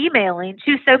her emailing,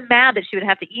 she was so mad that she would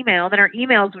have to email, then her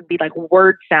emails would be like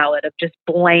word salad of just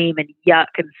blame and yuck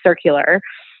and circular.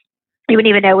 You wouldn't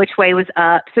even know which way was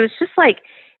up. So it's just like,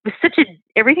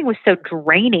 everything was so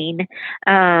draining,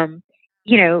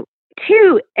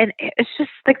 too. And it's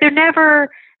just like,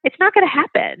 it's not going to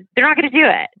happen. They're not going to do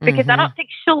it because I don't think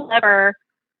she'll ever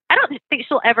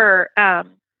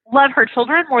love her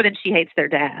children more than she hates their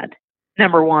dad,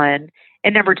 number one.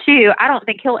 And number two, I don't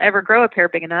think he'll ever grow a pair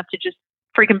big enough to just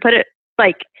freaking put it,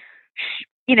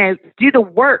 do the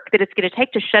work that it's going to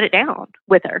take to shut it down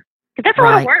with her. Because that's a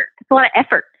lot of work. It's a lot of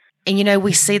effort. And,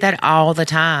 we see that all the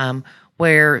time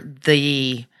where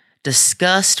the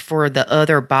disgust for the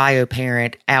other bio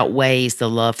parent outweighs the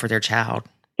love for their child.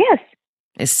 Yes.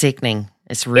 It's sickening.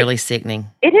 It's really sickening.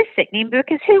 It is sickening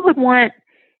because who would want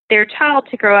their child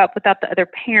to grow up without the other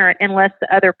parent unless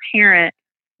the other parent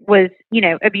was,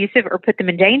 abusive or put them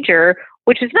in danger,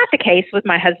 which is not the case with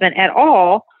my husband at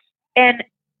all. And,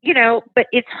 but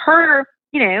it's her,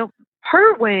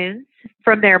 her wounds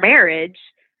from their marriage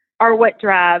are what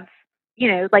drive,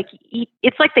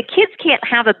 it's like the kids can't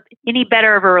have any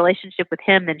better of a relationship with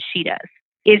him than she does.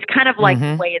 Is kind of like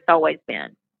the way it's always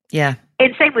been. Yeah.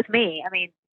 And same with me. I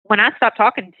mean, when I stopped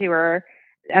talking to her,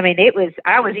 I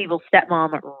was evil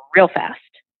stepmom real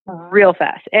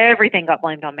fast. Everything got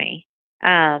blamed on me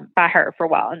by her for a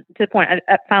while. And to the point,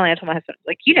 finally I told my husband,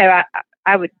 like,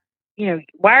 I would,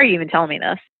 why are you even telling me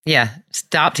this? Yeah.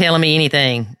 Stop telling me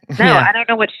anything. No, yeah. I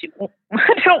don't want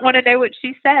to know what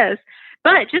she says.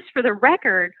 But just for the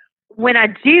record, when I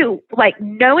do, like,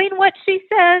 knowing what she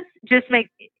says just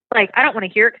makes, like, I don't want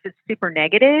to hear it because it's super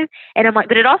negative. And I'm like,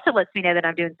 but it also lets me know that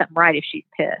I'm doing something right if she's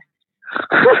pissed.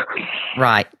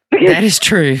 Right. That is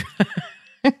true.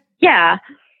 Yeah.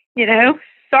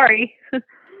 Sorry.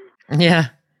 Yeah.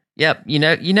 Yep.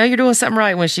 You're doing something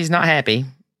right when she's not happy.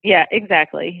 Yeah,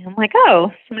 exactly. I'm like,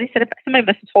 oh, somebody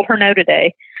must have told her no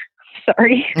today.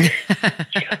 Sorry.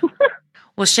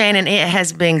 Well, Shannon, it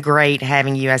has been great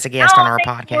having you as a guest on our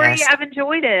podcast. Lori, I've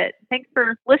enjoyed it. Thanks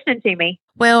for listening to me.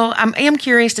 Well, I am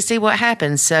curious to see what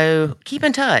happens, so keep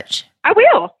in touch. I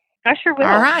will. I sure will.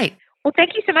 All right. Well,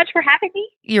 thank you so much for having me.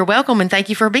 You're welcome, and thank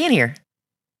you for being here.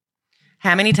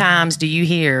 How many times do you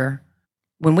hear,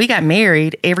 when we got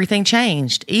married, everything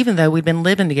changed, even though we've been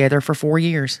living together for 4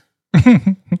 years?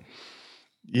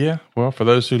 Yeah, well, for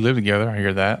those who live together, I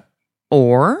hear that.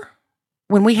 Or,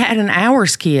 when we had an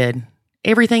ours kid,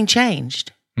 everything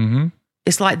changed. Mm-hmm.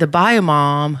 It's like the bio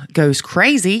mom goes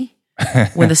crazy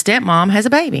when the stepmom has a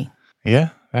baby. Yeah,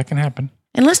 that can happen.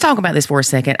 And let's talk about this for a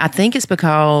second. I think it's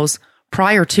because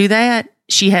prior to that,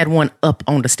 she had one up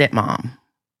on the stepmom.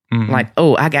 Mm-hmm. Like,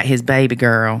 oh, I got his baby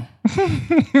girl.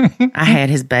 I had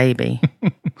his baby.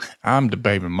 I'm the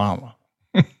baby mama.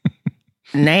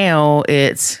 Now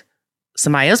it's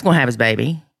somebody else going to have his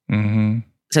baby. Mm-hmm.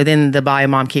 So then the bio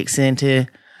mom kicks into,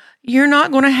 you're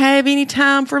not going to have any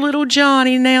time for little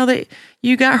Johnny now that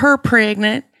you got her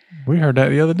pregnant. We heard that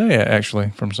the other day,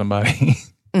 actually, from somebody.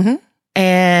 Mm-hmm.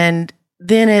 And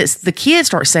then it's the kids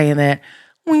start saying that,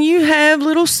 when you have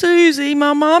little Susie,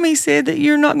 my mommy said that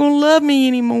you're not going to love me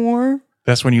anymore.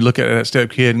 That's when you look at that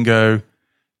step kid and go,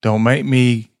 don't make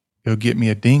me go get me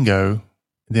a dingo.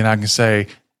 Then I can say,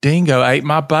 dingo ate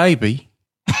my baby.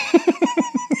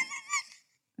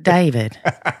 David.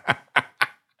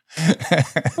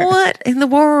 What in the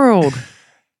world?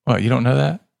 What, you don't know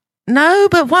that? No,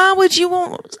 but why would you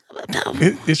want...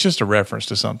 It's just a reference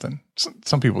to something.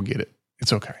 Some people get it.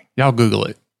 It's okay. Y'all Google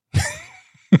it.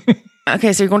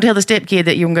 Okay, so you're going to tell the step kid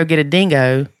that you're going to go get a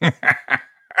dingo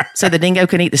so the dingo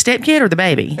can eat the step kid or the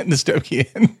baby? The step kid.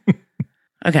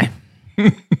 Okay.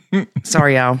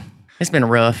 Sorry, y'all. It's been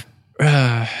rough.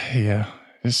 Yeah.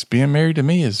 Just being married to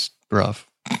me is rough.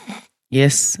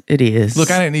 Yes, it is.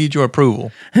 Look, I didn't need your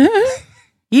approval.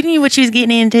 You knew what you was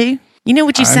getting into. You know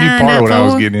what you signed I knew part up of what for. I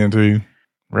was getting into.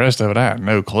 The rest of it, I had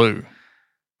no clue.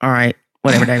 All right.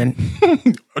 Whatever, David.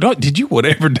 Did you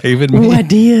whatever, David? Oh, I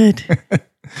did.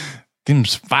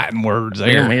 Them's fighting words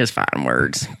there. It is fighting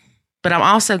words. But I'm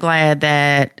also glad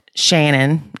that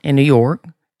Shannon in New York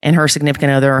and her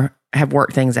significant other have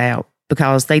worked things out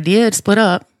because they did split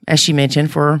up, as she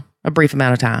mentioned, for a brief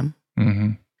amount of time.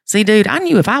 Mm-hmm. See, dude, I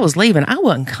knew if I was leaving, I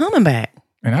wasn't coming back.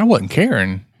 And I wasn't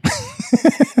caring.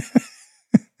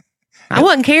 I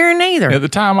wasn't caring either. At the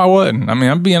time, I wasn't. I mean,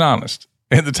 I'm being honest.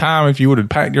 At the time, if you would have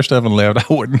packed your stuff and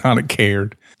left, I would not have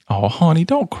cared. Oh, honey,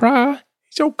 don't cry.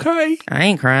 He's okay. I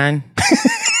ain't crying.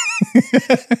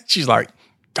 She's like,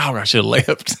 dog, I should have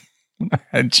left when I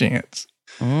had a chance.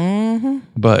 Mm-hmm.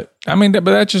 But, I mean, but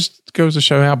that just goes to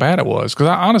show how bad it was. Because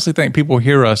I honestly think people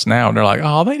hear us now and they're like,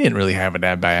 oh, they didn't really have it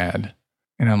that bad.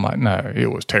 And I'm like, no, it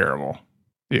was terrible.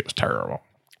 It was terrible.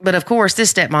 But of course,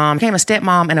 this stepmom became a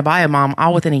stepmom and a bio mom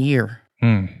all within a year.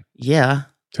 Yeah.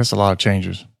 That's a lot of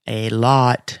changes. A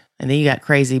lot. And then you got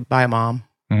crazy bio mom.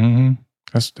 Mm-hmm.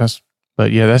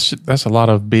 But yeah, that's a lot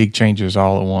of big changes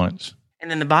all at once. And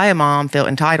then the bio mom felt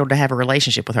entitled to have a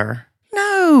relationship with her.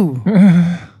 No.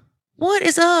 What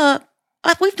is up?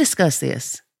 We've discussed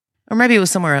this. Or maybe it was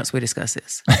somewhere else we discussed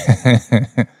this.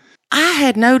 I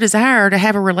had no desire to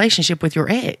have a relationship with your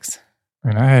ex.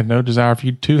 And I had no desire for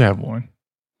you to have one.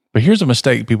 But here's a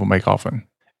mistake people make often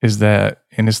is that,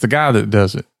 and it's the guy that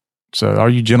does it. So all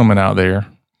you gentlemen out there.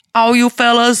 All you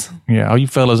fellas. Yeah, all you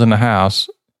fellas in the house.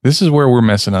 This is where we're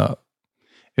messing up.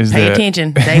 Pay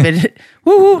attention, David.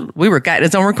 Woo, we got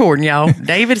this on recording, y'all.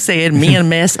 David said men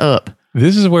mess up.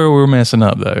 This is where we're messing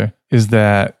up, though, is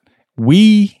that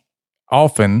we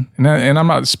often, and I'm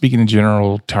not speaking in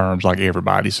general terms like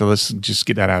everybody, so let's just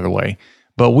get that out of the way.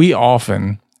 But we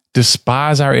often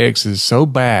despise our exes so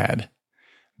bad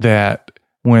that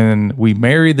when we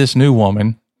marry this new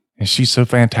woman, and she's so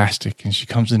fantastic, and she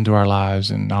comes into our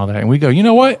lives and all that, and we go, you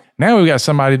know what? Now we've got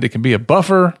somebody that can be a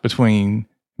buffer between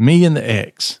me and the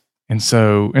ex. And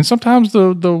so, and sometimes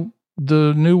the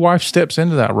new wife steps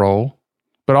into that role,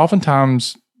 but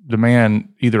oftentimes the man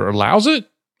either allows it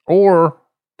or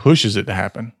pushes it to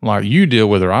happen. Like, you deal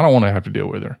with her. I don't want to have to deal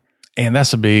with her. And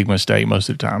that's a big mistake most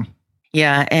of the time.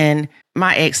 Yeah. And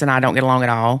my ex and I don't get along at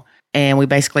all. And we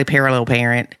basically parallel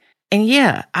parent. And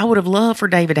yeah, I would have loved for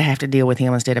David to have to deal with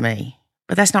him instead of me.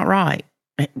 But that's not right.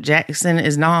 Jackson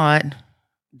is not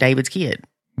David's kid.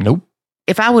 Nope.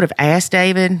 If I would have asked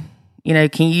David, you know,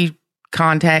 can you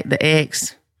contact the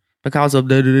ex because of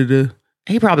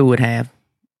he probably would have.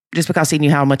 Just because he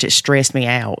knew how much it stressed me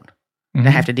out to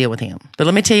have to deal with him. But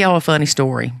let me tell y'all a funny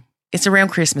story. It's around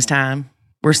Christmas time.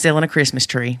 We're selling a Christmas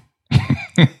tree.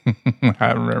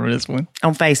 I remember this one.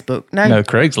 On Facebook. No,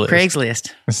 Craigslist.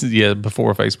 Craigslist. This is,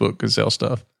 before Facebook could sell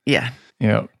stuff. Yeah.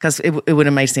 Yeah. Because it would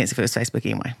have made sense if it was Facebook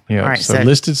anyway. Yeah. All right, so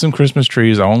listed some Christmas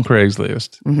trees on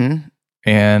Craigslist. Mm-hmm.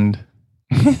 And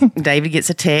David gets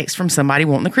a text from somebody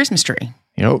wanting the Christmas tree.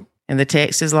 Yep. And the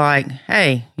text is like,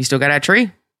 hey, you still got that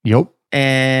tree? Yep.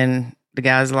 And the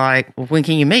guy's like, well, when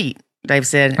can you meet? Dave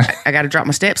said, I got to drop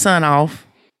my stepson off.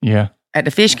 Yeah. At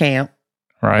the fish camp.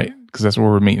 Right. Because that's where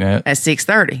we're meeting at. At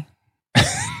 6:30.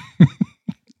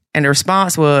 And the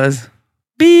response was,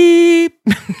 beep.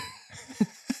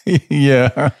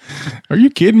 Yeah. Are you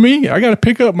kidding me? I got to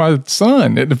pick up my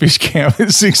son at the fish camp at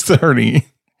 6:30.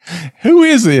 Who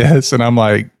is this? And I'm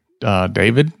like,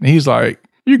 David. And he's like,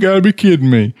 you got to be kidding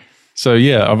me. So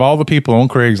yeah, of all the people on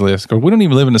Craigslist, because we don't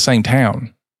even live in the same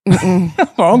town.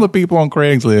 Of all the people on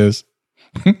Craigslist,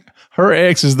 her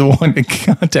ex is the one that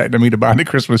contacted me to buy the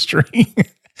Christmas tree.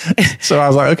 So I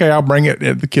was like, okay, I'll bring it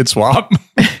at the kid swap.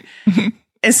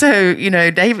 And so, you know,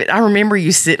 David, I remember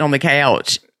you sitting on the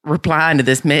couch replying to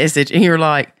this message, and you're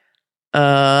like,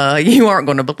 you aren't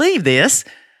going to believe this.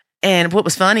 And what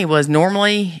was funny was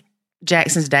normally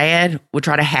Jackson's dad would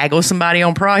try to haggle somebody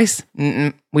on price.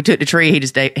 We took the tree. He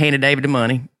just handed David the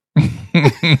money.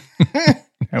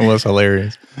 That was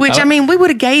hilarious. Which, I mean, we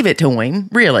would have gave it to him,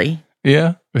 really.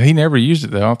 Yeah, but he never used it,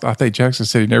 though. I think Jackson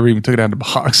said he never even took it out of the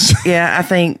box. Yeah, I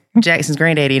think Jackson's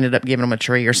granddaddy ended up giving him a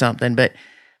tree or something. But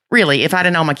really, if I'd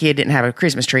have known my kid didn't have a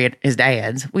Christmas tree at his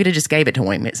dad's, we'd have just gave it to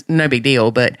him. It's no big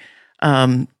deal. But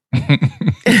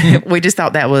we just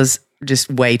thought that was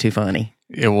just way too funny.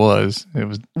 It was.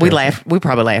 We laughed. We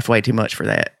probably laughed way too much for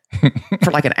that.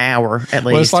 For like an hour at least.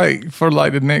 Well, it's like for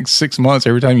like the next 6 months,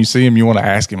 every time you see him, you want to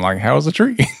ask him, like, how's the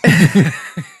tree?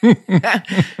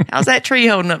 How's that tree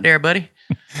holding up there, buddy?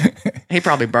 He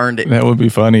probably burned it. That would be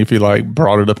funny if he like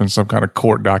brought it up in some kind of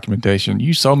court documentation.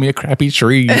 You sold me a crappy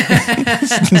tree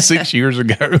 6 years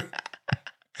ago.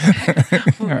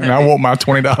 And I want my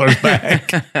 $20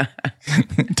 back.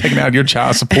 Taking out your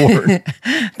child support.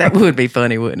 That would be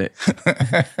funny, wouldn't it?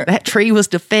 That tree was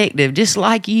defective, just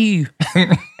like you.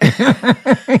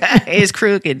 It's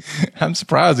crooked. I'm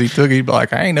surprised he took it. He'd be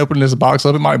like, I ain't opening this box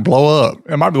up. It might blow up.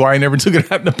 It might be why he never took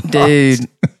it out of the box. Dude,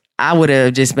 I would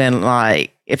have just been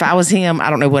like, if I was him, I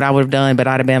don't know what I would have done, but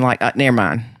I'd have been like, never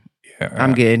mind.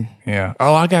 I'm good. Yeah.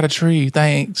 Oh, I got a tree.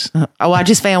 Thanks. Oh, I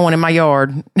just found one in my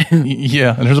yard.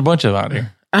 Yeah. And there's a bunch of them out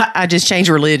here. I just changed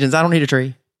religions. I don't need a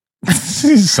tree.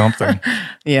 Something.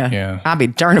 Yeah. Yeah. I'd be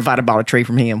darned if I'd have bought a tree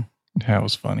from him. That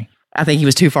was funny. I think he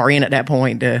was too far in at that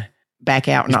point to back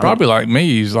out. He's probably like me.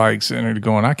 He's like sitting there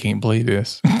going, I can't believe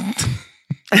this.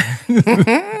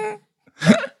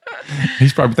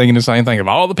 He's probably thinking the same thing of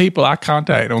all the people I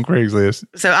contact on Craigslist.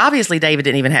 So obviously David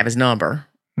didn't even have his number.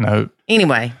 No.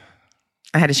 Anyway,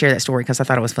 I had to share that story because I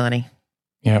thought it was funny.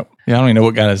 Yep. Yeah, I don't even know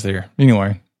what got us there. Anyway,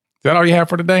 is that all you have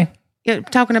for today? Yeah,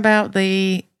 talking about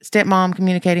the stepmom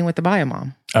communicating with the bio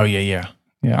mom. Oh, yeah.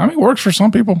 Yeah, I mean, it works for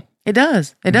some people. It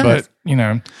does. It does. But, you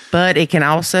know. But it can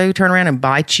also turn around and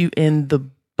bite you in the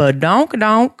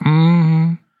badonk-donk.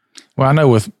 Mm-hmm. Well, I know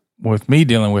with me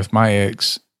dealing with my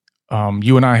ex,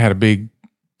 you and I had a big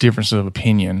difference of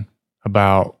opinion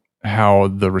about how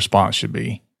the response should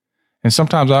be. And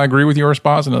sometimes I agree with your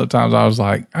response, and other times I was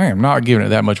like, I am not giving it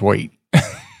that much weight.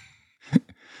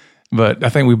 But I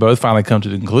think we both finally come to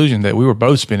the conclusion that we were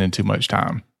both spending too much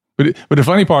time. But the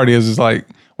funny part is like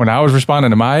when I was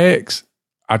responding to my ex,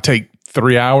 I'd take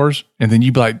 3 hours, and then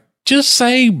you'd be like, just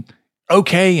say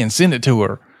okay and send it to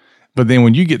her. But then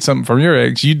when you get something from your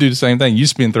ex, you do the same thing. You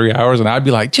spend 3 hours, and I'd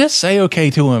be like, just say okay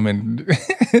to him. And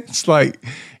it's like,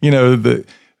 you know, the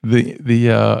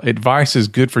advice is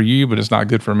good for you, but it's not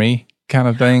good for me kind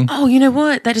of thing. Oh, you know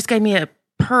what? That just gave me a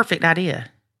perfect idea.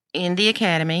 In the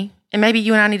academy, and maybe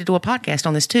you and I need to do a podcast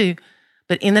on this too,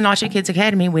 but in the Nacho Kids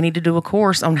Academy, we need to do a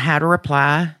course on how to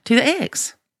reply to the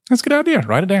ex. That's a good idea.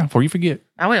 Write it down before you forget.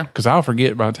 I will. Because I'll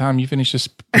forget by the time you finish this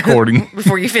recording.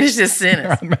 Before you finish this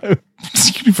sentence. I know.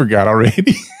 You forgot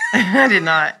already. I did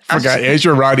not. Forgot. As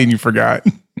you're writing, you forgot.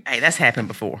 Hey, that's happened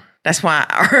before. That's why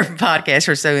our podcasts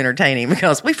are so entertaining,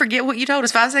 because we forget what you told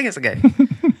us 5 seconds ago.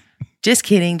 Just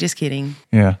kidding. Just kidding.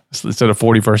 Yeah. Instead of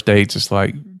 41st dates, it's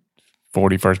like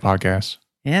 41st podcasts.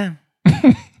 Yeah.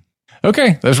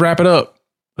 Okay. Let's wrap it up.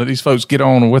 Let these folks get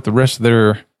on with the rest of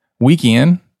their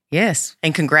weekend. Yes.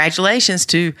 And congratulations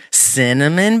to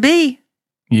Cinnamon B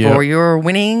for your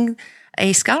winning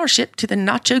a scholarship to the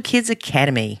Nacho Kids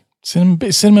Academy.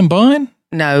 Cinnamon Bun?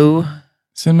 No.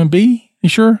 Cinnamon B? You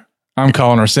sure? I'm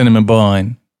calling her Cinnamon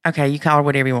Bun. Okay, you call her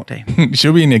whatever you want to.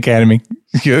 She'll be in the academy.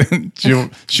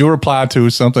 She'll reply to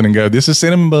something and go, this is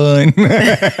Cinnamon Bun.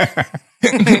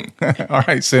 All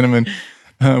right, Cinnamon.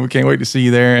 We can't wait to see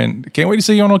you there, and can't wait to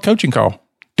see you on a coaching call.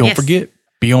 Don't forget,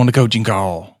 be on the coaching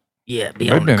call. Yeah, be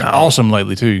They've on the been call. awesome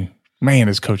lately, too. Man,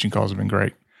 his coaching calls have been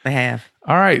great. They have.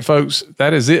 All right, folks,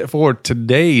 that is it for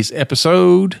today's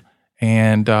episode.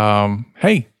 And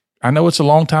hey, I know it's a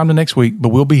long time to next week, but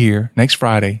we'll be here next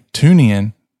Friday. Tune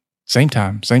in. Same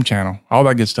time, same channel, all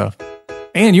that good stuff.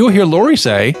 And you'll hear Lori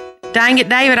say, Dang it,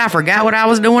 David, I forgot what I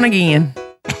was doing again.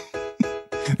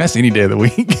 That's any day of the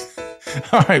week.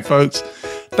 All right, folks.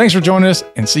 Thanks for joining us,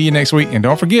 and see you next week. And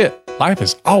don't forget, life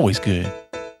is always good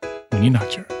when you're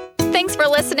nacho. Thanks for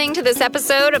listening to this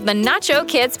episode of the Nacho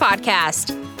Kids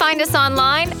Podcast. Find us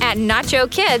online at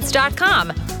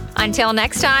nachokids.com. Until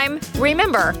next time,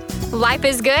 remember, life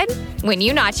is good when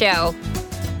you nacho.